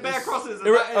 that? Ripping in bare crosses. and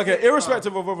that is Okay, it,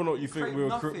 irrespective of whether or not you think Create we were,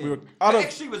 nothing. I The don't.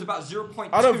 XG was about 0.2.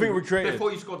 I don't think we created.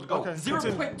 before you scored the goal. Okay,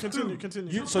 0.2.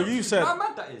 continue. So you Do you said. know how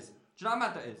mad that is? Do you know how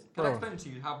mad that is? Can I Bro. explain to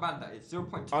you how mad that is?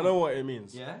 0.2. I know what it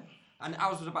means. Yeah? And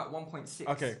ours was about 1.6.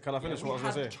 Okay, can I finish what I was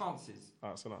gonna We had say? chances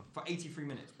Alright, so now. for 83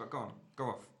 minutes, but go on. Go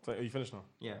off. So, are you finished now?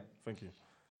 Yeah. Thank you.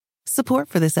 Support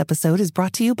for this episode is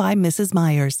brought to you by Mrs.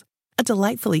 Meyer's. A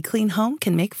delightfully clean home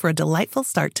can make for a delightful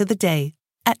start to the day.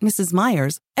 At Mrs.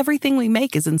 Meyer's, everything we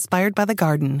make is inspired by the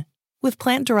garden. With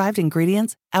plant-derived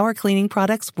ingredients, our cleaning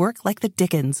products work like the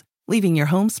dickens, leaving your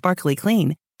home sparkly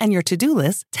clean and your to-do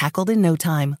list tackled in no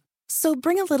time. So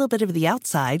bring a little bit of the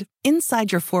outside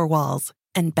inside your four walls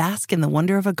and bask in the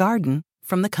wonder of a garden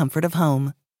from the comfort of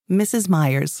home. Mrs.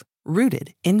 Meyer's,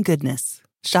 rooted in goodness.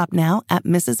 Shop now at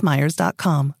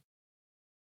mrsmeyers.com.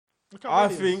 I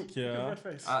think, yeah.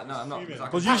 No, I'm not.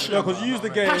 Because you used the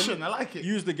game. Passion, I like it.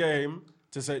 Use the game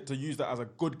to use that as a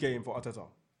good game for Arteta.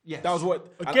 Yes. That was what.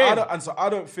 So I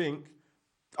don't think.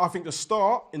 I think the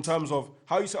start in terms of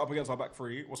how you set up against our back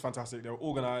three was fantastic. They were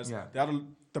organised. Yeah. They had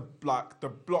the block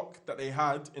that they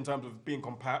had in terms of being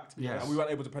compact. Yes. And we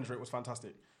weren't able to penetrate was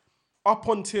fantastic. Up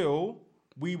until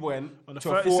we went On the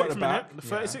to a 4 at 36th the back. minute.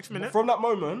 The 36th minute. From that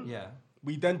moment, Yeah.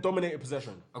 we then dominated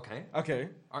possession. Okay. Okay.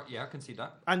 Yeah, I can see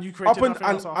that. And you created nothing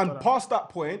else after and that. past that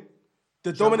point,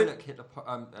 the Joe dominant. Willock hit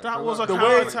the That was a The counter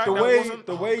way, attack. the that way, wasn't-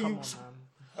 the oh, way come you. on,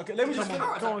 man. Okay, let me Come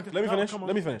on. finish. Come on.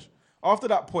 Let me finish. After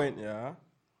that point, yeah,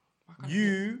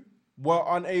 you were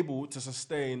unable to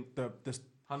sustain the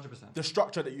 100%. the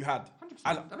structure that you had, 100%.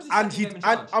 That was his and second he game in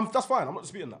and charge. that's fine. I'm not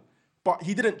disputing that, but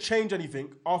he didn't change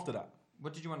anything after that.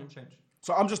 What did you want to change?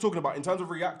 So I'm just talking about in terms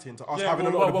of reacting to us having a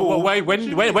When lot of the ball. they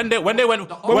went when they went I'm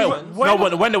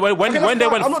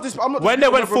not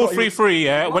full disputing 3-3,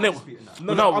 yeah, when it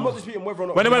I'm not disputing whether or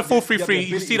not when they he went had the 4-3-3, you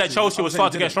ability see that to. Chelsea I'm was saying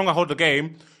starting to he get didn't. stronger, hold the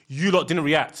game. You lot didn't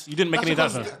react. You didn't make any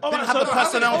Because adjustments. they didn't have the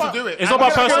personnel to do it. It's not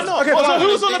about personnel. Okay, So fine.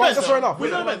 who's on the bench? That's fair enough.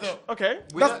 Who's on the bench? Okay.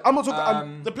 I'm not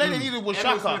talking. The player they needed was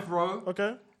Emil Xhaka. Smith Rowe,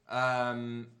 Okay.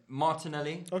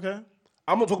 Martinelli, Okay.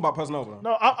 I'm not talking about personnel, bro.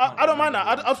 No, I don't mind that.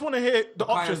 I just want to hear the Bukayo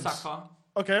options. Saka.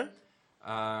 Okay.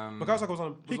 Bukayo Saka was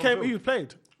on. He came. He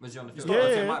played. Was he on the field? Yeah, So yeah,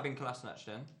 it yeah. might have been Kolasinac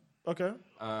then. Okay.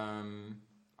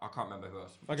 I can't remember who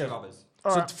else. Okay. Two others.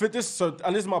 All So right. for this,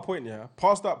 and this is my point. Yeah,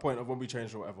 past that point of when we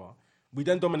changed or whatever, we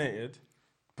then dominated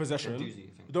possession. Guendouzi, I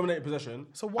think. We dominated possession.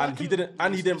 So why and he couldn't-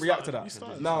 didn't react to He that.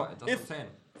 started. Now, That's what I'm saying.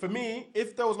 for me,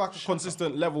 if there was like a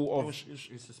consistent level of He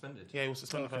was suspended. Yeah, he was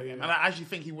suspended for that game. And I actually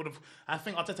think he would have. I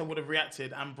think Arteta would have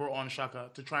reacted and brought on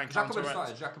Xhaka to try and Xhaka would have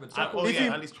counteract. started. Xhaka would have Oh, started.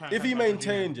 yeah, at least try and if he counteract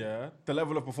him. maintained the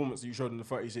level of performance that you showed in the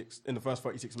first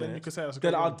 36 Then you minutes, could say that's a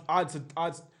then good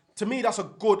I'd to me that's a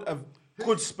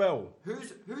good spell.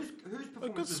 Whose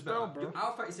performance was spell, better? bro.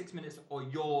 Our 36 minutes or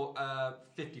your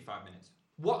 55 minutes?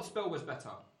 What spell was better?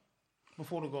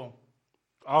 before the goal.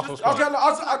 Arsenal's Okay, fine.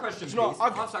 Answer that question, you know, please.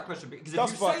 I- Answer that question, because if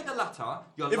That's you fine. say the latter,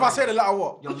 you're If lying. I say the latter,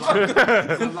 what? You're lying.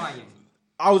 You're lying.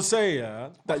 I would say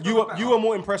that What's you better? were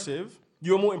more impressive.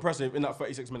 You were more impressive in that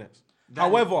 36 minutes. Then-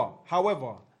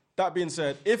 However, that being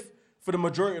said, if for the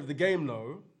majority of the game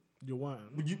though, You weren't.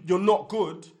 you're not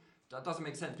good. That doesn't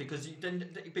make sense because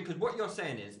because what you're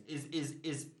saying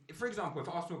is for example, if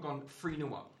Arsenal had gone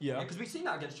 3-0 up, Yeah. because we've seen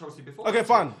that against Chelsea before. Okay, actually.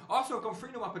 fine. Arsenal have gone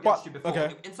 3-0 up against But- you before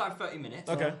okay. inside 30 minutes.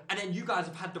 Okay. and then you guys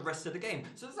have had the rest of the game.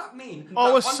 So does that mean?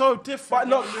 Oh, that it's so different. But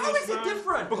no- How is it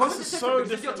different? Because How is it's it so different? Because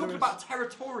different, you're talking Lewis. about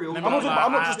territorial. I'm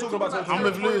not just talking about I'm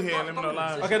with Lou here, let me not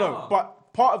lie. Okay, no,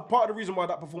 but part of the reason why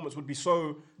that performance would be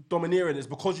so domineering is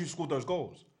because you scored those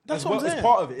goals. That's As what I'm well, saying. It's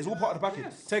part of it. It's all part of the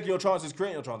package. Taking your chances,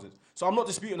 creating your chances. So I'm not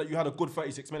disputing that you had a good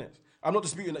 36 minutes. I'm not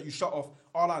disputing that you shut off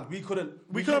our lines. We couldn't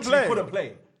We literally couldn't play. couldn't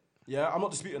play. Yeah, I'm not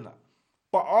disputing that.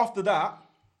 But after that,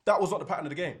 that was not the pattern of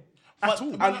the game. At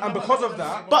all. And because of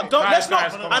that... But let's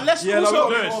not... And let's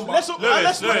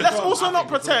also not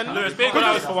pretend... Lewis, be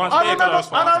honest for once. I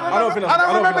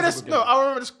remember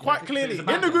this quite clearly. In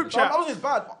the group chat... That wasn't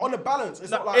bad. On the balance,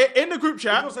 it's not like... In the group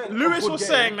chat, Lewis was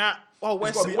saying that,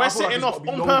 we're sitting off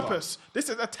on purpose. This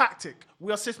is a tactic.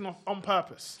 We are sitting off on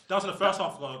purpose. That was in the first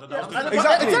half, though.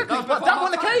 Exactly. But that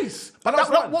wasn't the case. But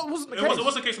that wasn't the case. It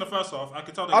was the case in the first half. I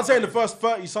could tell. I'd say in the first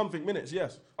 30-something minutes,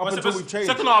 yes. Up until we've changed.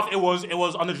 Second half, it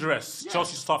was under duress.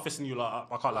 Chelsea start fisting you like,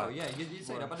 I can't lie. Oh, yeah, you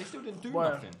say that, but they still didn't do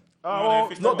nothing.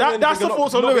 That's the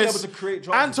fault of Lewis.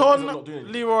 Anton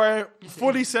Leroy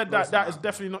fully said that is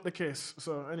definitely not the case.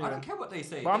 So anyway, I don't care what they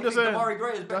say. But I'm just saying, Damari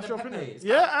Gray is better than Pepe.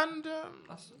 Yeah, and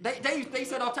they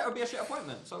said Arteta would be a shit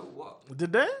appointment. So what?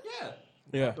 Did they? Yeah.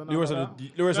 Yeah, Leroy said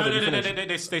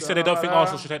they said they don't think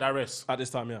Arsenal should take that risk at this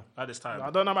time. Yeah, at this time. I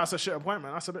don't know about a shit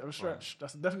appointment. That's a bit of a stretch.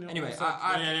 That's definitely. Anyway,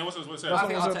 I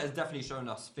think Arteta has definitely shown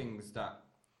us things that.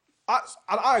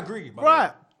 I agree.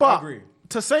 Right, but I agree.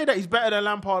 To say that he's better than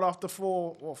Lampard after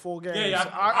four games,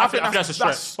 I think that's a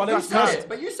stretch. But you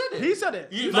said it. He said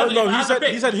it. He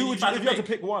said who would you if you had to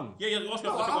pick one? Yeah. I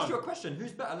asked you a question.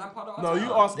 Who's better, Lampard or Arteta? No,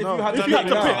 you asked if you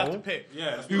had to pick.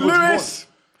 Yeah, Lewis.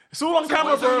 It's all on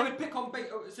camera, bro. So you would pick on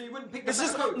so you wouldn't pick the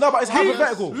better coach? No, but it's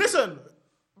hypothetical. Listen,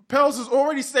 Pels has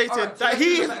already stated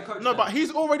that but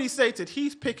he's already stated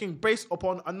he's picking based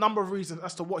upon a number of reasons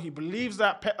as to what he believes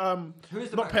that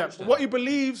what he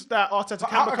believes that Arteta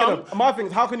can become. My thing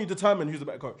is, how can you determine who's the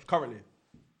better coach currently?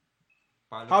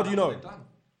 How do you know?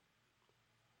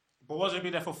 But was it be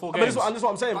there for 4 games? That's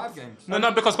what I'm saying. 5 games.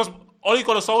 No, because Ole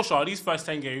got a Solskjaer. These first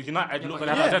 10 games, United look like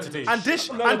they have identity. And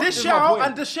this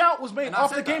shout was made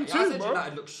after game 2, bro.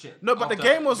 United looked shit. No, but the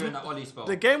game was during that Ole spell.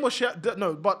 the game was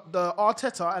but the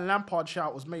Arteta and Lampard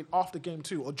shout was made after game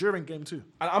 2 or during game 2.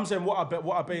 And I'm saying what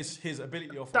I base his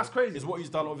ability off. That's crazy. Is what he's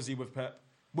done obviously with Pep,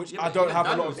 which I don't have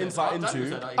a lot of insight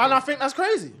into. And I think that's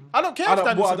crazy. I don't care. I don't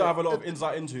have a lot of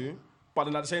insight into, but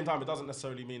then at the same time, it doesn't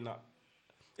necessarily mean that.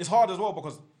 It's hard as well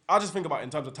because I just think about it in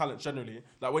terms of talent generally.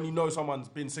 Like when you know someone's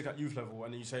been sick at youth level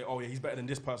and then you say, oh yeah, he's better than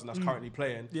this person that's currently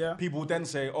playing. Yeah. People then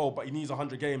say, oh, but he needs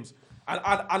 100 games. And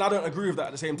I don't agree with that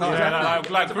at the same time. Yeah,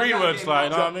 like Greenwood's,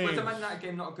 like, you know what I mean? Was the Man United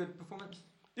game not a good performance?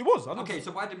 It was. Okay,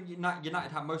 so why did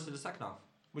United have most of the second half?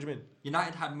 What do you mean?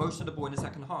 United had most of the ball in the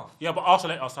second half. Yeah, but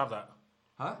Arsenal let us have that.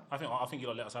 Huh? I think you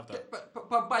don't let us have that.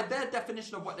 But by their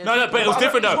definition of what they're No, but it was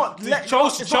different though.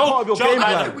 Chelsea, I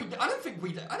don't think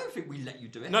we let you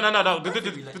do it. No.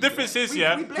 The difference is,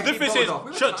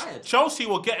 Chelsea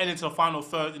were getting into the final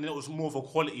third, and it was more of a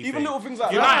quality. Even thing. Little things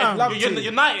like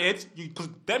United, because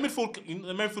their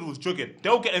midfield was jugging.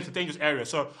 They'll get into dangerous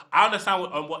areas. So I understand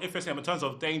what if saying in terms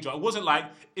of danger. It wasn't like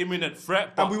imminent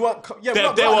threat, but and we weren't. They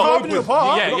were open.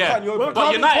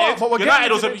 But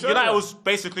United was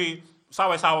basically.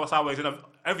 Sideways, and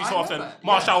every so often,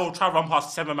 Martial will try to run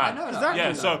past 7 man.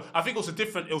 Exactly. So I think it was a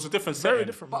different Very setting.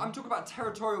 different. But I'm talking about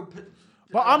territorial.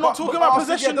 But I'm not talking about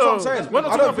possession though.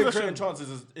 I don't think creating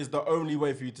chances is the only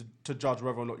way for you to judge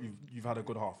whether or not you've had a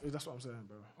good half. That's what I'm saying,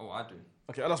 bro. Oh, I do.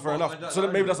 Okay, that's fair enough.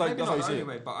 So maybe that's how you see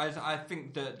it. But I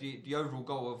think that the overall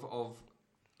goal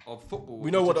of football.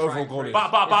 We know what the overall goal is. But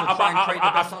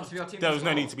there was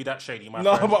no need to be that shady, man.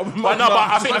 No, but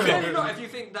I think if you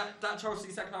think that Chelsea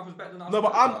second half was better than Arsenal.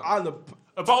 No,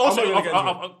 but but also,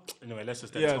 anyway, let's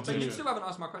just. But you still haven't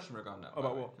asked my question regarding that.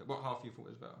 About what? What half you thought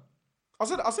was better? I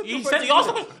said. He said. He asked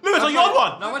the question. Lewis, are you on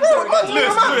one? No,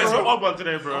 Lewis, you're on one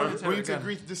today, bro. We need to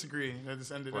agree to disagree. That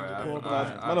just ended. I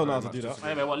don't know how to do that.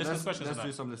 Anyway, what listeners' questions? Let's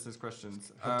do some listeners'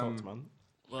 questions. Man.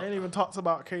 I ain't even talked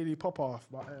about KD Popoff.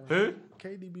 Who?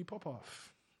 KDB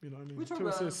Popoff. You know what I mean? We're talking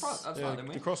about the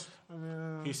front. The cross.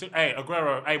 He said, hey,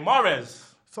 Aguero. Hey, Mahrez.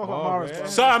 Talk about Mahrez.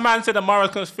 Certain man said that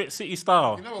Mahrez can fit City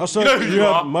style. You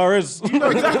know Mahrez. You know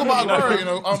exactly about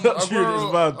Aguero.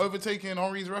 Aguero overtaking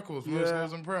Henry's records for most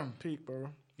goals in Prem. Peak, bro.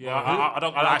 Yeah, I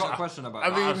don't. I've got a question about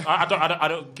that. I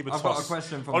don't give a toss. I've got a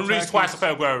question from Henry's twice as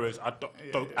fair Aguero is. I don't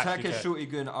actually Turkish care. Shorty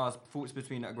Gun asked thoughts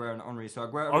between Aguero and Henry. So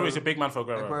Henry's a big man for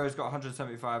Aguero. Aguero's got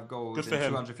 175 goals in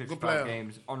 255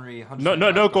 games. Henry,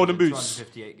 no golden boots.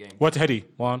 258 games. What Heady?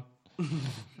 One.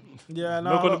 Yeah,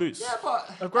 no golden boots. Yeah, but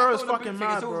Aguero's fucking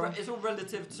mad, bro. It's all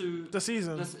relative to the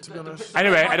season, to be honest.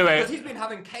 Anyway. Because he's been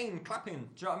having Kane clapping.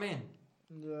 Do you know what I mean?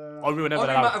 Yeah. Henry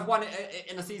might have won it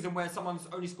in a season where someone's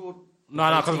only scored.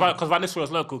 No, because Van Nistelrooy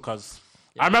was local. Because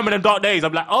I remember them dark days.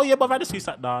 I'm like, oh yeah, but Van Nistelrooy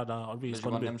said, nah, Henry's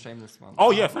gonna be.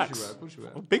 Oh yeah, facts.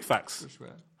 Big facts.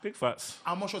 Big facts.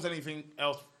 I'm not sure there's anything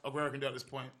else Aguero can do at this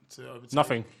point to overtake.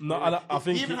 Nothing. No, I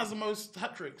think he even has the most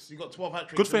hat tricks. You got 12 hat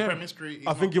tricks. Good for him. Prem history.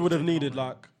 I think he would have needed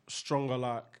like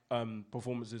stronger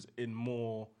performances in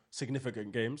more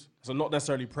significant games. So not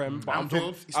necessarily Prem, but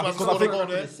Anfield, he still I hasn't scored a goal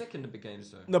He's there. sick in the big games,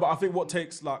 though. No, but I think what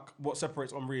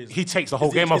separates Henry is He takes the whole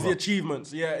is game is over. the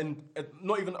achievements. Yeah, and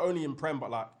not even only in Prem, but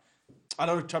like I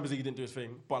know Champions League he didn't do his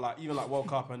thing, but like even like World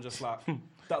Cup and just like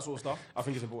that sort of stuff, I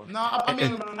think is important. No, I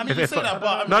mean, you say that,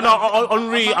 but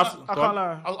Henry. I can't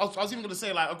lie. I was even going to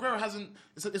say, like, Aguero hasn't.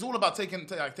 It's all about getting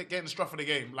the strength of the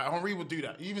game. Like Henry would do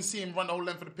that. You even see him run the whole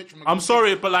length of the pitch. From I'm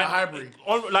sorry, but like, Highbury.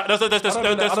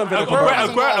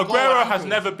 Aguero has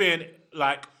never been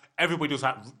like. Everybody was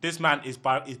like, this man is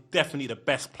definitely the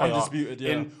best player. Undisputed,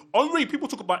 yeah. Henry, people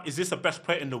talk about, is this the best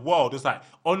player in the world? It's like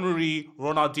Henry,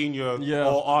 Ronaldinho,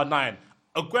 or R9.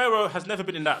 Aguero has never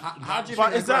been in that. How do you think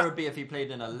Aguero would be if he played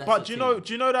in a lesser But do you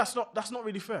team? know that's not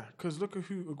really fair, because look at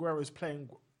who Aguero is playing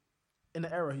in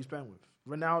the era he's playing with: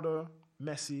 Ronaldo,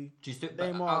 Messi. Do you still,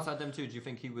 Neymar. Outside them two, do you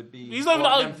think he would be? He's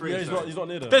not them three, He's not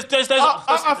near them.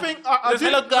 I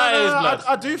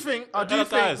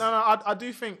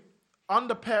do think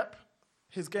under Pep,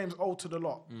 his game's altered a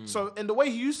lot. So in the way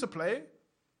he used to play,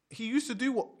 he used to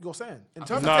do what you're saying. In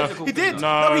terms of technical, he did.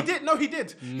 No. He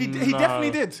did. He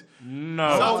definitely did.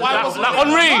 No. So why wasn't like it-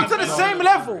 Henry? Not to the same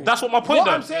level. That's what my point.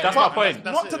 I'm saying, That's my point.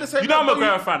 Not to the same You know I'm level. a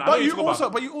Aguero fan. I know But you you talk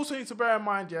about. also need to bear in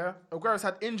mind, yeah, Aguero's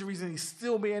had injuries and he's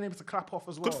still being able to clap off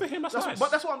as well. Good for him, that's nice.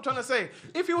 But that's what I'm trying to say.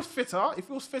 If he was fitter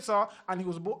and he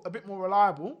was a bit more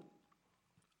reliable,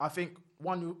 I think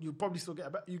you probably still get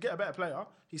a better player.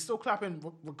 He's still clapping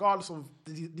regardless of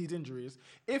these injuries.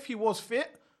 If he was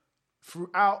fit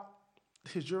throughout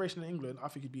his duration in England, I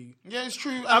think he'd be. Yeah, it's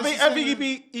true. I think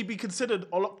he'd be considered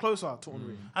a lot closer to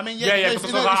Henry. I mean,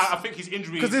 Because I think his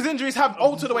injuries. Because his injuries have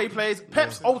altered the way he plays.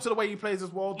 Pep's altered the way he plays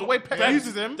as well. The way Pep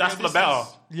uses him. That's for the better.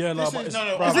 Yeah, no, This but is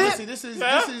it's- no. bruv. Honestly, this is. He's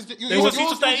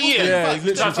just like eating. Yeah, he's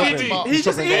literally He's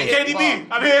just eating. KDB.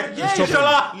 I mean,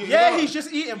 inshallah. Yeah, he's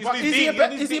just eating. But on his is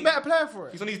D. he a better player for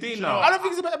it? He's on his D I now. don't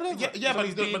think he's a better player for it. Yeah, but on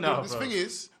his D now, the bro. thing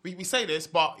is, we say this,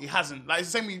 but he hasn't. Like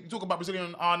it's the same. We talk about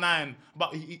Brazilian R9,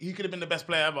 but he could have been the best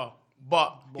player ever.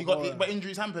 But but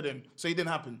injuries hampered him, so he didn't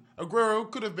happen. Aguero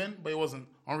could have been, but he wasn't.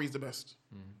 Henry's the best.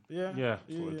 Yeah.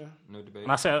 No debate.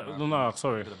 And I said, no,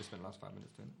 sorry. Could have spent the last 5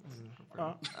 minutes doing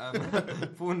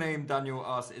it. Full name, Daniel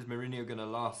asks, is Mourinho going to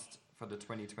last for the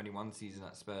 2021 season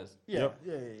at Spurs? Yeah.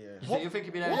 So you think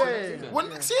he'll be there next season? What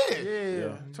next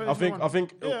year? I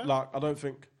think like I don't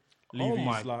think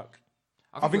Levy's like.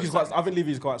 I think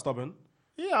Levy's quite stubborn.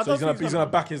 Yeah, So he's gonna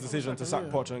back his decision to sack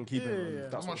Potter and keep him.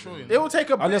 That's I'm not sure. It will take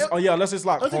unless it's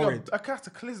like horrid. a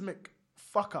cataclysmic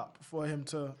fuck up for him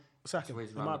to sack him,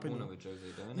 He's in round my the corner opinion. with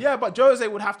Jose, don't he? Yeah, but Jose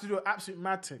would have to do an absolute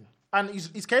mad thing. And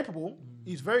he's capable.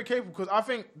 He's very capable, because I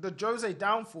think the Jose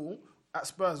downfall at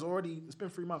Spurs it's been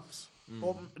 3 months.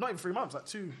 Or not even 3 months, like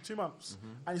two months.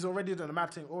 And he's already done a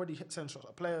mad thing, already sending shots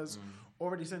at players,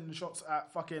 already sending shots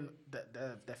at fucking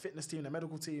their fitness team, their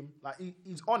medical team. Like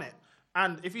he's on it.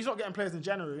 And if he's not getting players in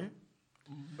January,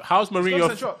 How's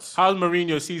send shots.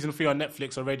 Mourinho's season 3 on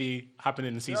Netflix already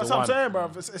happening in season that's 1? what I'm saying, bro.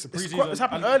 It's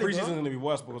happened early, Preseason's bro. going to be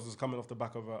worse because it's coming off the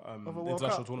back of the World international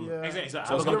Cup, tournament. yeah.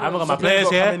 Exactly. So I've got my so players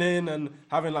people are here. coming in and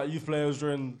having like youth players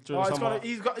during Oh, the summer.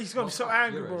 he's gonna be so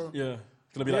angry, bro. Yeah,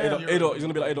 it's gonna be like A-Dot. He's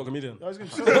gonna be like A-Dot comedian. He's gonna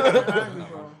be so angry,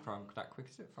 bro. That quick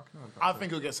is it? Fucking hell. I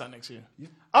think he'll get sacked next year.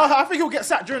 I think he'll get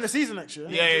sacked during the season next year.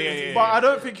 Yeah. But I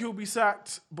don't think he'll be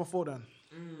sacked before then.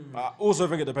 I also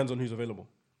think it depends on who's available.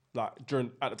 Like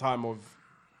at the time of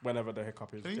whenever the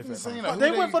hiccup is. Even if it saying comes.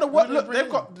 that, They went for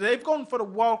they've gone for the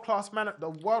world class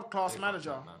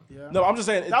manager. Yeah. No, I'm just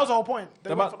saying That was the whole point.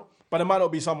 They went for the- but there might not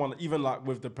be someone even like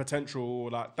with the potential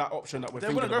like that option that we're They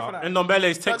thinking wouldn't go for about. that. And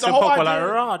Ndombele's The texting whole Pogba like, idea-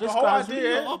 rah, this the whole guy's idea,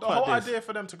 really up the at whole this. idea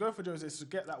for them to go for Jose is to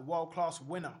get that world class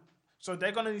winner. So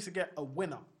they're gonna need to get a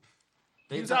winner.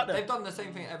 They've done the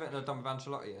same thing Everton have done with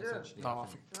Ancelotti, essentially. No, I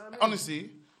think,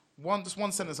 honestly, just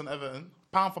one sentence on Everton: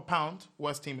 pound for pound,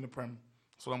 worst team in the Prem.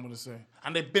 That's what I'm going to say.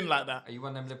 And they've been like that. Are you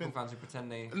one of them Liverpool fans who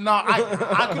pretend they... No,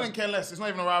 I couldn't care less. It's not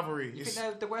even a rivalry. You think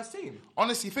they're the worst team?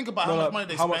 Honestly, think about how much money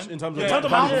they how spend. much in terms of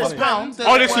pound, they're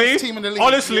the Honestly, worst team in the league.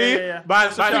 honestly, Yeah.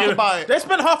 man, So think about it. They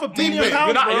spent £500 million.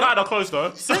 United are close though.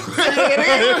 You said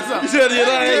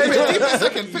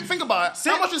United. Think about it.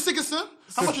 How much is Sigurdsson?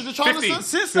 How much is Richarlison?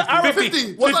 Since the Arab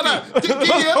 50. What's that?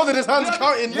 holding his hands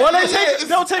counting. Well,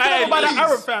 they'll take it over by the please.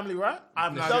 Arab family, right? I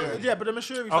have no idea. Yeah, but the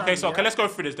Mashiri family. Okay, so okay, let's go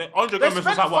through this. Andre They Gomez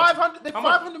spent was like what? 500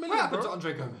 million, What happened bro. to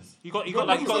Andre Gomez? He got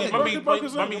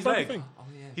remember his leg.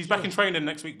 He's back in training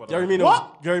next week, by the way.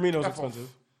 Gary Mina's expensive.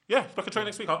 Yeah, back in training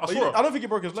next week. I Oh, saw yeah, it. I don't think he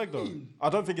broke his leg though. I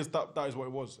don't think it's that is what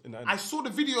it was in the end. I saw the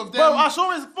video of them. Well, I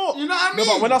saw his foot. You know what I No, mean?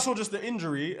 but when I saw just the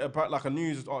injury, about like a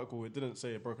news article, it didn't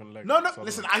say a broken leg. No. So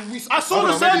Listen, I I saw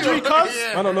the surgery, cuz.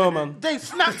 I don't know, man. They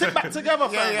snapped it back together,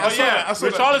 fam. Yeah, I saw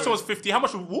that. Richarlison was 50. How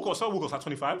much was Walker? So Walker was like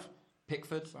 25.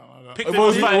 Pickford. Pickford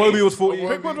was Iwobi was 40.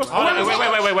 Pickford was Oh,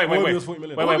 wait. Iwobi was 40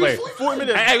 million. Wait. 40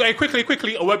 million. Hey, quickly.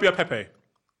 Iwobi or Pepe?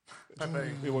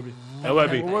 Iwobi.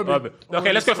 Iwobi.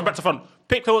 Okay, let's go from back to front.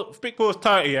 Pickford was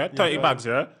 30, yeah? 30 bags,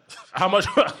 yeah? How much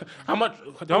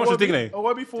was Digne?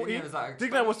 Iwobi 40. Digne was like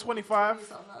Digne was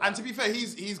 25. And to be fair,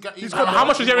 he's got. How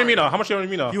much was Yerry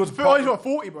Mina? He was Phil, he's got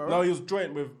 40, bro. No, he was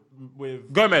joint with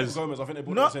Gomez. I think they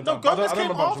bought No, it at the same time. Gomez I don't came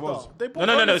remember how much it was. after. They bought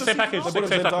No, Gomez same the package.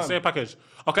 season after. Same package.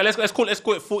 Okay, let's call it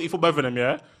 40 for both of them,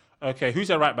 yeah? Okay, who's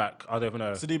their right back? I don't even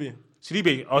know.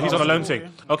 Sidibe. Oh, he's on a loan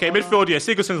thing. Okay, midfield, yeah.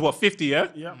 Sigurdsson's what, 50, yeah?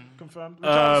 Yeah, confirmed.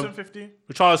 Richarlison 50.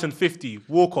 Richarlison 50.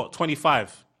 Walcott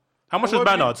 25. How much was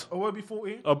Bernard? Iwobi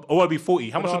 40. Iwobi 40.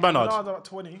 How much was Bernard? Bernard about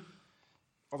 20.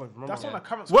 I don't remember. That's on the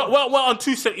current squad. What on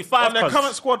 275? On their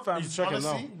current squad, fam. He's checking now.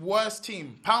 Honestly, worst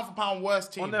team, pound for pound,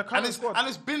 worst team. On their current squad. And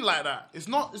it's been like that. It's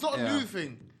not a new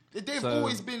thing. They've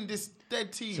always been this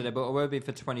dead team. So they bought Iwobi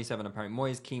for 27 apparently.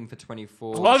 Moyes Keane for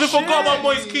 24. Oh, they forgot about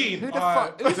Moise Keane. Who the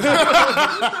fuck? Who's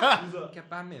that? Get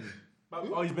bam him.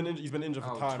 Oh, he's been injured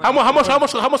for time. How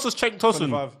much was Cenk Tosun?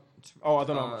 25. Oh, I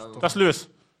don't know. That's Lewis.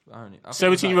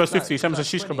 17 euros 50. Same as a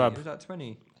shish kebab. Was that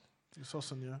 20?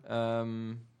 Saucin, yeah.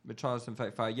 Richarlison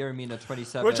 35. Yerry Mina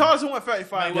 27. Richarlison went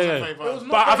 35. Yeah.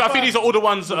 But I think these are all the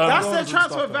ones. That's their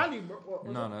transfer value, bro.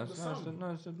 No.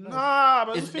 Nah,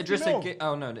 but it's 50 Idris mil.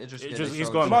 He's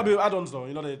gone. It might be add-ons though.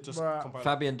 You know they just compile.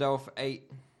 Fabian Delph 8.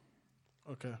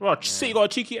 Okay. Right, City got a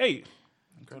cheeky 8.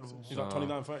 He's like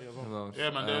 29, 30 as well. Yeah,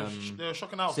 man, they're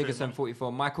shocking out. Sigurdsson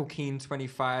 44. Michael Keane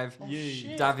 25.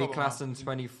 Yeah. Davy Klaassen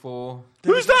 24.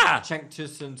 Who's that? Cenk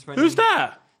Tosun 20. Who's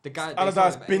that? The guy.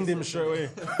 Allardyce binned him straight away.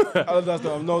 Allardyce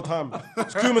don't have no time.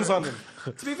 It's Koeman signing.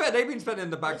 To be fair, they've been spending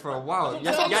the bag for a while.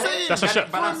 That's what I'm saying. That's a shot.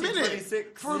 For a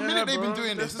minute. For a minute they've been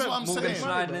doing this. That's what I'm Morgan saying.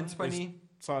 Schneiderlin 20.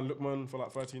 Signed Lookman for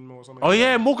like 13 mil or something. Oh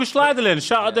yeah, Morgan Schneiderlin.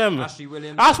 Shout out them. Ashley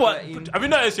Williams. That's what. 13. Have you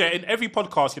noticed? Yeah, in every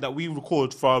podcast that we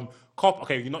record from.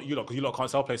 Okay, you lot, because you lot can't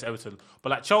sell players to Everton. But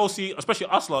like Chelsea, especially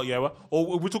us lot, yeah,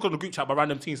 or we talk on the group chat about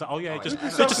random teams. Like, oh yeah, just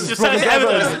sell it to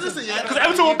Everton. Listen, yeah. Because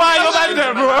Everton will buy your man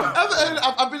there, bro. Everton,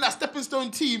 I've been that stepping stone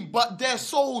team, but they're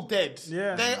so dead.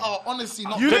 Yeah. They are honestly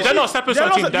not. They're not stepping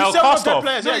stone team. They're cast off.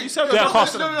 Yeah, you sell They're them.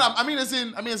 cast No. off. I mean, as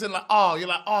in,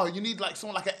 like, you need like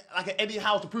someone like an Eddie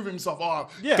Howe to prove himself. Go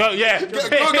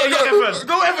Everton.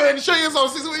 Go Everton, show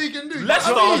yourself. See what you can do. Let's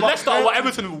start what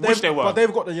Everton wish they were. But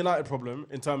they've got the United problem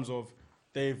in terms of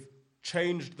they've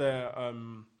changed their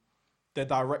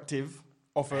directive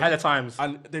offer Hella times.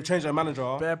 and they've changed their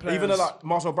manager. Even though like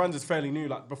Marcel Brands is fairly new,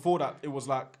 like before that it was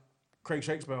like Craig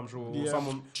Shakespeare, I'm sure, or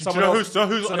someone. Do you know who's So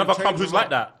another they've club changed who's a lot. like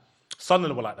that?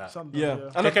 Sunderland were like that. Yeah,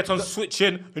 And they kept on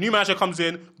switching. The new manager comes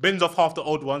in, bins off half the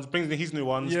old ones, brings in his new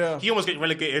ones. Yeah. He almost gets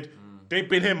relegated. They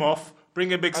bin him off,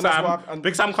 bring in Big And that's Sam. why- and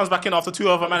Big Sam comes back in after two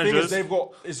other The thing managers. is,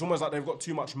 it's almost like they've got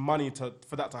too much money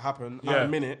for that to happen at Yeah. a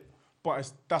minute.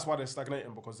 But that's why they're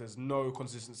stagnating, because there's no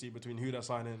consistency between who they're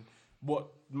signing, what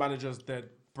managers they're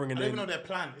bringing I don't in. even know their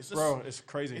plan. It's just, Bro, it's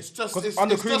crazy. It's just 'Cause it's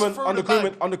under just Koeman, throw the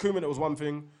bag. under Koeman, it was one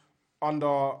thing.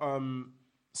 Under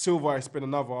Silva, it's been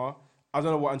another. I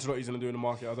don't know what Ancelotti's going to do in the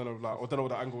market. I don't know, I don't know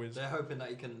what that angle is. They're hoping that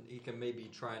he can maybe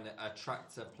try and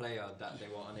attract a player that they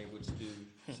were unable to do.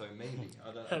 So maybe.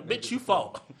 I don't know. Bitch, you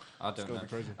fault. I don't know.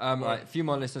 crazy. Right, a few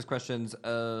more listeners' questions.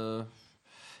 All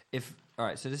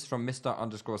right, so this is from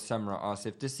Mr_Semra asks,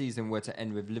 if this season were to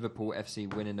end with Liverpool FC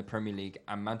winning the Premier League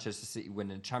and Manchester City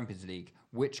winning the Champions League,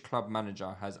 which club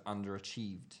manager has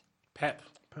underachieved? Pep.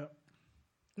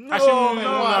 No.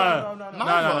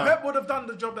 Pep would have done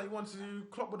the job that he wanted to do.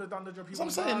 Klopp would have done the job he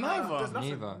wanted to do. There's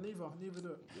nothing. Neither do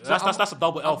it. That's a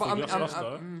double L for you.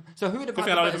 So who would have Good had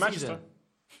thing I the don't better even season?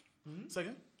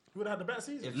 Second. Who would have had the better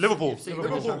season? Liverpool.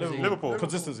 Liverpool.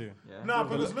 Consistency. No,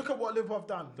 because look at what Liverpool have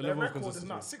done. Their level of record is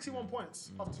consistency. not 61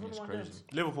 points after 21 games.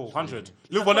 Liverpool, 100.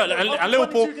 Liverpool, and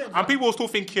Liverpool, and people were still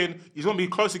thinking he's going to be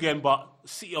close again, but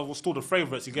City are still the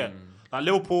favourites again. Like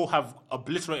Liverpool have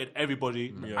obliterated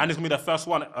everybody, and it's going to be their first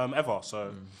one ever.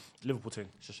 So, Liverpool team.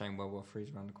 It's a shame World War III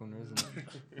is around the corner, isn't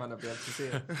it? Might not be able to see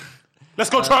it. Let's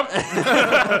go, Trump!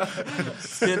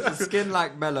 Skin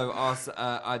Like Mellow asks,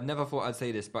 I never thought I'd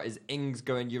say this, but is Ings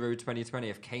going Euro 2020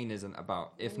 if Kane isn't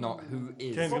about? If not, who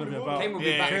is? Kane's going to be about. Kane will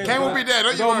be back. Kane will be there.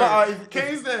 Don't you No matter worry. if-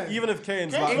 Kane's there. Even if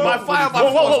Kane's Kane's like, by not fire,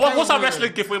 fully- by What's that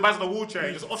wrestling gift where he man's in a wheelchair?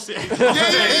 He just offset.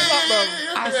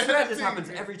 I swear this happens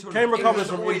every tournament. Kane recovers England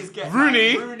from always get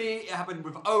Rooney. Rooney. It happened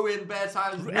with Owen, bare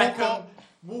times. Walcott.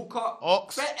 Walcott,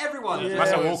 Ox. everyone. Yeah.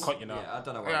 That's a Walcott, you know. Yeah, I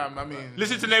don't know. Yeah, I mean,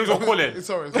 listen to names we're calling.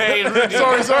 Sorry. Kane, Rooney.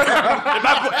 Sorry.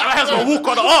 I has a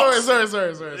Walcott Ox.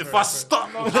 Sorry. If I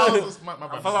stop, my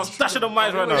bad. I'm stashing the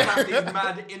minds right We now. have these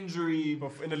mad injury.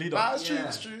 in the lead Nah, up.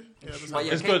 it's true. Yeah, But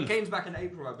yeah, It's good. Kane's back in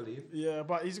April, I believe. Yeah,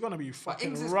 but he's gonna be fucking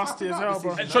Ings is rusty as clapping hell, out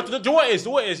bro. this So, do you know what it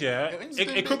is? Yeah, Ings is it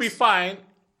doing could be bits. fine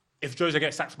if Jose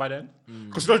gets sacked by then,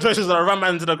 because Jose's gonna run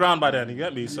man to the ground by then. You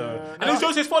get me? So, and it's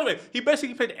Jose's fault. Anyway, he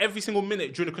basically played every single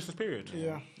minute during the Christmas period.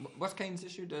 Yeah. What's Kane's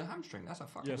issue? The hamstring. That's a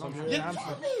fucking long Yeah, hamstring.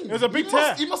 hamstring. I mean, It was a big he tear.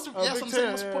 must- He must have. A Yes, big I'm saying he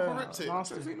tear, must yeah, proper ripped it.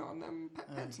 nasty. Is he not on them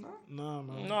pets, no? No,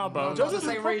 man. No, bro. Jose's Same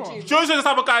a proper. regime. Jose's the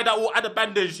type of guy that will add a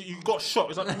bandage. You got shot.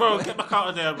 It's like, bro, get back out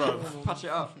of there, bro. Patch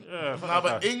it up. Yeah, fuck Nah, that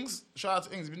but guy. Ings, shout out to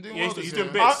Ings. He's been doing Yeah, well he's this doing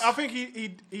year. bits. I think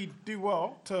he'd do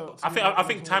well to. I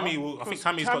think Tammy will. I think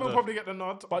Tammy's got Tammy will the. probably get the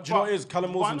nod. But do you know what it is?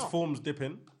 Callum why Wilson's not? form's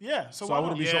dipping. Yeah, so So why I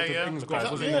wouldn't not? be shocked Yeah, if Ings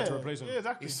yeah. wasn't there to replace him. Yeah,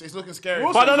 exactly. It's looking scary.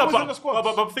 Wilson- But no, Wilson's in the squad.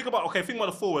 but think about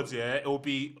the forwards. Yeah, it will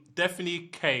be definitely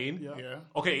Kane. Yeah.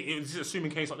 Okay, it's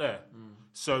assuming Kane's not there.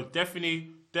 So definitely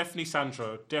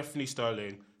Sancho, definitely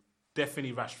Sterling,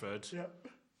 definitely Rashford. Yeah.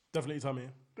 Definitely Tammy.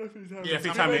 Definitely The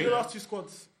Tammy. last two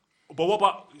squads. But what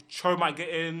about Cho might get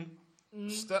in?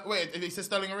 Wait, he said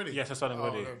Sterling already? Yes, Sterling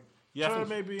already. okay. Yeah, I So think-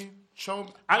 maybe. Show him.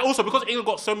 and also because England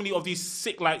got so many of these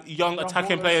sick, like young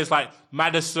attacking ballers. players like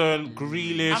Madison,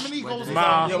 Grealish. How many goals is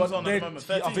Ma. Ings on at the moment?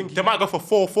 13. I think They might go for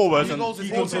 4 forwards. How And many goals is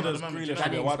he Ings on at considers the moment? Grealish to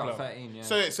be a Ings wide got player. 13,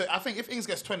 yeah. So I think if Ings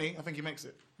gets 20, I think he makes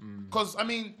it. Because I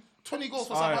mean, 20 goals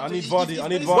for Alright, Southampton. I need Vardy, I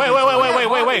need basically-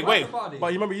 Vardy. Wait. But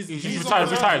you remember he's retired.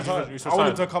 He's I retired. want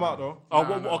him to come out though. Oh,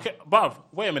 okay, bruv,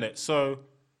 wait a minute. So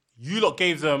you lot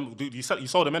gave them, you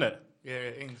sold them in it, Yeah,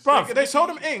 Ings. bruv. They told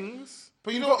him Ings.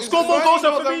 But you know what? Score more goals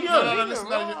than Fabinho. No,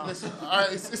 listen.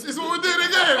 Alright, it's what we're doing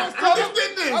again. We just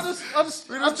did this. I just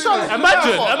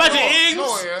Imagine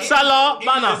Ings, Salah,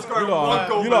 Mana.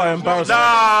 You lot are embarrassing.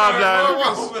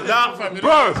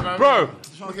 Bro.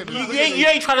 You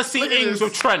ain't trying to see Ings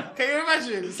with Trent. Can you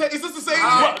imagine? It's just the same.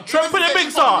 What, Trent put a big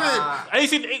star. And you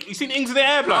seen Ings in the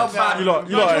air, blood. You lot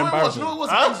You know are what embarrassing. it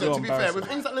was? You're To be fair, embarrassing.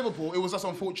 with Ings at Liverpool, it was just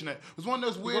unfortunate. It was one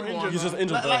of those weird ones. He's just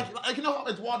injured, Like you know how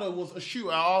Eduardo was a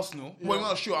shooter at Arsenal. Well, he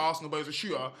wasn't a shooter at Arsenal, but he was a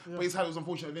shooter. But he's had his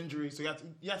unfortunate injury, so he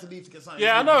had to leave to get something.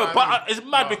 Yeah, I know, but it's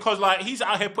mad because like he's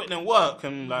out here putting in work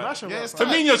and like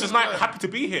Firmino's just like happy to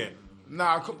be here.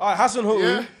 Nah, Alright, Hassan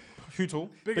Yeah. Hutel.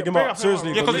 Big big him up up,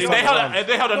 seriously. Yeah, because he's they up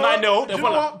held a 9-0. Do They you know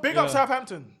won. what? Big up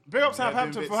Southampton. Big up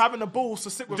Southampton bits. for having the balls to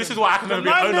stick with This him. is why I can never be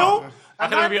an 9-0, owner. I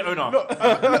can never be an owner.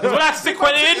 Because when that stick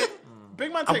went in,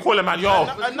 Big man I'm take. calling man, yo.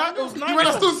 And that, it was You when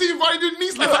I 9-0. still see Vardy doing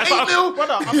knees like That's like- 8-0.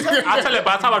 Brother, I'm saying- I tell you,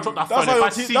 by the time I drop that phone,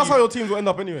 That's how your teams will end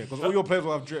up anyway, because all your players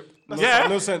will have drip. yeah,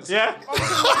 No sense. Yeah,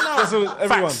 That's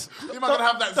everyone. facts. You're not gonna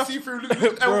have that see-through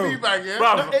LV bag, yeah?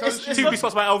 Bro, it's team be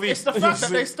sponsored by LV. It's the fact that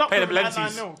they stopped Pay him them at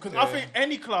lenses. 9-0. Because I think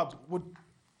any club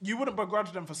you wouldn't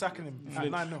begrudge them for sacking him at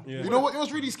 9-0. Yeah. You know what? It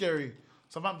was really scary.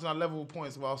 Southampton are level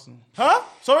points with Arsenal. Huh?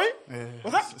 Sorry?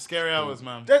 Was that? Scary hours,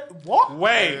 man. What?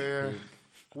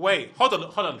 Wait, hold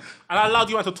on. And I allowed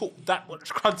you man to talk that much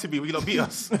crud to me when you don't beat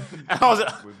us. And I was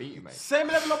like, We beat you, mate. Same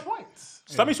level of points.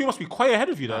 so that means we must be quite ahead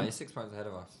of you Nah, then. he's 6 points ahead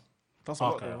of us. That's a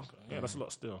lot, Okay. though. Yeah, that's a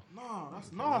lot still. No,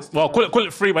 that's nasty. Well, call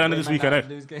it free by the end of this weekend, eh?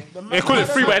 Lose game. Yeah, call it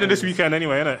free by the end of this weekend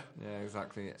anyway, innit? Yeah,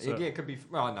 exactly. Yeah, it could be.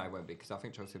 Well, no, it won't be because I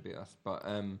think Chelsea beat us. But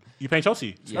You playing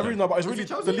Chelsea? yeah. No, but it's really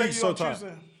the league's so tight.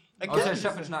 I'll say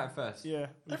Sheffield United first. Yeah.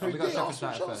 We got Sheffield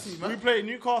United first. We play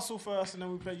Newcastle first and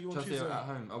then we play you on Chelsea Tuesday. at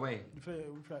home, away. We play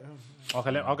at home.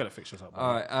 Okay, I'll get the fixtures up.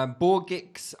 All right,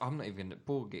 Borgix. I'm not even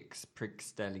Borgix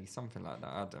Prigstelli, something like that.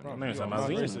 I don't know. name's You're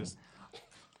Amazing. racist.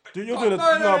 Dude, you're doing a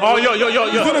Oh, yo.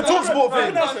 you're doing a talk sport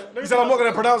thing. He said I'm not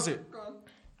gonna pronounce it.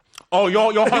 Oh,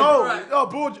 you're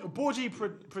Borgi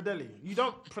Predelli. You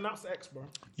don't pronounce the X, bro.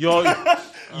 you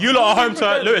lot are home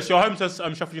to Lewis. You're home to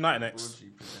Sheffield United next.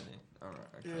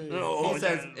 He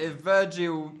says if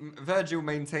Virgil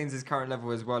maintains his current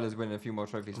level as well as winning a few more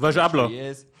trophies for Virgil the next Abloh. 3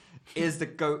 years,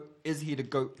 is he the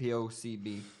GOAT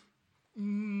PLCB?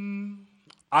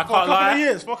 I For a can't couple of lie.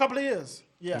 years. For a couple of years.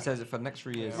 Yeah. He says it for the next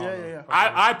 3 years. Yeah.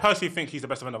 I personally think he's the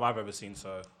best defender I've ever seen.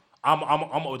 So I'm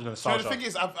older than So the nostalgia. thing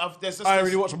is, there's just I ain't this-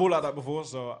 really watched a ball like that before,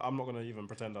 so I'm not gonna even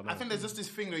pretend I know. I think there's just this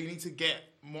thing that you need to get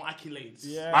more accolades.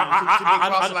 Yeah. To be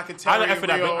classed like a I don't Terry F with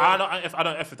that. Rio. I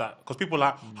don't F with that because people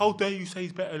are like, how dare you say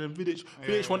he's better than Vidic?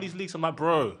 Vidic won these leagues. I'm like,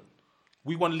 bro.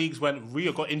 We won leagues when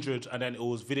Rio got injured, and then it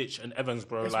was Vidic and Evans,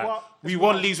 bro. We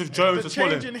won leagues with Jones The and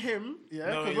Smalling. change in him, yeah.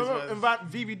 No, Because it is remember worse. in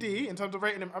that VVD, in terms of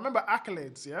rating him, I remember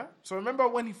accolades, yeah. So remember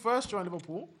when he first joined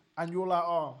Liverpool, and you were like,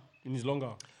 oh, He needs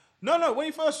longer. no.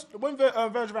 When Virgil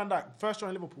van Dijk first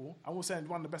joined Liverpool, and we were saying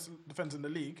one of the best defenders in the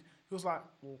league, he was like,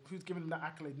 well, who's giving him that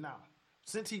accolade now?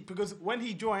 Because when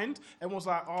he joined, everyone was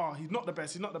like, "Oh, he's not the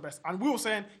best. He's not the best," and we were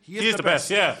saying he is the best.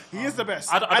 Yeah, he is the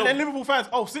best. I And don't- then Liverpool fans,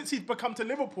 since he's become to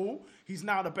Liverpool, he's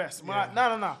now the best. We're like,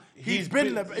 no. He's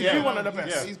been one of the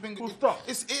best. Yeah. He's been Full good. stop.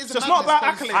 It's So it's not about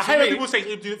accolades. I for hear me. people say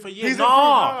he'll do it for years. He's No,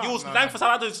 improved. he was blank for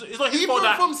Southampton. It's not his Even fault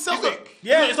that from Celtic.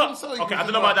 Yeah, Even it's from not. Celtic, Okay, I he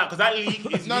don't know was about that because that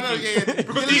league is. No, ridiculous. yeah.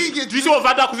 Because The league is- do you see what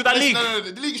Van Dijk was in that league? No,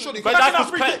 the league is shoddy. Van Dijk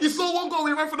was playing. He scored one goal.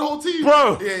 He ran for the whole team.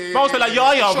 Bro, yeah. I was like,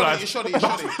 Yaya, bro. It's shoddy. It's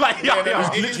shoddy. Like, Yaya.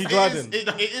 It literally is- gliding. It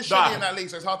is shoddy in that league,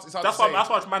 so it's hard. It's hard That's to say.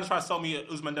 why man trying to sell me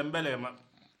Ousmane Dembele. I'm like,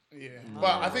 Yeah,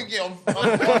 but I think on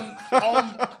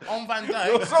Van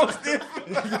Dijk.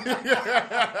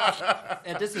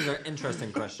 Yeah, this is an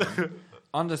interesting question.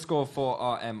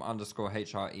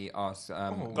 _4RM_HRE asks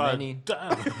many.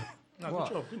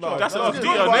 What? That's a your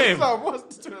name.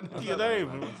 Your name.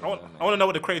 I want to know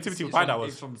what the creativity behind that He's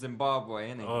was. from Zimbabwe,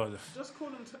 isn't he? Oh, Just call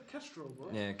him Kestrel, bro.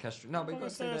 Yeah, Kestrel. No, but you got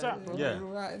to say say that. that, Yeah.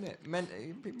 Right,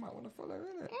 innit? People might want to follow,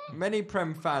 innit? Many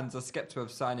Prem fans are skeptical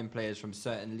of signing players from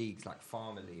certain leagues, like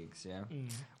farmer leagues, yeah?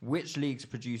 Which leagues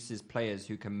produces players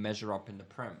who can measure up in the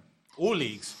Prem? all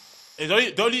leagues. It's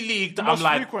the only league that I'm most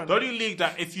like, frequent. the only league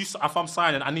that if I'm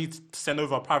signing, I need to send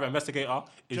over a private investigator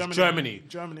is Germany.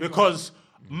 Because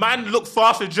man look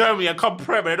fast in Germany and come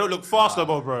Prem, they don't look fast no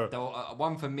more, bro.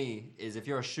 One for me is if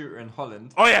you're a shooter in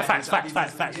Holland. Oh yeah, facts. Because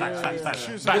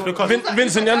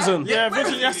Vincent Janssen. Yeah,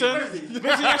 Vincent Janssen.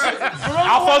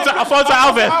 Alphonso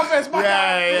Alves.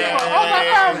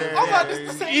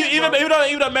 Even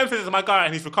Even though Memphis is my guy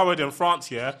and he's recovered in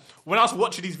France, yeah. When I was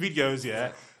watching these videos,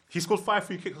 yeah, he scored 5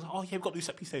 free kicks. I was like, oh yeah, we've got to do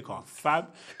set piece taker, fam.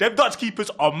 Them Dutch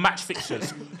keepers are match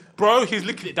fixtures, bro. He's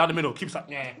licking it down the middle. Keeps like,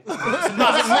 yeah.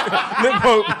 Nick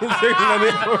Pope. No.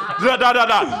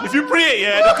 If you pre it,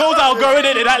 yeah, the goals that are going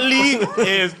in that league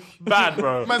is bad,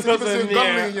 bro. Man's keeping saying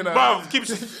gunman, you know. Bro,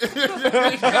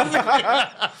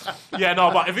 yeah,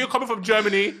 no, but if you're coming from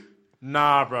Germany,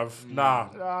 nah, bruv, nah.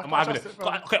 I'm not having it.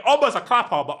 Okay, Oba's a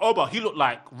clapper, but Oba, he looked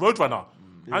like Roadrunner.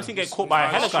 I've seen get caught by a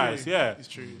hella guys, yeah. It's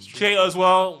true. Cheater as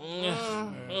well.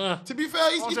 To be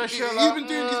fair, he's been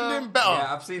doing better.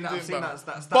 Yeah, I've seen that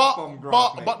stat bomb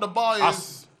graph, mate. But the bar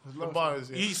is... The bar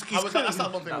is, yeah. He's that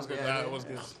stat bomb thing was good. Yeah, it was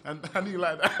good. And you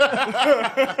like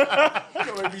that.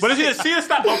 But see the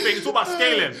stat bomb thing, it's all about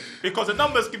scaling. Because the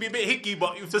numbers can be a bit hicky,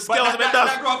 but if the scales a bit down.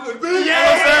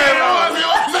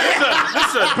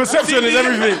 Listen. Perception is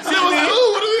everything.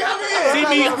 What do we have here? See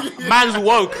me, man's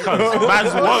woke, cuz.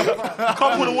 Man's woke. You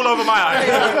can't put it all over my eyes.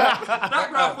 That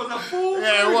graph was a fool.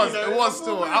 Yeah, it was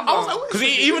still. I was like, Because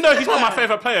even though he's one of my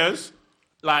favourite players,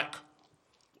 like,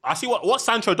 I see what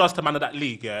Sancho does to man of that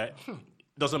league, yeah,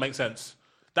 doesn't make sense.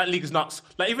 That league is nuts.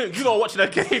 Like, even you know watching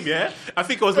that game, yeah, I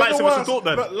think it was Leipzig versus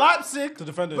Dortmund. But Leipzig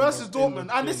defender versus in Dortmund,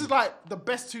 the and this is like the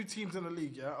best two teams in the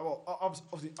league, yeah. Well,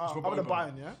 obviously, other than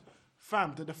Bayern, yeah.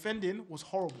 Fam, the defending was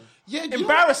horrible. Yeah,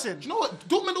 embarrassing. Do you know what?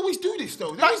 Dortmund always do this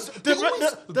though.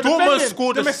 Dortmund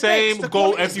scored the same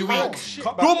goal every week.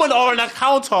 Dortmund are on a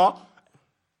counter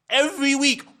every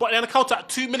week, but they're on a counter at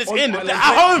 2 minutes in. They're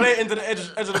at home. Play it into the edge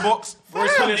of the box.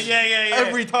 Yeah.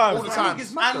 Every time. All the time.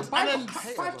 And then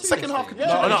second half.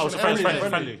 No, it was friendly.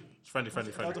 Friendly. But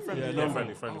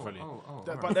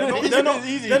they're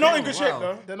not in good shape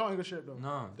though. They're not in good shape though.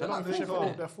 No, they're not in good shape.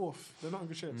 They're fourth. They're not in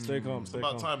good shape. Stay calm.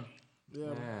 About time. Yeah.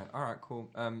 All right. Cool.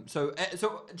 So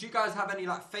do you guys have any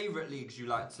like favorite leagues you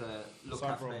like to look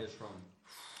at players from?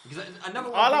 Because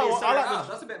another one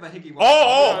that's a bit of a higgy one.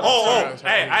 Oh.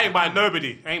 Hey, I ain't buying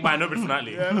nobody. From that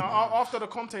league. Yeah, no, after the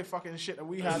Conte fucking shit that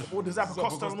we had, all the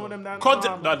Zappacosta and all them down.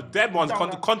 The dead ones,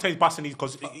 Conte's busting these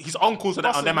because his uncles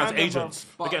are them as agents.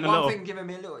 But They're getting one a little. thing giving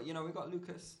me a little, we got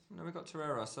Lucas, we got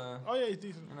Torreira, so. Oh yeah, he's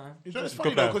decent. It's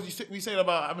funny though because we say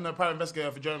about having a private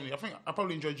investigator for Germany. I think I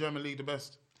probably enjoy German league the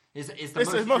best. It's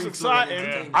the most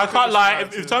exciting. I can't lie.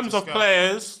 In terms of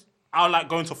players, I like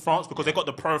going to France because they got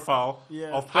the profile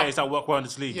of players that work well in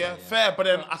this league. Yeah, fair. But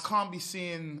then I can't be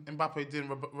seeing Mbappe doing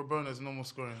Rabona as normal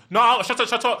scoring. No, shut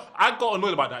up. I got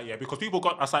annoyed about that, because people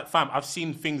I was like, fam, I've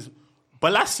seen things.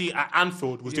 Balassi at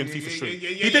Anfield was doing FIFA Street.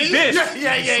 He did this.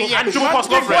 And dribble past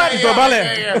Lovren.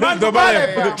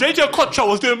 Dobale. JJ Okocha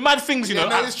was doing mad things, Yeah,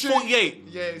 at it's true. 48.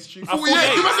 Yeah, it's true. At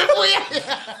 48. 48.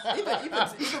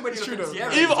 Even when you look at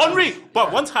Thierry. Even Henry.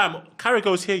 But one time,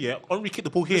 Carragher's here, Henry kicked the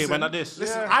ball here, went like this.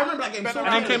 Listen, I remember that game. So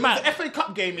And then came back. The FA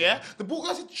Cup game, the ball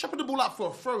guys shepherded the ball out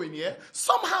for a throw in,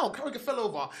 Somehow Carragher fell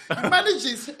over. He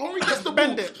manages. Henry gets the ball.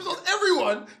 Bend it. Because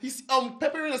everyone, he's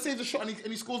Pepe saves the shot and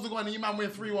he scores the goal and you man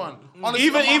win 3-1.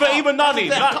 Even Nani.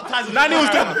 Nani was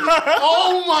doing.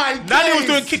 Oh my God. Nani was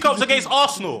doing kick-ups against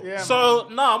Arsenal. So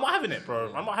I'm not having it,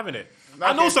 bro. I'm not having it.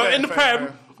 And also in the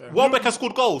Prem, Welbeck has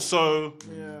scored goals. So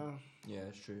Yeah,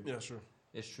 it's true. Yeah, it's true.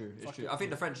 It's true. I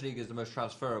think the French league is the most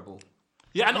transferable.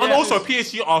 Yeah, and also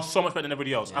PSG are so much better than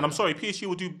everybody else. And I'm sorry, PSG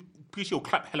will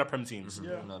clap hella Prem teams.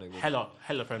 No, they will.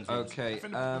 Hella Prem teams. Okay. I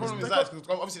think the problem is that because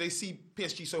obviously they see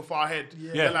PSG so far ahead.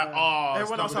 Yeah. They're like,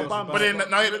 everyone else are bound. But then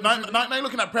now you're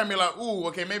looking at Prem, you're like, ooh,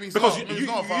 okay, maybe it's because not. you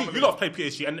lot have played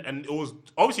PSG and it was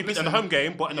obviously beat in the home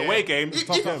game, but in the away game,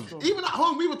 even at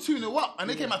home we were 2-0 up and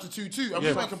they came out to 2-2 and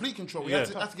we were in complete control. We had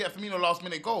to get a Firmino last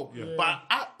minute goal. Yeah. But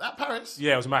at Paris,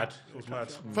 it was mad.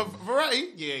 For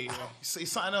Verratti, it's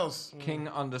something else.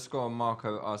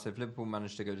 King_Marco asked if Liverpool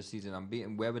managed to go the season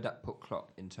unbeaten, where would that put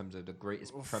Klopp in terms of the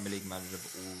greatest Premier League manager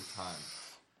of all time?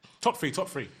 Top three.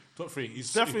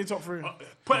 He's definitely top 3.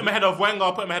 Put him ahead of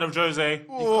Wenger. Put him ahead of Jose.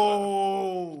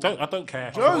 Oh, I don't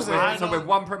care. Jose. So with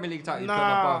one Premier League title, you put him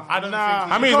above. I don't think.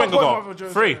 How many Wenger got?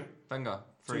 3. Wenger.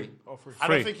 3. I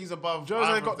don't think he's above.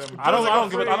 Jose got. I don't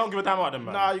give a damn about them,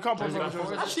 man. Nah, you can't put him above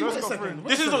Jose. Actually, Jose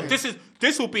got 3.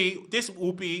 This will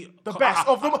be the best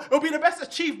of them. It'll be the best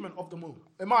achievement of them all,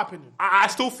 in my opinion. I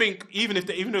still think even if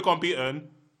they're gone beaten,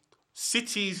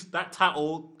 City's that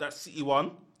title that City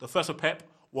won, the first of Pep,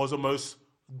 was the most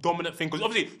dominant thing because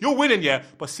obviously you're winning,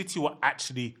 but City were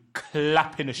actually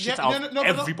clapping the shit out of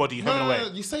everybody home and away.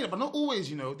 You say that, but not always.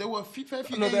 There were fair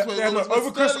few No, games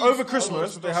over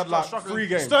Christmas they had like 3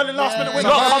 games. Sterling last minute win.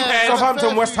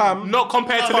 Southampton, West Ham. Not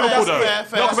compared to Liverpool though.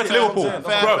 Not compared to Liverpool,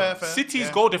 bro. City's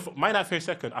goal difference. Might not fair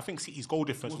second. I think City's goal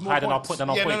difference was higher than our points.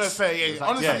 Yeah, no, fair. Yeah,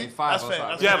 honestly, that's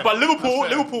fair. Yeah, but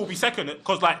Liverpool will be second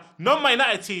because like no Man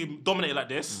United team dominated like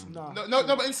this. No,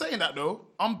 but in saying that though,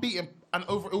 unbeaten and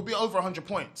over, it will be over 100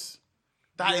 points.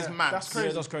 That is mad. That's crazy.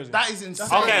 Yeah, that's crazy. That is insane.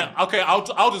 Okay.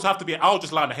 I'll just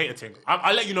lie on the hater thing.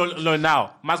 I'll let you know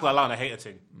now. Man's gonna lie on the hater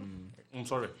thing. I'm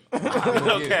sorry.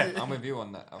 I'm with you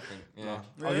on that. I think. Yeah.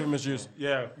 I'll give him his juice.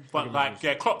 Yeah, but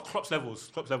Klopp's levels.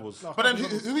 No, but then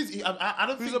who is he? I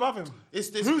don't Who's think above him? It's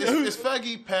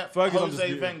Fergie, Pep,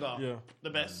 Jose, Wenger. The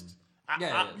best.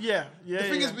 Yeah. The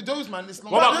thing is with those, man, it's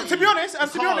long. Well, to be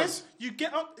honest, you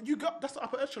get up. That's the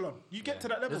upper echelon. You get to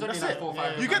that level. That's it.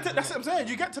 You get to. That's what I'm saying.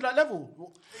 You get to that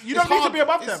level. You don't need to be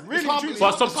above them. Really, truly.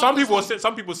 But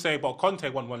some people say, but Conte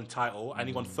won 1 title and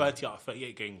he won 30 out of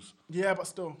 38 games. Yeah, but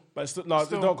still. No,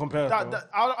 they don't compare.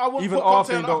 I wouldn't put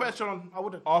Conte on the upper echelon. I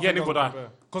wouldn't. Yeah, neither would I.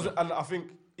 Because I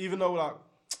think even though like.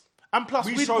 And plus,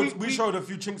 we showed a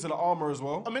few chinks in the armour as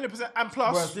well. 1,000,000%. And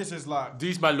plus, whereas this is like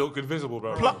these men look invisible,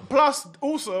 bro. Plus,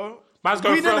 also, man's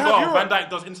going for a goal. Van Dijk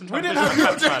does instant transition.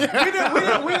 We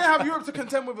didn't have Europe to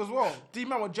contend with as well. These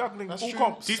men were juggling all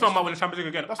comps. These men might win the Champions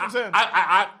League again. That's what I'm saying.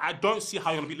 I don't see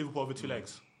how you're gonna beat Liverpool over 2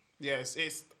 legs. Yes,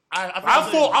 it's. I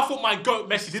thought my goat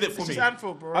Messi did it for me. It's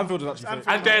Anfield, bro. Anfield is actually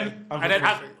and then,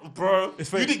 bro, you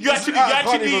need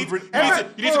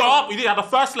to go up. You need to have the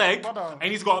first leg, and you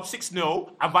need to go up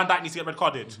 6-0, and Van Dijk needs to get red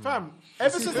carded. Fam,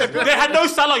 ever since they had no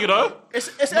Salah, you know. It's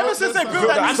ever since they built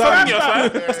that new stand,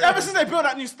 fam. It's ever since they built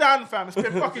that new stand, fam. It's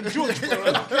been fucking George,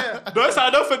 bro. No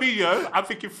Salah, no Firmino. I'm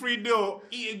thinking 3-0,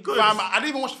 eating good. Fam, I didn't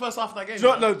even watch the first half of that game. Do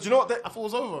you know what? I thought it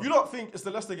was over. You don't think it's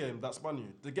the Leicester game that spun you?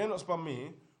 The game that spun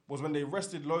me was when they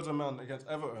rested loads of men against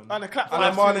Everton. And they clapped and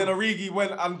then Mane and Origi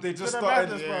went and they just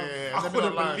started. I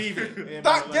couldn't believe it.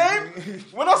 That game,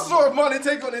 when I saw Mane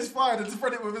take on his fire and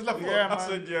spread it with his left foot, I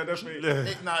said, yeah, definitely.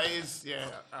 It is,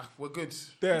 we're good.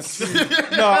 Yes. Do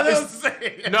you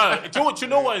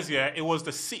know what is, It was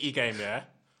the City game,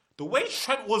 The way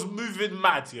Trent was moving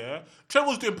mad, Trent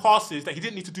was doing passes that he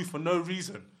didn't need to do for no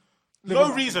reason.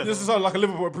 No reason. This is like a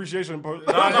Liverpool appreciation post.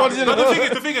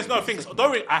 The thing is,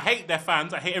 don't worry, I hate their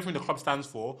fans. I hate everything the club stands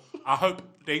for. I hope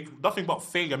nothing but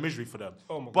failure and misery for them.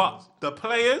 But the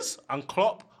players and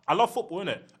Klopp, I love football,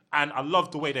 innit? And I love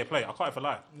the way they play. I can't even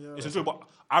lie. It's true, but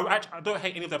I don't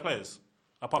hate any of their players,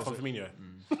 apart from Firmino.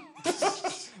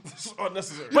 It's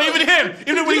unnecessary. But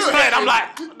even when he's playing, I'm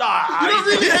like, nah. You don't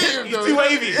really hate him, He's though. too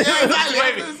wavy. Yeah,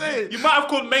 exactly. You might have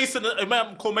called Mason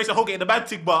Holgate in the bad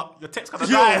thing, but your text kind of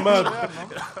Yeah, died. man.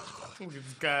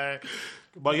 This guy.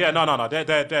 But yeah, no.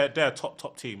 They're a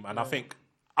top team, and I think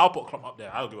I'll put Klopp up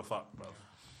there. I don't give a fuck, bro.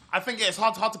 I think it's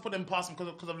hard to put them past him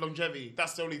because of longevity.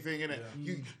 That's the only thing, innit?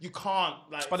 Yeah. You can't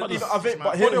like.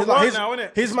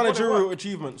 His managerial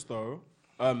achievements though.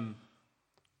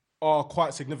 Are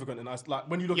quite significant, and like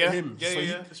when you look at him,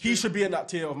 he should be in that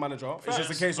tier of manager. It's just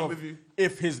a case of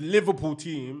if his Liverpool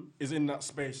team is in that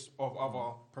space of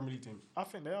other Premier League teams. I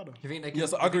think they are though. You think they can?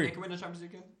 Yes, I agree. They can win the Champions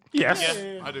League again? Yes,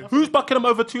 yeah, I do. Who's bucking them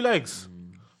over 2 legs?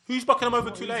 Who's bucking them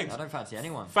over 2 legs? I don't fancy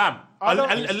anyone. Fam,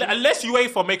 unless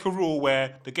UEFA make a rule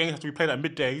where the game has to be played at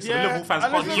midday, so the Liverpool fans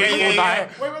can't eat all night.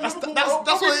 That's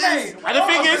what it is. And the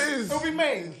thing is, it'll be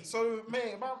May. So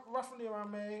May, roughly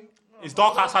around May. It's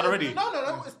dark outside already.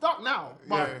 No, it's dark now.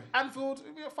 But Anfield,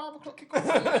 it'll be a 5 o'clock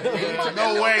kickoff.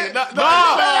 No way. No,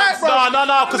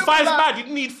 because 5 is mad. You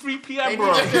need 3 p.m,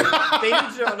 bro. They need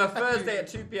to do it on a Thursday at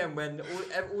 2 p.m. when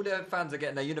all their fans are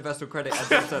getting their universal credit at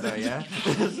this center, yeah?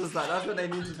 It's just like, that's what they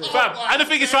need to do. Fam, and the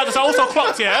thing is, right, I also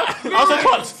clocked, yeah? I also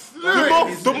clocked.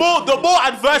 The more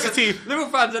adversity. Liverpool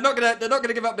fans, they're not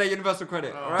gonna give up their universal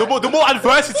credit. Right? The more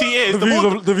adversity is.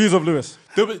 The views of Lewis.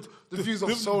 The views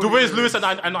of Soul. The way is Lewis and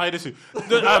Idisu.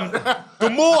 The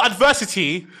more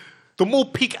adversity, the more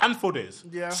peak Anfield is.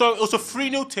 Yeah. So it was a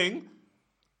 3-0 thing,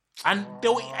 and they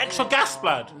were extra gas,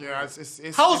 blood. Yeah, it's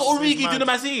How's it's Origi mad. doing the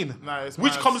Mazine? Nah, it's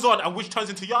which mad. comes on and which turns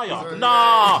into Yaya?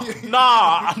 Nah. Do you know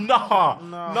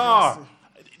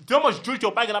how much drill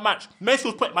you're banging that match? Messi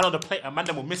was putting man on the plate and man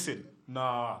them were missing.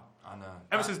 Nah. I know.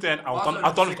 Ever since then, I was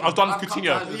done with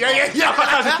Coutinho. Yeah. I can't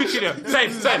ties with Coutinho.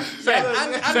 Same.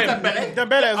 And Dembele.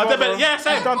 Dembele as well. Dembele, yeah,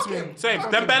 same. He's done to me. Same.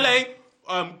 Dembele,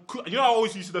 you know I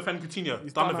always used to defend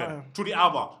Coutinho. Done with him. Trudy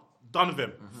Alba, done with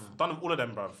him. Done with all of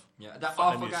them, bruv. Yeah, that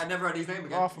Arthur guy never heard his name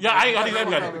again. Yeah, I ain't had his name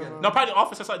again. No, apparently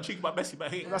Arthur said something cheeky about Messi,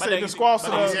 but he... That's it, the squash.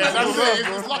 That's it.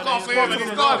 It's locked off for him and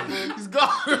he's gone. He's gone.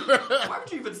 Why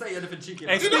would you even say anything cheeky?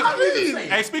 Hey,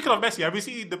 speaking of Messi, have you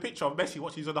seen the picture of Messi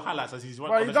watching on the highlights as he's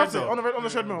Well, on he the does it treadmill? on the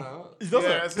treadmill. He does Yeah,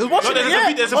 it. it's- Watching No,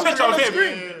 it, there's a picture of him.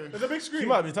 There's a big screen. He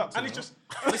might be tapped. And he's just...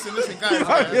 Listen, guys.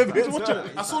 Yeah,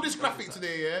 but- I saw this graphic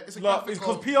today, yeah? It's a Like, graphic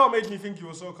because of... PR made me think he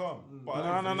was so calm.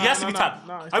 But No. He has to be tapped.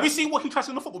 no, it's Have you seen what he tries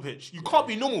on the football pitch? You can't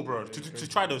be normal, bro, to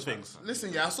try those things.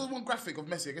 Listen, yeah, I saw one graphic of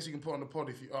Messi. I guess you can put on the pod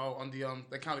if you on the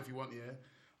account if you want, yeah.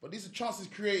 But these are chances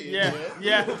created. Yeah.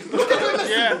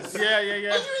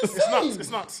 It's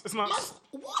nuts.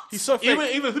 What? He's so fake.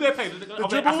 Even who they play,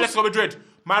 Atletico Madrid,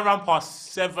 man ran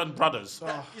past 7 brothers.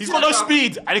 He's got no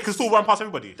speed and he can still run past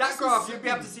everybody. That graph, you'd be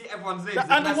able to see everyone's names.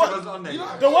 And Messi what- was on there.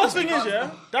 The worst thing is,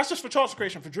 that's just for chance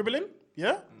creation, for dribbling.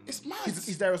 Yeah? It's mad.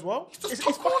 He's there as well. It's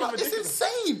fucking ridiculous.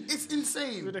 It's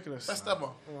insane. Ridiculous. Best ever.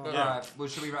 Alright, well,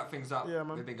 should we wrap things up? Yeah,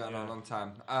 man. We've been going on a long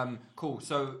time. Cool.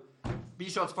 So, be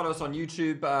sure to follow us on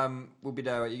YouTube. We'll be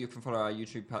there. You can follow our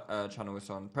YouTube channel. It's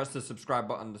on. Press the subscribe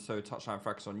button. So, Touchline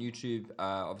Fracas on YouTube.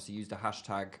 Obviously, use the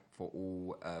hashtag for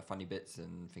all funny bits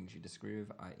and things you disagree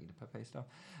with, i.e. the Pepe stuff.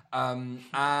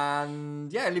 And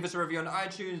yeah, leave us a review on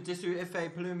iTunes. Disu,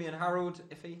 Ife, Palumi, and Harold.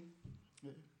 Ife.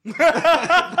 That's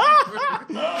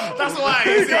why.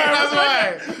 That's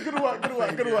why. Good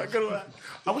work.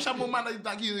 I wish I had more man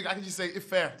like you. I could just say if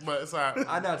fair, but it's alright.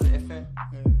 I know it's Ife. Yeah,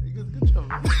 good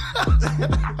job.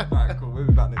 Alright, cool. We'll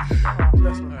be back next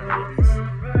week.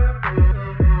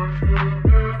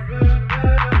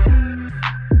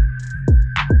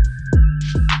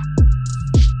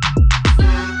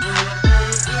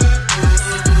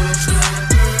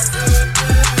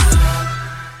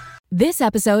 This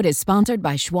episode is sponsored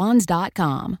by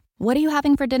Schwans.com. What are you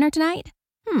having for dinner tonight?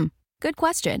 Good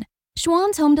question.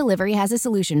 Schwans Home Delivery has a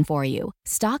solution for you.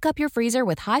 Stock up your freezer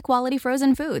with high-quality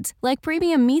frozen foods like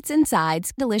premium meats and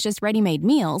sides, delicious ready-made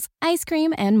meals, ice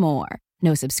cream, and more.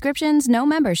 No subscriptions, no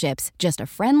memberships, just a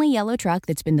friendly yellow truck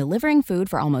that's been delivering food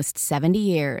for almost 70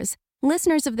 years.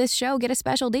 Listeners of this show get a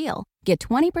special deal. Get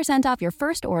 20% off your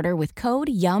first order with code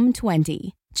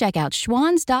YUM20. Check out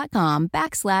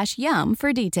schwans.com/YUM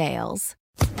for details.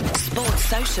 Sports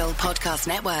Social Podcast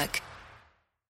Network.